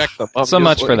didn't Yeah. check them. So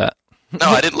much for obviously. that. No,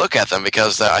 I didn't look at them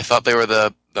because I thought they were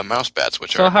the mouse bats,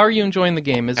 which So are. how are you enjoying the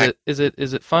game? Is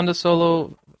it fun to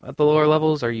solo at the lower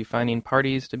levels? Are you finding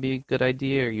parties to be a good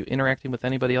idea? Are you interacting with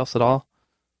anybody else at all?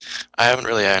 I haven't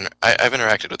really. I've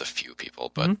interacted with a few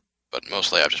people, but Mhm. but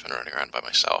mostly I've just been running around by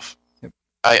myself. Yep.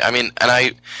 I mean,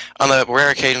 and on the rare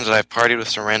occasions that I've partied with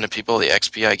some random people, the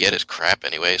XP I get is crap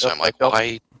anyway. So Nope, I'm like, I don't.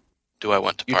 why do I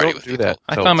want to You party don't with do people? that.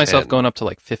 I till found myself 10. going up to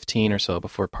like 15 or so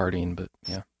before partying, but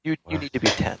yeah. You need to be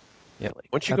 10. Yep. Really.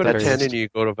 Once you At go the to very 10 least. and you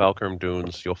go to Valkyrie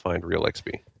Dunes, you'll find real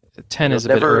XP. 10 is a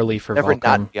You'll bit early for never Volcom.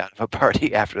 not be out of a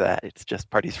party after that. It's just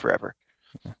parties forever.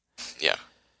 Yeah,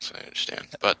 so I understand,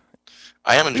 but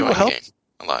I am enjoying the help. game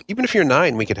a lot. Even if you're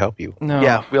 9, we could help you. No.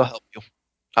 Yeah, we'll help you.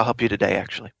 I'll help you today,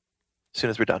 actually. As soon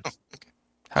as we're done.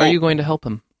 How are you going to help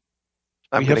him?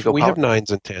 I'm we going to have, go we power. have 9s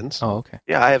and 10s. Oh, okay.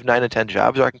 Yeah, I have 9 and 10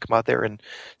 jobs, or I can come out there and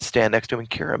stand next to him and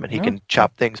cure him, and he Yeah. can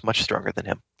chop things much stronger than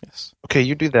him. Yes. Okay,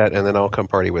 you do that, and then I'll come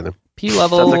party with him. P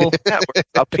Sounds level.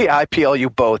 like yeah, I PL you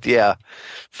both, yeah.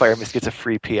 Fire Mist gets a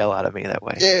free PL out of me that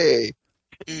way. Yay!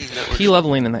 P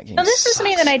leveling in that game. So this is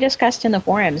something sucks. that I discussed in the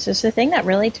forums. Is the thing that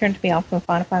really turned me off from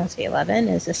Final Fantasy XI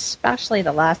is especially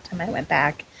the last time I went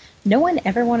back, no one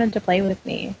ever wanted to play with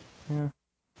me.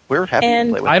 We're happy And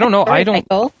to play with I don't know. I don't.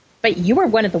 Michael, but you were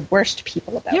one of the worst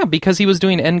people about Yeah, it. because he was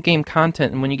doing end game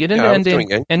content, and when you get into Yeah, I was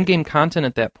doing end game content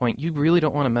at that point, you really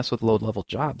don't want to mess with low level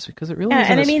jobs because it really Yeah,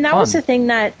 isn't and I as mean, that fun. was the thing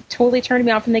that totally turned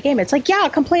me off from the game. It's like, yeah,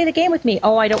 come play the game with me.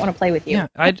 Oh, I don't want to play with you.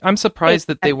 Yeah, I'm surprised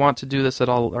that they want to do this at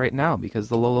all right now because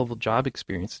the low level job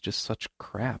experience is just such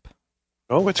crap.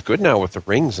 Oh, it's good now with the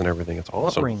rings and everything. It's What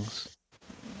awesome. rings?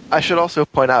 I should also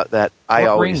point out that I What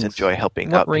always rings? enjoy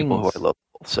helping What out people who rings? are local.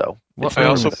 So What I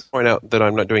also rings? point out that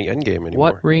I'm not doing endgame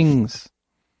anymore. What rings?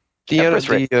 The Empress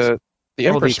rings. the Oh, the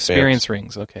Empress experience bands.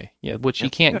 rings. Okay, yeah, which he Yeah.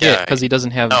 can't Yeah. get because he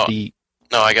doesn't have Oh. the.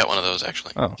 No, I got one of those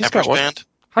actually. Oh, He's got Emperor's one. Band. you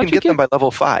how'd can you get get them by level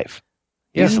 5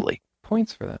 Yeah. easily.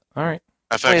 points for that? All right.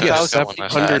 In fact, I Yeah, just got one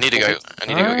last night. I need to go. points. I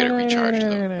need to go get it recharged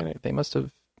though. Right. They must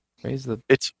have raised the.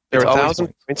 It's There are always 1,000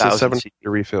 points and 1,000 700 to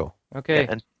refill. Okay.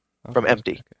 and from Okay.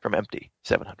 empty,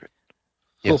 700.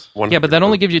 Yes, Yeah, but that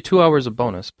only gives you 2 hours of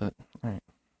bonus. But all right.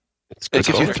 It's It good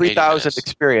gives you bonus. 3,000 minutes.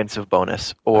 experience of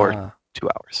bonus or Ah, 2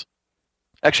 hours.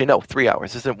 Actually, no, 3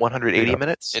 hours. Isn't it 180 Yeah.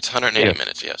 minutes? It's 180 Yes.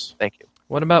 minutes. Yes. Thank you.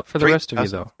 what about for the rest of you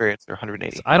 3,000 though? experience or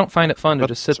 180. I don't find it fun to But-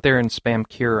 just sit there and spam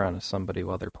cure on somebody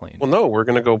while they're playing. Well, no, we're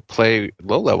going to go play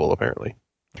low level, apparently.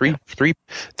 Three.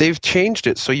 They've changed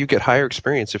it so you get higher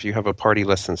experience if you have a party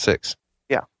less than 6.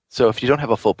 So if you don't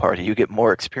have a full party, you get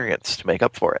more experience to make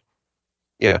up for it.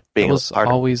 Yeah. That Being was a part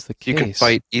of- always the You case. can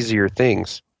fight easier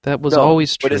things. That was No,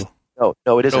 always but true. it's-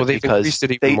 No, it isn't No, they've because increased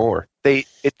it even more.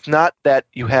 it's not that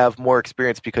you have more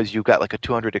experience because you've got like a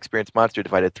 200 experience monster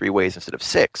divided 3 ways instead of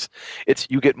 6. It's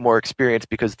you get more experience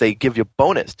because they give you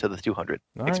bonus to the 200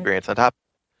 All right. experience on top.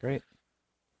 Great.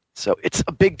 So it's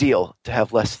a big deal to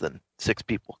have less than 6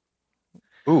 people.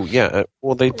 Ooh, yeah.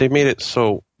 Well, they made it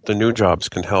so the new jobs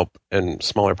can help and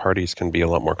smaller parties can be a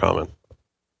lot more common.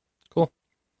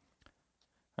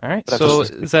 All right. But So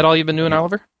that's- is that all you've been doing,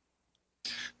 Oliver?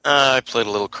 I played a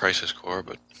little Crisis Core,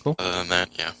 but Cool. other than that,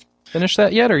 yeah. Finished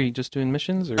that yet? Or are you just doing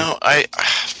missions? Or No,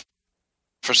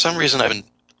 for some reason I've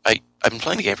been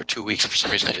playing the game for 2 weeks, and for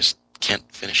some reason I just can't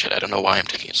finish it. I don't know why I'm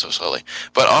taking it so slowly.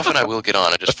 But often I will get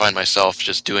on and just find myself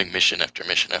just doing mission after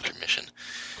mission after mission.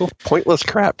 Pointless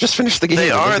crap. Just finish the game.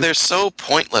 They're so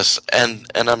pointless, and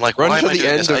I'm like, Run why to am I the doing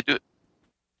end this? of- I do.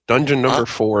 Dungeon number Huh?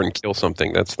 4 and kill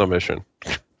something. That's the mission.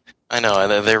 I know,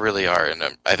 and they really are, and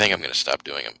I think I'm going to stop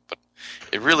doing them. But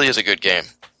it really is a good game.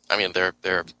 I mean, there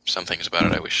are some things about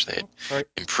it I wish they'd sorry.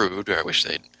 improved, or I wish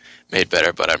they'd made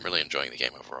better, but I'm really enjoying the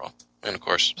game overall. And of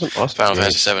course, It's an awesome Final game.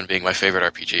 Fantasy VII being my favorite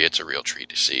RPG, it's a real treat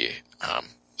to see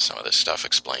some of this stuff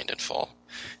explained in full,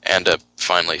 and to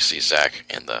finally see Zack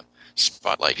in the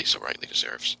spotlight he so rightly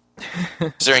deserves.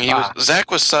 Considering Zack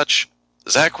was such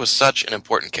an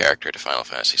important character to Final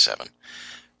Fantasy VII,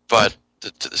 but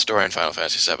to the story in Final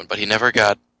Fantasy VII, but he never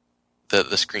got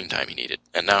the screen time he needed,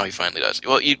 and now he finally does.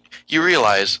 Well, you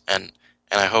realize, and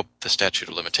I hope the statute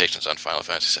of limitations on Final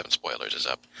Fantasy VII spoilers is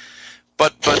up.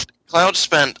 But Cloud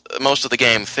spent most of the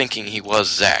game thinking he was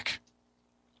Zack,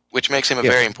 which makes him a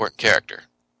very important character.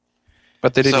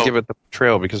 But they didn't give it the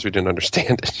portrayal because we didn't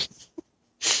understand it.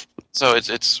 So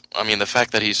it's I mean, the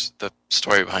fact that the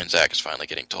story behind Zack is finally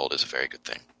getting told is a very good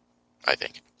thing, I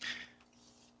think.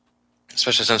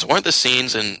 Especially since weren't the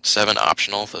scenes in 7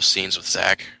 optional? Those scenes with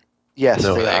Zack. Yes,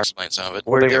 No. Where they they are. explain some of it.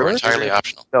 Where They they were were? entirely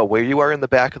optional. No, where you are in the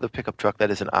back of the pickup truck, that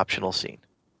is an optional scene.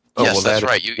 Oh, Yes, well, that's that is-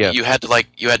 right. yeah. You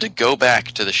had to go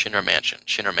back to the Shinra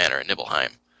Manor in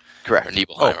Nibelheim Correct. or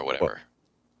Nibelheim Oh, or whatever.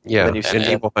 Yeah, Then you in sit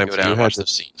down, Nibelheim, Go so down you and had watch to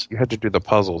those scenes. you had to do the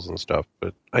puzzles and stuff.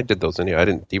 But I did those anyway. I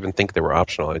didn't even think they were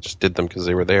optional. I just did them because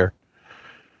they were there.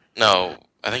 No,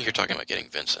 I think you're talking about getting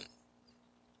Vincent.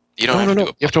 You don't No, have no, to no.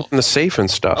 do a You have to puzzle. open the safe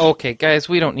and stuff. Okay, guys,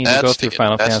 we don't need to go That's through to get-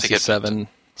 Final that's to Fantasy get VII.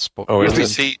 Oh, To is it?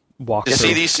 see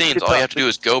Walkthrough. these scenes, all you have to do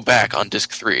is go back on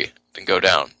disc 3 and go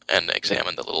down and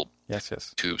examine the little Yes.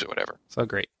 tubes or whatever. So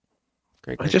great.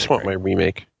 Great. I just want my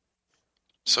remake.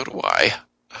 So do I.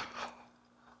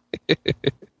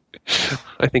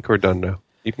 I think we're done now.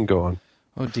 You can go on.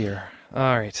 Oh dear.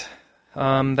 All right.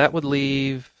 That would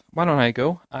leave. Why don't I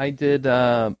go? I did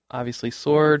obviously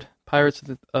Sword, Pirates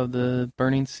of the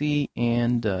Burning Sea,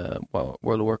 and World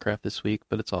of Warcraft this week.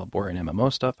 But it's all boring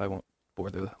MMO stuff. I won't bore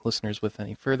the listeners with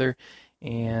any further.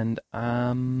 And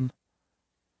wow,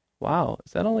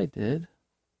 is that all I did?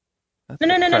 That's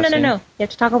No. depressing. You have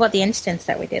to talk about the instance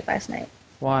that we did last night.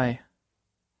 Why?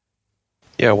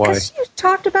 Yeah, why? Because you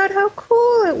talked about how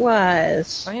cool it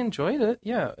was. I enjoyed it.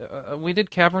 Yeah, we did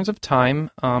Caverns of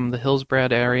Time, the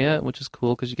Hillsbrad area, which is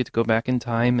cool because you get to go back in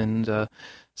time. And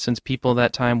since people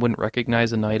that time wouldn't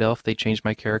recognize a night elf, they changed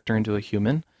my character into a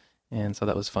human, and so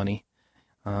that was funny.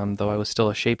 Though I was still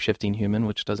a shape-shifting human,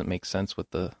 which doesn't make sense with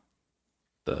the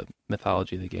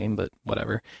mythology of the game, but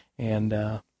whatever.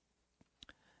 And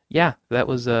yeah, that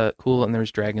was cool. And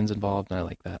there's dragons involved, and I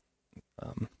like that.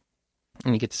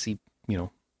 And you get to see, I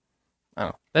don't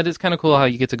know. That is kind of cool how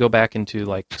you get to go back into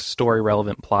like story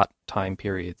relevant plot time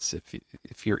periods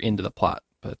if you're into the plot.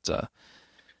 But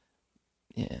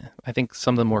yeah, I think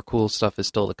some of the more cool stuff is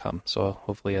still to come. So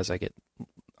hopefully, as I get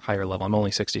higher level, I'm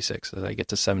only 66. As I get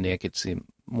to 70, I get to see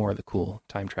more of the cool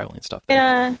time traveling stuff.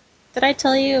 There. Did I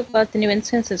tell you about the new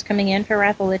instances coming in for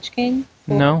Wrath of the Lich King?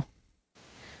 No.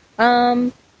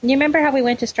 You remember how we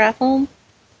went to Stratholme?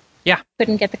 Yeah.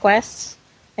 Couldn't get the quests,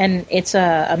 and it's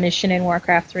a mission in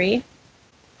Warcraft 3.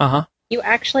 Uh-huh. You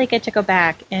actually get to go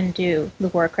back and do the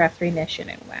Warcraft 3 mission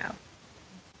in WoW.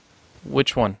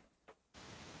 Which one?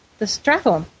 The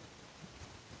Stratholme.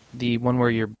 The one where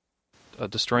you're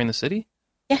destroying the city?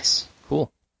 Yes.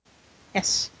 Cool.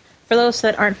 Yes. For those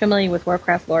that aren't familiar with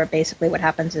Warcraft lore, basically what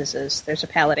happens is there's a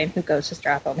paladin who goes to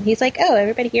Stratholme, and he's like, oh,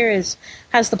 everybody here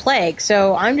has the plague,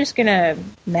 so I'm just going to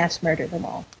mass murder them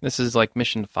all. This is like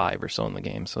mission 5 or so in the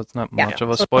game, so it's not Yeah. much of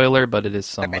a So- spoiler, but it is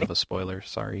somewhat Okay. of a spoiler.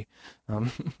 Sorry.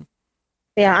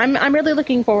 Yeah, I'm really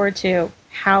looking forward to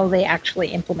how they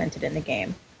actually implement it in the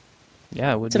game.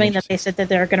 Yeah, it would be Something that interesting. they said that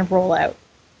they're going to roll out.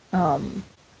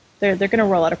 They're going to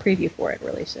roll out a preview for it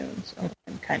really soon, so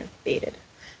I'm kind of bated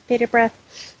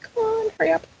breath. Come on,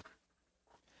 hurry up.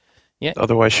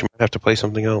 Otherwise, she might have to play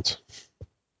something else.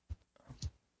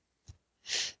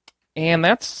 And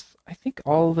that's, I think,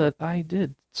 all that I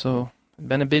did. So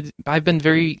I've been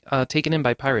very taken in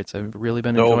by pirates. I've really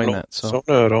been enjoying that. So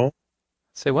Persona at all?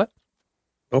 say what?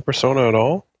 No Persona at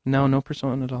all? No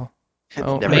Persona at all.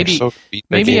 Oh, Never maybe So beat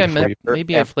that maybe game I for meant, you.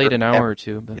 maybe I played an hour ever. or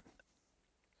two, but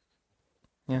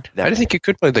I didn't think you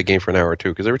could play that game for an hour or two,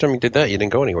 because every time you did that, you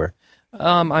didn't go anywhere.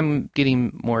 I'm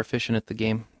getting more efficient at the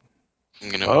game. I'm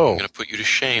gonna put you to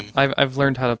shame. I've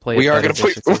learned how to play. We it are better,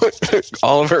 going to basically. put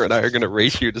Oliver and I are going to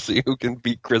race you to see who can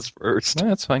beat Chris first. No,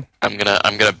 that's fine. I'm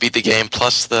gonna beat the game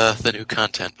plus the new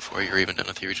content before you're even done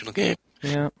with the original game.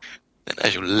 Yeah, And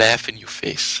as you laugh in your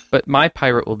face. but my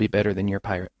pirate will be better than your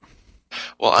pirate.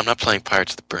 Well, I'm not playing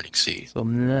Pirates of the Burning Sea So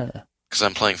nah. because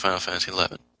I'm playing Final Fantasy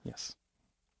XI. Yes.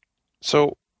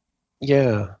 So,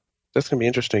 yeah, that's going to be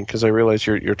interesting, because I realize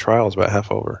your trial is about half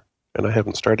over, and I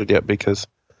haven't started yet because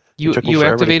You took me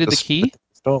forever to activated the get key?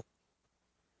 installed.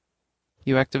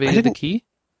 You I activated the didn't- key?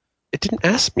 It didn't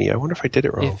ask me. I wonder if I did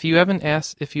it wrong. If you haven't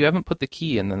put the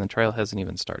key in, then the trial hasn't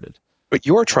even started. But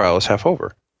your trial is half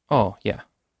over. Oh yeah.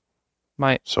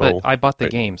 So, But I bought the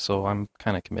right. game, so I'm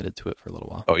kind of committed to it for a little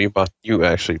while. Oh, you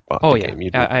actually bought Oh the yeah, game.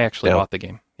 You I actually Yeah. bought the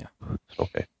game. Yeah.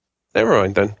 Okay. Never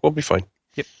mind then. We'll be fine.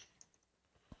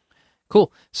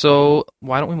 Cool. So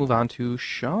why don't we move on to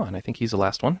Sean? I think he's the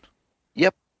last one.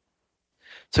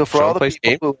 So for Sean all the plays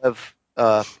people who have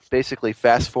basically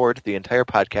fast-forwarded the entire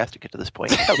podcast to get to this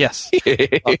point, Yes.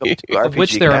 welcome to Of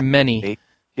which there are RPGcast. many.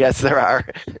 Yes, there are.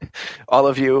 All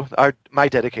of you are my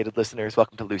dedicated listeners.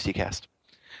 Welcome to LucyCast.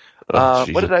 Oh,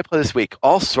 What did I play this week?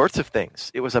 All sorts of things.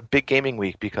 It was a big gaming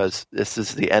week because this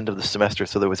is the end of the semester,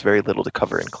 so there was very little to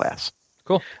cover in class.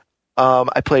 Cool.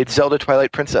 I played Zelda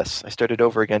Twilight Princess. I started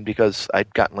over again because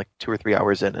I'd gotten like 2 or 3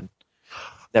 hours in and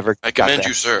never I got commend back.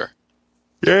 you, sir.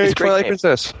 Yay, It's a great Twilight game.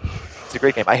 Princess. It's a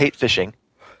great game. I hate fishing.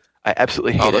 I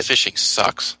absolutely hate Oh, the it. fishing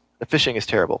sucks. The fishing is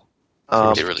terrible.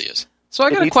 It really is. So I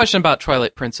It got a needs- question about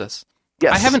Twilight Princess.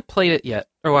 Yes. I haven't played it yet,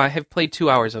 or I have played 2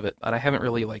 hours of it, but I haven't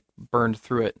really like burned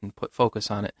through it and put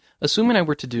focus on it. Assuming I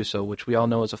were to do so, which we all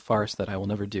know is a farce that I will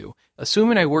never do.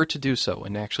 Assuming I were to do so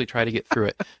and actually try to get through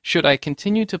it, should I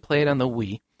continue to play it on the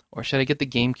Wii, or should I get the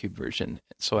GameCube version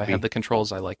so I have Wii. the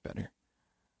controls I like better?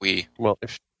 Well,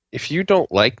 if you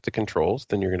don't like the controls,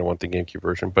 then you're going to want the GameCube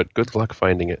version, but good luck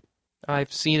finding it.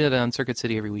 I've seen it on Circuit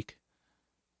City every week.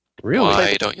 Really?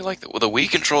 Why don't you like the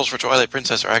Wii controls for Twilight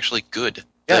Princess are actually good.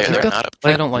 Yeah, they're not.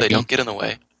 I don't like They them. don't get in the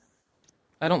way.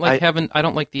 I don't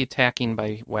like the attacking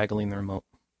by waggling the remote.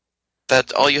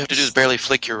 That all you have to do is barely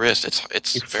flick your wrist.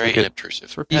 It's You very flick it. inobtrusive.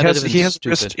 It's He repetitive has and a stupid.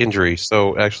 wrist injury,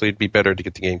 so actually it'd be better to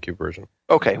get the GameCube version.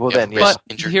 Okay, well Yeah, then, yes. but-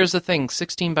 But injured. here's the thing: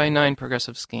 16:9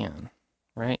 progressive scan,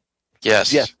 right?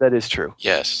 Yes. Yes, that is true.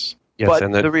 Yes. Yes, but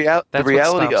and that, the That's what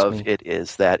reality stops of me. it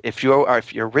is that if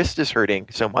your wrist is hurting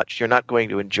so much, you're not going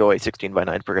to enjoy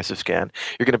 16:9 progressive scan.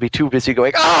 You're going to be too busy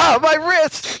going, my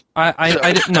wrist!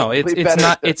 I didn't know. It's Probably it's better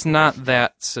not than- it's not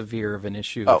that severe of an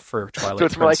issue Oh. for Twilight So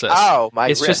it's more like, Princess. my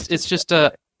it's wrist. just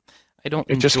a. I don't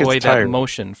It just enjoy gets that tired.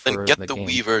 motion for Then get the the game.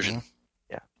 Wii version.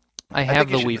 Yeah. I think have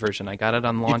you the Wii should- version. I got it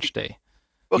on launch day.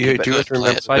 Okay, you but do have to Good, play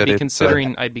remember it. So I'd that be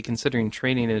it's, considering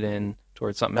trading it in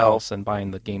towards something No. else and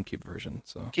buying the GameCube version.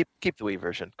 So keep the Wii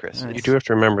version, Chris. All right. you do have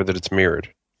to remember that it's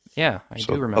mirrored. yeah, I so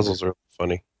do the remember. puzzles are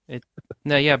funny.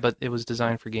 No, yeah, but it was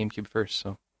designed for GameCube first,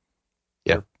 so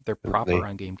Yeah. they're And proper they-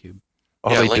 on GameCube.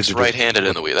 All Yeah, they did Link's to do- right-handed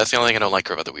in the Wii. That's the only thing I don't like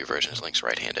about the Wii version is Link's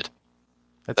right-handed.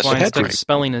 That's That's why what instead had of to-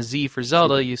 spelling a Z for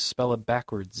Zelda, you spell a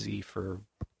backwards Z for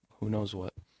who knows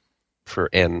what. for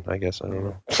N, I guess. I don't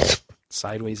know.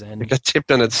 Sideways I N. got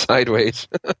tipped on it sideways.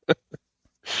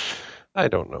 I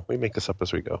don't know. We make this up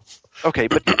as we go. Okay,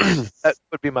 but that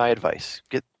would be my advice.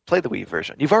 Play the Wii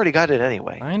version. You've already got it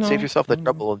anyway. I know, Save yourself the I know.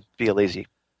 trouble and be a lazy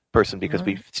person because All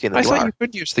we've seen that I you thought are. you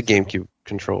could use the GameCube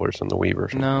controllers in the Wii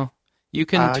version. No. You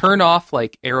can Uh, turn off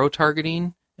like arrow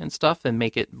targeting and stuff and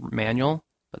make it manual,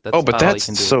 but that's Oh, but about all you that's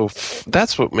can do. so.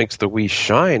 That's what makes the Wii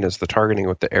shine is the targeting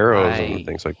with the arrows I and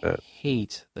things like that.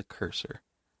 hate the cursor.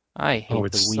 I hate Oh, the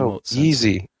it's so Wiimote sensor,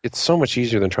 easy. It's so much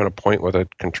easier than trying to point with a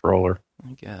controller.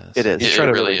 I guess. It is. You It try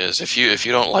to really really- is. If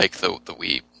you don't like the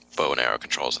Wii bow and arrow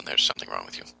controls, then there's something wrong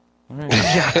with you. All right.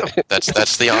 That's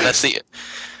the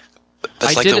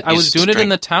I like did. the I was Wii's doing it in strength.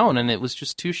 the town, and it was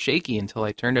just too shaky until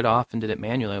I turned it off and did it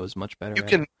manually. I was much better.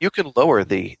 You can lower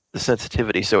the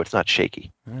sensitivity so it's not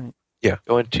shaky. All right.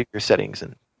 Go into your settings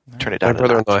and All turn right. it My down. a notch.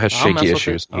 brother-in-law has I'll mess shaky with it.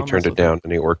 issues. He I'll turned mess it with it. down,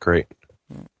 and it worked great.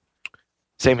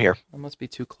 Same here. That must be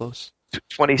too close.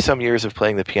 20-some years of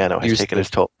playing the piano has Used taken to- its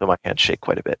toll, so my hands shake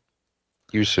quite a bit.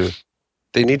 Use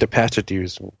they need to patch it to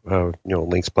use,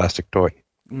 Link's plastic toy.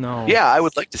 No. Yeah, I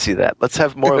would like to see that. Let's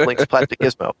have more of Link's Plastic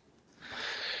Gizmo.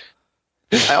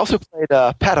 I also played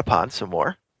Patapon some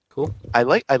more. Cool. I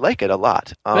like it a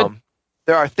lot. Good.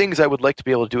 There are things I would like to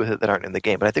be able to do with it that aren't in the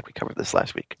game, but I think we covered this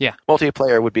last week. Yeah.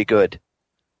 Multiplayer would be good.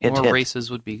 Hint, More hint. races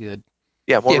would be good.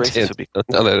 Yeah, more Hint, races hint. would be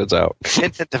Now that it's out.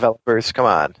 hint, hint, developers, come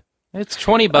on. It's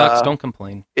 $20. Don't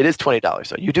complain. It is $20,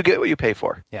 so you do get what you pay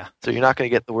for. Yeah. So you're not going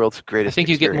to get the world's I greatest think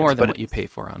you get more experience, than but what you pay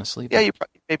for, honestly. Yeah, but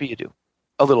maybe you do.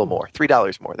 A little more.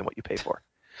 $3 more than what you pay for.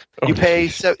 Oh, You pay.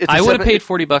 geez. It's a I would have seven- paid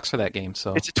 $40 for that game.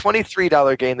 So It's a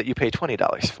 $23 game that you pay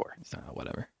 $20 for.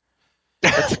 whatever.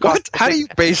 What? How do you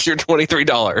base your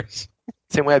 $23?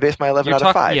 Same way I base my 11 You're out of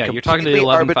talking. 5. Yeah, you're talking to the completely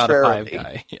 11 out of 5 arbitrarily.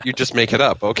 guy. Yeah. You just make it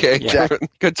up, okay? Yeah.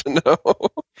 Good to know.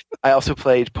 I also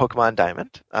played Pokemon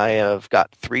Diamond. I have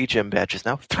got 3 gym badges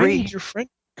now. I 3. need your friend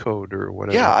code or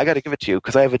whatever. Yeah, I got to give it to you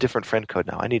because I have a different friend code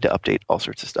now. I need to update all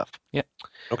sorts of stuff.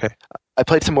 Okay. I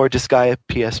played some more Disgaea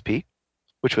PSP,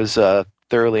 which was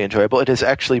thoroughly enjoyable. It has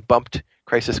actually bumped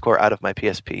Crisis Core out of my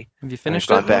PSP. Have you finished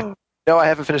gone it? back. No, I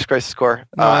haven't finished Crisis Core.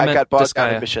 No, I I meant got bogged down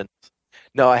in Disgaea. missions.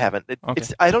 No, I haven't. Okay.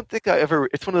 I don't think I ever.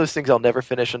 It's one of those things I'll never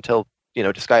finish until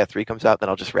Disgaea 3 comes out. Then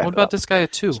I'll just wrap What it about up. this guy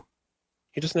at 2?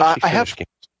 He doesn't actually I have- finish games.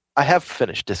 I have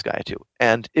finished Disgaea 2,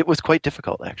 and it was quite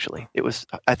difficult actually. It was.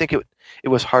 I think it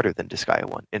was harder than Disgaea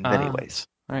 1 in many Ah, ways.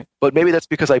 right. But maybe that's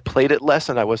because I played it less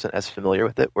and I wasn't as familiar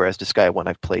with it. Whereas Disgaea 1,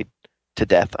 I've played to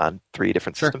death on 3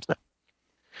 different Sure. systems now.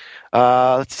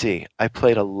 Let's see. I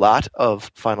played a lot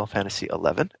of Final Fantasy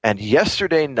XI, and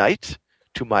yesterday night,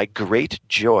 to my great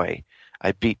joy,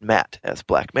 I beat Matt as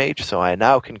Black Mage, so I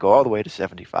now can go all the way to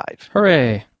 75.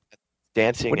 Hooray!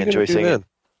 Dancing What are and you going to do joicing then? and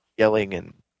yelling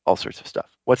and all sorts of stuff.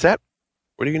 What's that?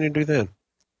 What are you going to do then?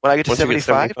 When I get to Once you get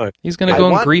 75? He's going to I go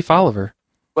and want- grief Oliver.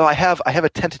 Well, I have a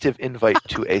tentative invite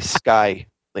to a Sky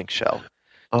Link shell.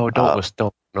 Oh, Uh, don't.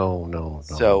 No.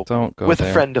 So, Don't go with there.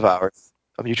 a friend of ours,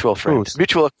 a mutual friend, Who's?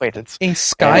 mutual acquaintance. A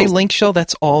Sky And- Link shell?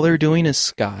 That's all they're doing is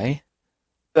Sky?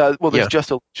 Well, there's Yeah.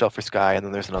 just a shell for Sky, and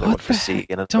then there's another What one for the C, heck?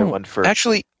 and another Don't- one for...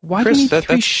 Actually, Why Chris, do you need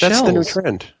three that's shells? the new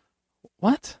trend.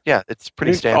 What? Yeah, it's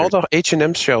pretty All standard. the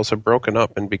H&M shells have broken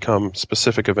up and become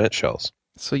specific event shells.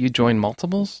 So you join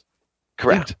multiples?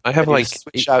 Correct. Yeah, I have And you like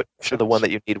switch 8 out for the shells. one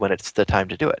that you need when it's the time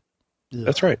to do it.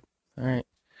 That's right. All right.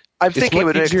 I'm It's thinking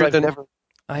much about it easier because I've than- never...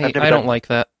 I never don't done- like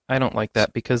that. I don't like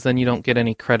that because then you don't get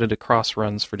any credit across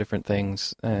runs for different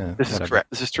things. This is Whatever. correct.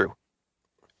 This is true.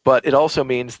 But it also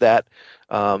means that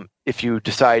if you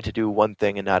decide to do one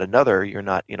thing and not another, you're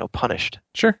not, punished.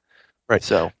 Sure. Right.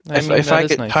 So If that I is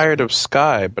get nice. tired of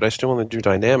Sky, but I still want to do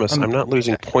Dynamis, I'm not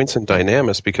losing points in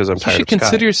Dynamis because I'm You tired should of Sky.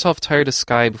 consider yourself tired of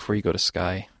Sky before you go to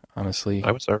Sky, honestly.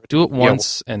 I was already... Do it Yeah,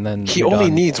 once and then He you're only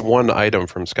done. needs one item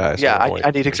from Sky. So yeah, I'm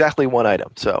I need exactly one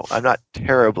item, so I'm not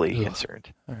terribly Ugh.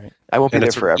 concerned. All right. I won't be And there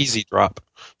it's forever. an easy drop.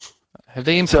 Have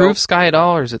they improved Sky at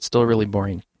all, or is it still really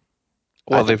boring?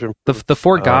 Well, they've been... The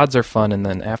four gods are fun, and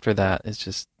then after that, it's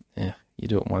just, you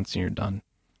do it once and you're done.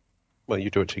 Well, you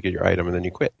do it to get your item and then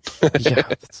you quit. Yeah.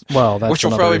 That's Which will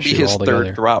another probably be issue his altogether.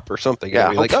 third drop or something. Yeah,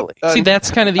 It'll be like, hopefully. done. See,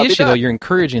 that's kind of the I'll be issue, though. done. You're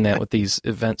encouraging that with these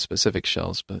event-specific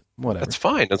shells, but whatever. That's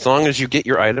fine, as long as you get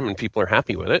your item and people are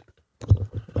happy with it.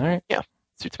 All right.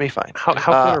 Suits me fine. How good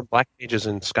are Black Mages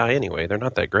in Sky anyway? They're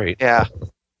not that great. Yeah.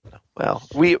 Well,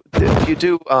 if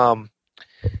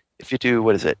you do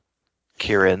what is it,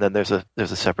 Kieran, then there's a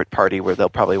separate party where they'll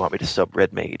probably want me to sub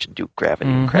Red Mage and do Gravity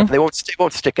and crap. They won't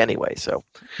stick anyway. So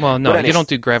Well, no, But anyways- you don't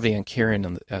do Gravity on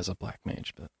Kieran as a Black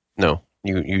Mage, but No,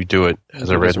 you do it as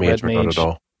a red mage, but not at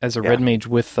all. as a Yeah. Red Mage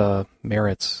with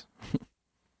merits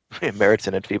merits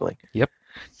and enfeebling. Yep.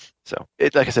 So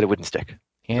like I said, it wouldn't stick.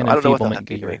 and I don't know what the enfeeblement heck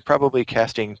they're gear. doing. Probably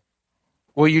casting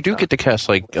Well, you do get to cast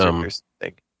like Berserker's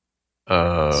thing.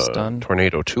 Stun.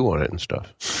 Tornado 2 on it and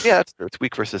stuff. Yeah, that's true. It's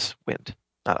weak versus wind,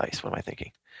 not ice. What am I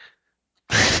thinking?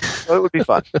 So it would be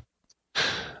fun.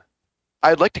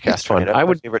 I'd like to It's cast fun. Tornado. I My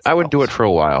would favorite do it spells. for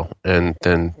a while, and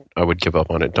then I would give up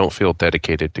on it. Don't feel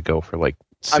dedicated to go for like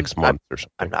 6 months or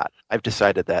something. I'm not. I've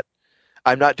decided that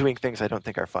I'm not doing things I don't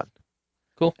think are fun.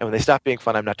 Cool. And when they stop being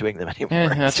fun, I'm not doing them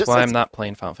anymore. It's That's just why like I'm not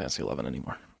playing Final Fantasy 11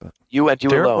 anymore. But you and you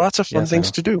There alone. are lots of fun Yes, I things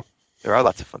know. to do. There are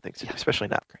lots of fun things to do, especially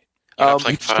now. You're not Um,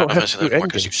 playing you just don't Final have Fantasy to do 11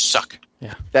 because endgame. you suck.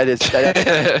 That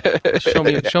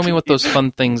is show me what those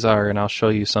fun things are, and I'll show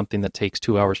you something that takes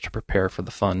 2 hours to prepare for the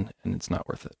fun, and it's not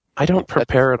worth it. I don't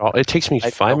prepare at all. It takes me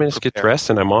I 5 don't minutes to get prepare. dressed,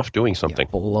 and I'm off doing something.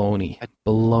 Yeah,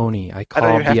 baloney. I I call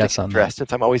don't even have BS to get on dressed that.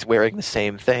 since I'm always wearing the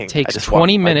same thing. It takes I just walk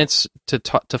 20 by- minutes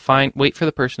to wait for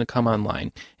the person to come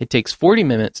online. It takes 40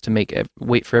 minutes to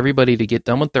wait for everybody to get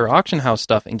done with their auction house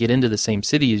stuff and get into the same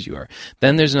city as you are.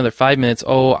 Then there's another 5 minutes.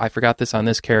 Oh, I forgot this on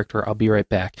this character. I'll be right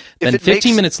back. Then it 15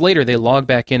 makes- minutes later, they log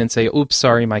back in and say, oops,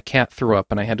 sorry, my cat threw up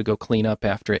and I had to go clean up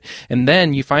after it. And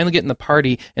then you finally get in the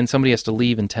party and somebody has to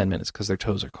leave in 10 minutes because their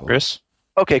toes are cold. Chris,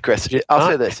 Okay, Chris, I'll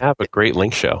say this: have a great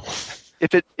link show.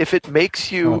 if it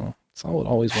makes you Oh, it's all it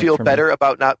always went feel for me. better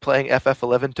about not playing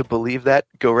FF11 to believe that,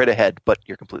 go right ahead, but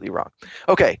you're completely wrong.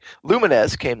 Okay,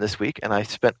 Lumines came this week, and I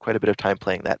spent quite a bit of time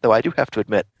playing that, though I do have to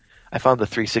admit, I found the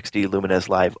 360 Lumines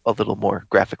Live a little more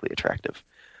graphically attractive.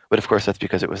 But of course, that's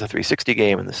because it was a 360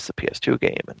 game, and this is a PS2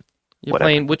 game, and You're whatever.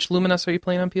 playing, which Luminous are you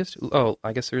playing on PS2? Oh,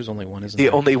 I guess there's only one, isn't the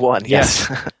there? only one, yes.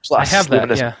 I Plus, have that,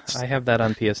 Luminous- yeah. I have that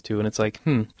on PS2, and it's like,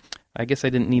 I guess I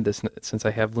didn't need this since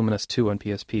I have Luminous 2 on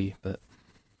PSP, but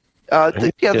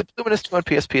the Luminous 2 on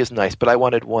PSP is nice, but I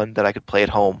wanted one that I could play at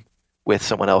home with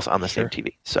someone else on the Sure. same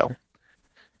TV. So,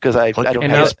 because I don't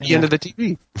And have now- the end of the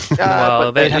TV. well,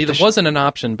 but they'd have it to wasn't an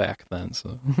option back then,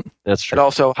 so That's And true.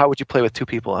 also, how would you play with two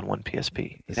people on one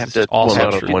PSP? You'd have This to is also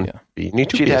Well, not true, on one. yeah. You need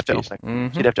 2 she'd have to own PSPs.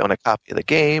 Mhm. she'd have to own a copy of the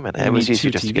game, and You it was need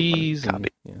easier two just to get TVs one copy.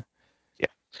 and,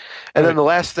 And then the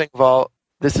last thing of all,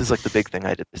 this is like the big thing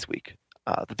I did this week.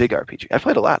 The big RPG. I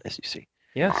played a lot, as you see.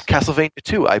 Yes, Castlevania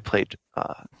 2, I played.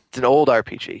 It's an old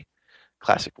RPG,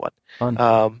 classic one.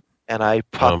 fun. And I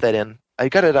popped that in. I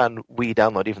got it on Wii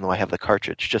download, even though I have the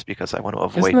cartridge, just because I want to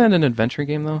avoid. Isn't that an adventure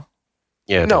game, though?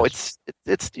 Yeah. No, it is.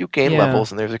 it's you gain Yeah.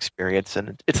 levels and there's experience,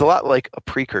 and it's a lot like a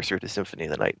precursor to Symphony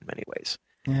of the Night in many ways.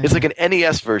 Yeah. It's like an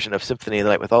NES version of Symphony of the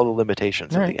Night with all the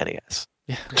limitations Right. of the NES.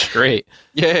 Yeah, great.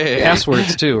 Yay!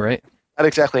 Passwords, too, right? Not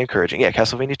exactly encouraging. Yeah,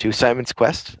 Castlevania 2, Simon's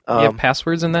Quest. You have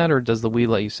passwords in that, or does the Wii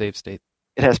let you save state?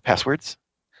 It has passwords.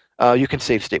 You can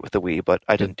save state with the Wii, but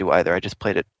I didn't do either. I just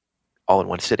played it all in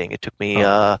one sitting. It took me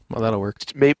well, that'll work.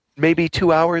 maybe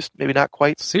 2 hours, maybe not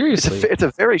quite. Seriously? It's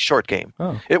a very short game.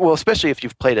 Oh. Especially if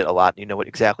you've played it a lot and you know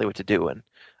exactly what to do, and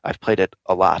I've played it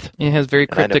a lot. It has very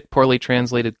cryptic, poorly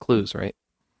translated clues, right?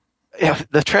 Yeah,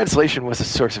 the translation was a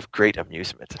source of great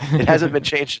amusement. It hasn't been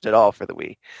changed at all for the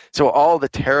Wii. So all the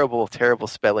terrible, terrible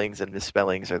spellings and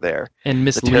misspellings are there. And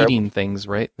misleading things,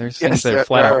 right? There's things that are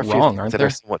flat out wrong, aren't that there? are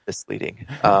somewhat misleading.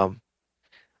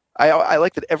 I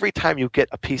like that every time you get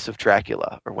a piece of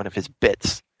Dracula or one of his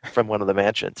bits from one of the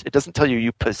mansions, it doesn't tell you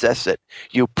possess it,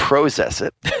 you process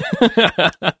it.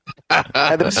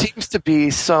 And there seems to be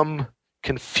some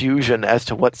confusion as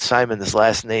to what Simon's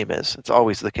last name is. It's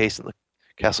always the case in the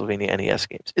Castlevania NES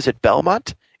games. Is it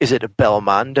Belmont? Is it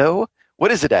Belmondo?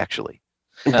 What is it actually?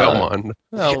 Belmont.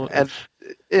 Well, And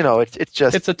it's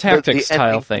just it's a tactics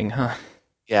style thing, huh?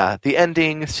 Yeah, the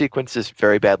ending sequence is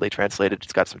very badly translated.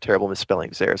 It's got some terrible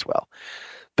misspellings there as well.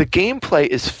 The gameplay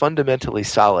is fundamentally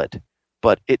solid,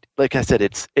 but like I said,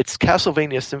 it's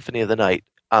Castlevania Symphony of the Night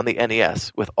on the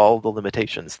NES with all the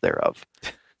limitations thereof.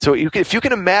 So if you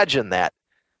can imagine that,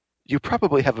 you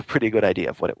probably have a pretty good idea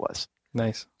of what it was.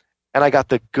 Nice. And I got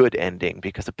the good ending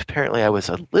because apparently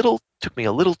took me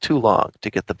a little too long to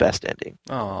get the best ending.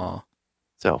 Aw.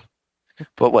 So,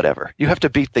 but whatever. You have to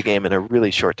beat the game in a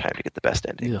really short time to get the best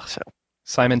ending. Ugh. So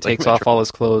Simon takes off all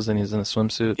his clothes and he's in a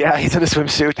swimsuit. yeah, he's in a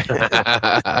swimsuit.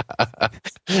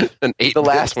 The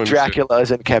last swimsuit. Dracula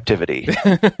is in captivity.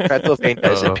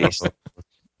 Transylvania is in peace.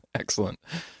 Excellent.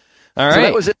 All So right.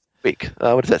 that was it this week.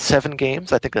 What is that, 7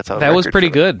 games? I think that's how That was pretty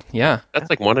good. Yeah. That's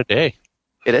like one a day.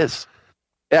 It is.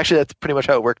 Actually, that's pretty much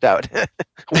how it worked out. I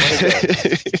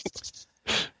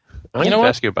want to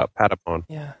ask you about Patapon.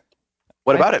 Yeah.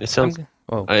 What about it? It sounds.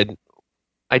 Oh. I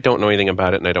don't know anything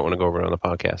about it, and I don't want to go over it on the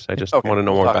podcast. I just Okay, want to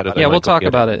know we'll more talk about it. about than Yeah, we'll Michael talk did.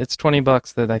 about it. It's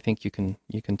 $20 that I think you can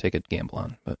take a gamble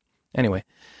on. But anyway,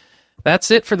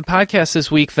 that's it for the podcast this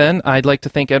week then. I'd like to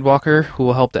thank Ed Walker, who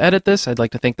will help to edit this. I'd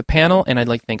like to thank the panel, and I'd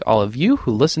like to thank all of you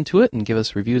who listen to it and give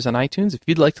us reviews on iTunes. If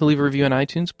you'd like to leave a review on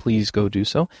iTunes, please go do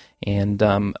so. And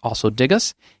also dig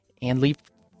us and leave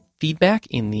feedback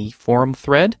in the forum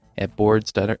thread at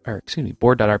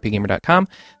board.rpgamer.com.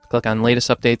 Click on latest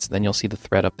updates, then you'll see the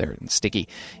thread up there and sticky.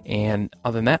 And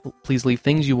other than that, please leave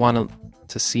things you want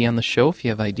to see on the show. If you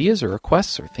have ideas or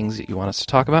requests or things that you want us to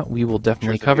talk about, we will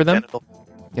definitely cover them.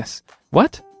 Yes.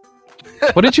 What?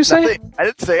 What did you say? Nothing. I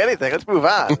didn't say anything. Let's move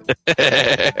on.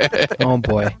 Oh,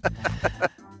 boy.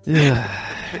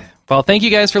 Well, thank you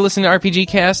guys for listening to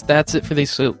RPGCast. That's it for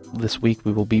this week.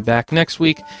 We will be back next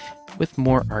week with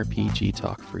more RPG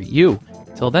talk for you.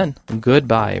 Till then,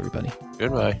 goodbye, everybody.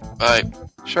 Goodbye. Bye.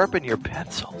 Sharpen your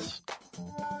pencils.